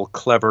audible,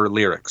 clever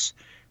lyrics,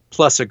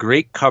 plus a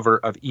great cover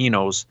of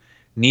Eno's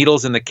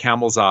Needles in the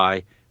Camel's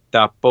Eye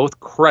that both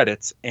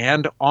credits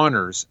and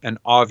honors an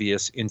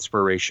obvious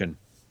inspiration.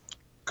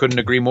 Couldn't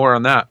agree more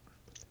on that.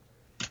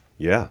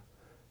 Yeah.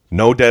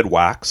 No dead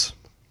wax.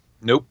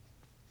 Nope.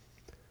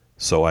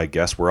 So I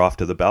guess we're off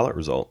to the ballot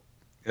result.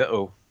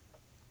 Uh-oh.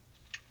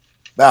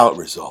 Ballot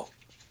result.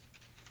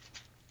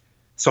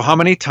 So how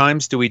many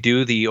times do we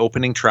do the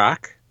opening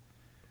track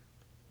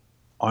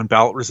on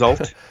ballot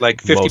result?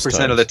 Like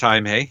 50% of the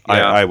time, hey?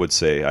 Yeah. I would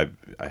say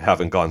I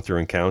haven't gone through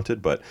and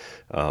counted, but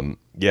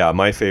yeah,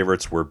 my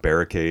favorites were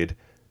Barricade,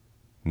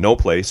 No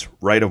Place,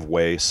 Right of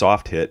Way,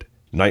 Soft Hit,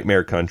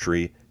 Nightmare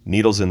Country,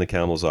 Needles in the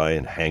Camel's Eye,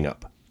 and Hang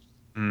Up.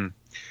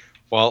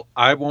 Well,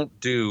 I won't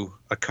do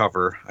a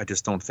cover. I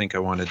just don't think I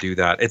want to do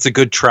that. It's a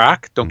good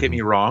track, don't get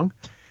me wrong,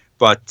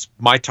 but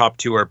my top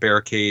 2 are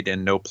Barricade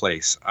and No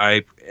Place.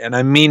 I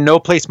mean, No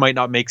Place might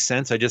not make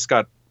sense. I just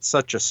got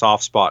such a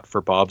soft spot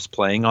for Bob's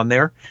playing on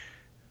there.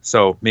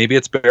 So maybe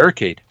it's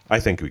Barricade. I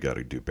think we got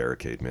to do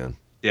Barricade, man.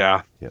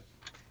 Yeah. Yep.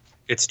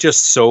 It's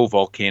just so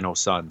Volcano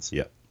Suns.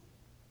 Yep.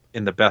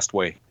 In the best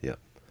way. Yep.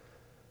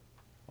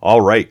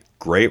 All right.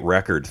 Great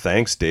record.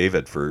 Thanks,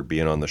 David, for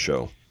being on the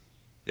show.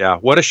 Yeah.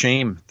 What a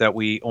shame that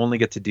we only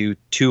get to do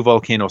 2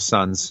 Volcano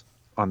Suns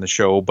on the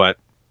show, but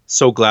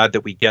so glad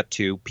that we get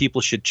to.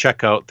 People should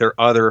check out their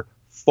other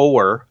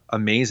 4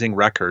 amazing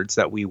records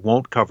that we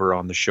won't cover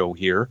on the show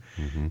here.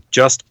 Mm-hmm.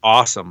 Just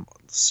awesome.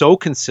 So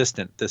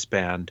consistent, this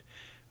band,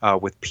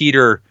 with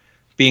Peter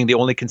being the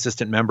only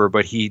consistent member,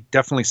 but he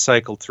definitely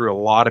cycled through a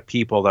lot of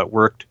people that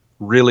worked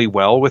really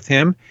well with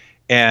him.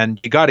 And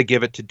you got to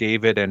give it to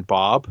David and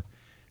Bob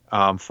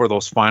for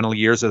those final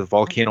years of the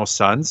Volcano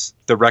Suns.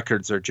 The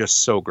records are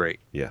just so great.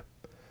 Yeah.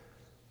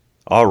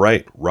 All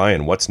right,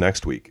 Ryan, what's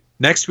next week?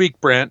 Next week,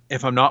 Brent,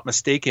 if I'm not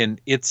mistaken,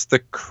 it's the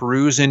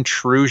Cruise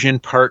Intrusion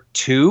Part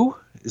 2.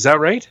 Is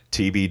that right?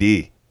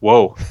 TBD.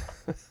 Whoa.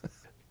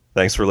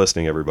 Thanks for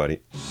listening,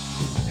 everybody.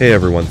 Hey,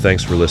 everyone.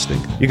 Thanks for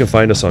listening. You can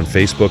find us on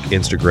Facebook,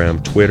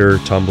 Instagram, Twitter,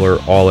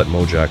 Tumblr, all at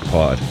Mojack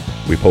Pod.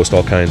 We post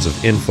all kinds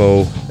of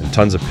info and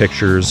tons of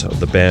pictures of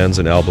the bands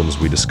and albums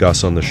we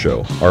discuss on the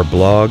show. Our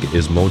blog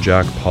is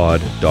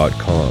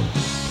mojackpod.com.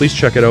 Please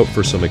check it out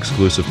for some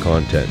exclusive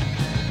content.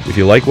 If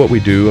you like what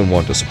we do and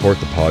want to support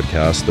the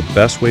podcast, the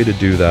best way to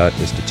do that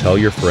is to tell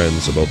your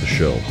friends about the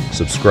show.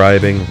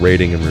 Subscribing,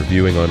 rating, and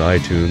reviewing on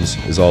iTunes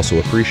is also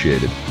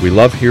appreciated. We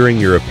love hearing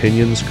your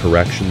opinions,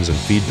 corrections, and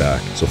feedback,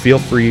 so feel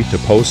free to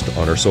post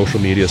on our social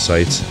media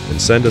sites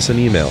and send us an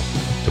email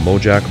to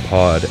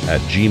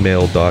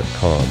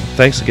mojackpod@gmail.com.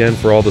 Thanks again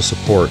for all the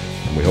support,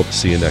 and we hope to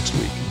see you next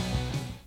week.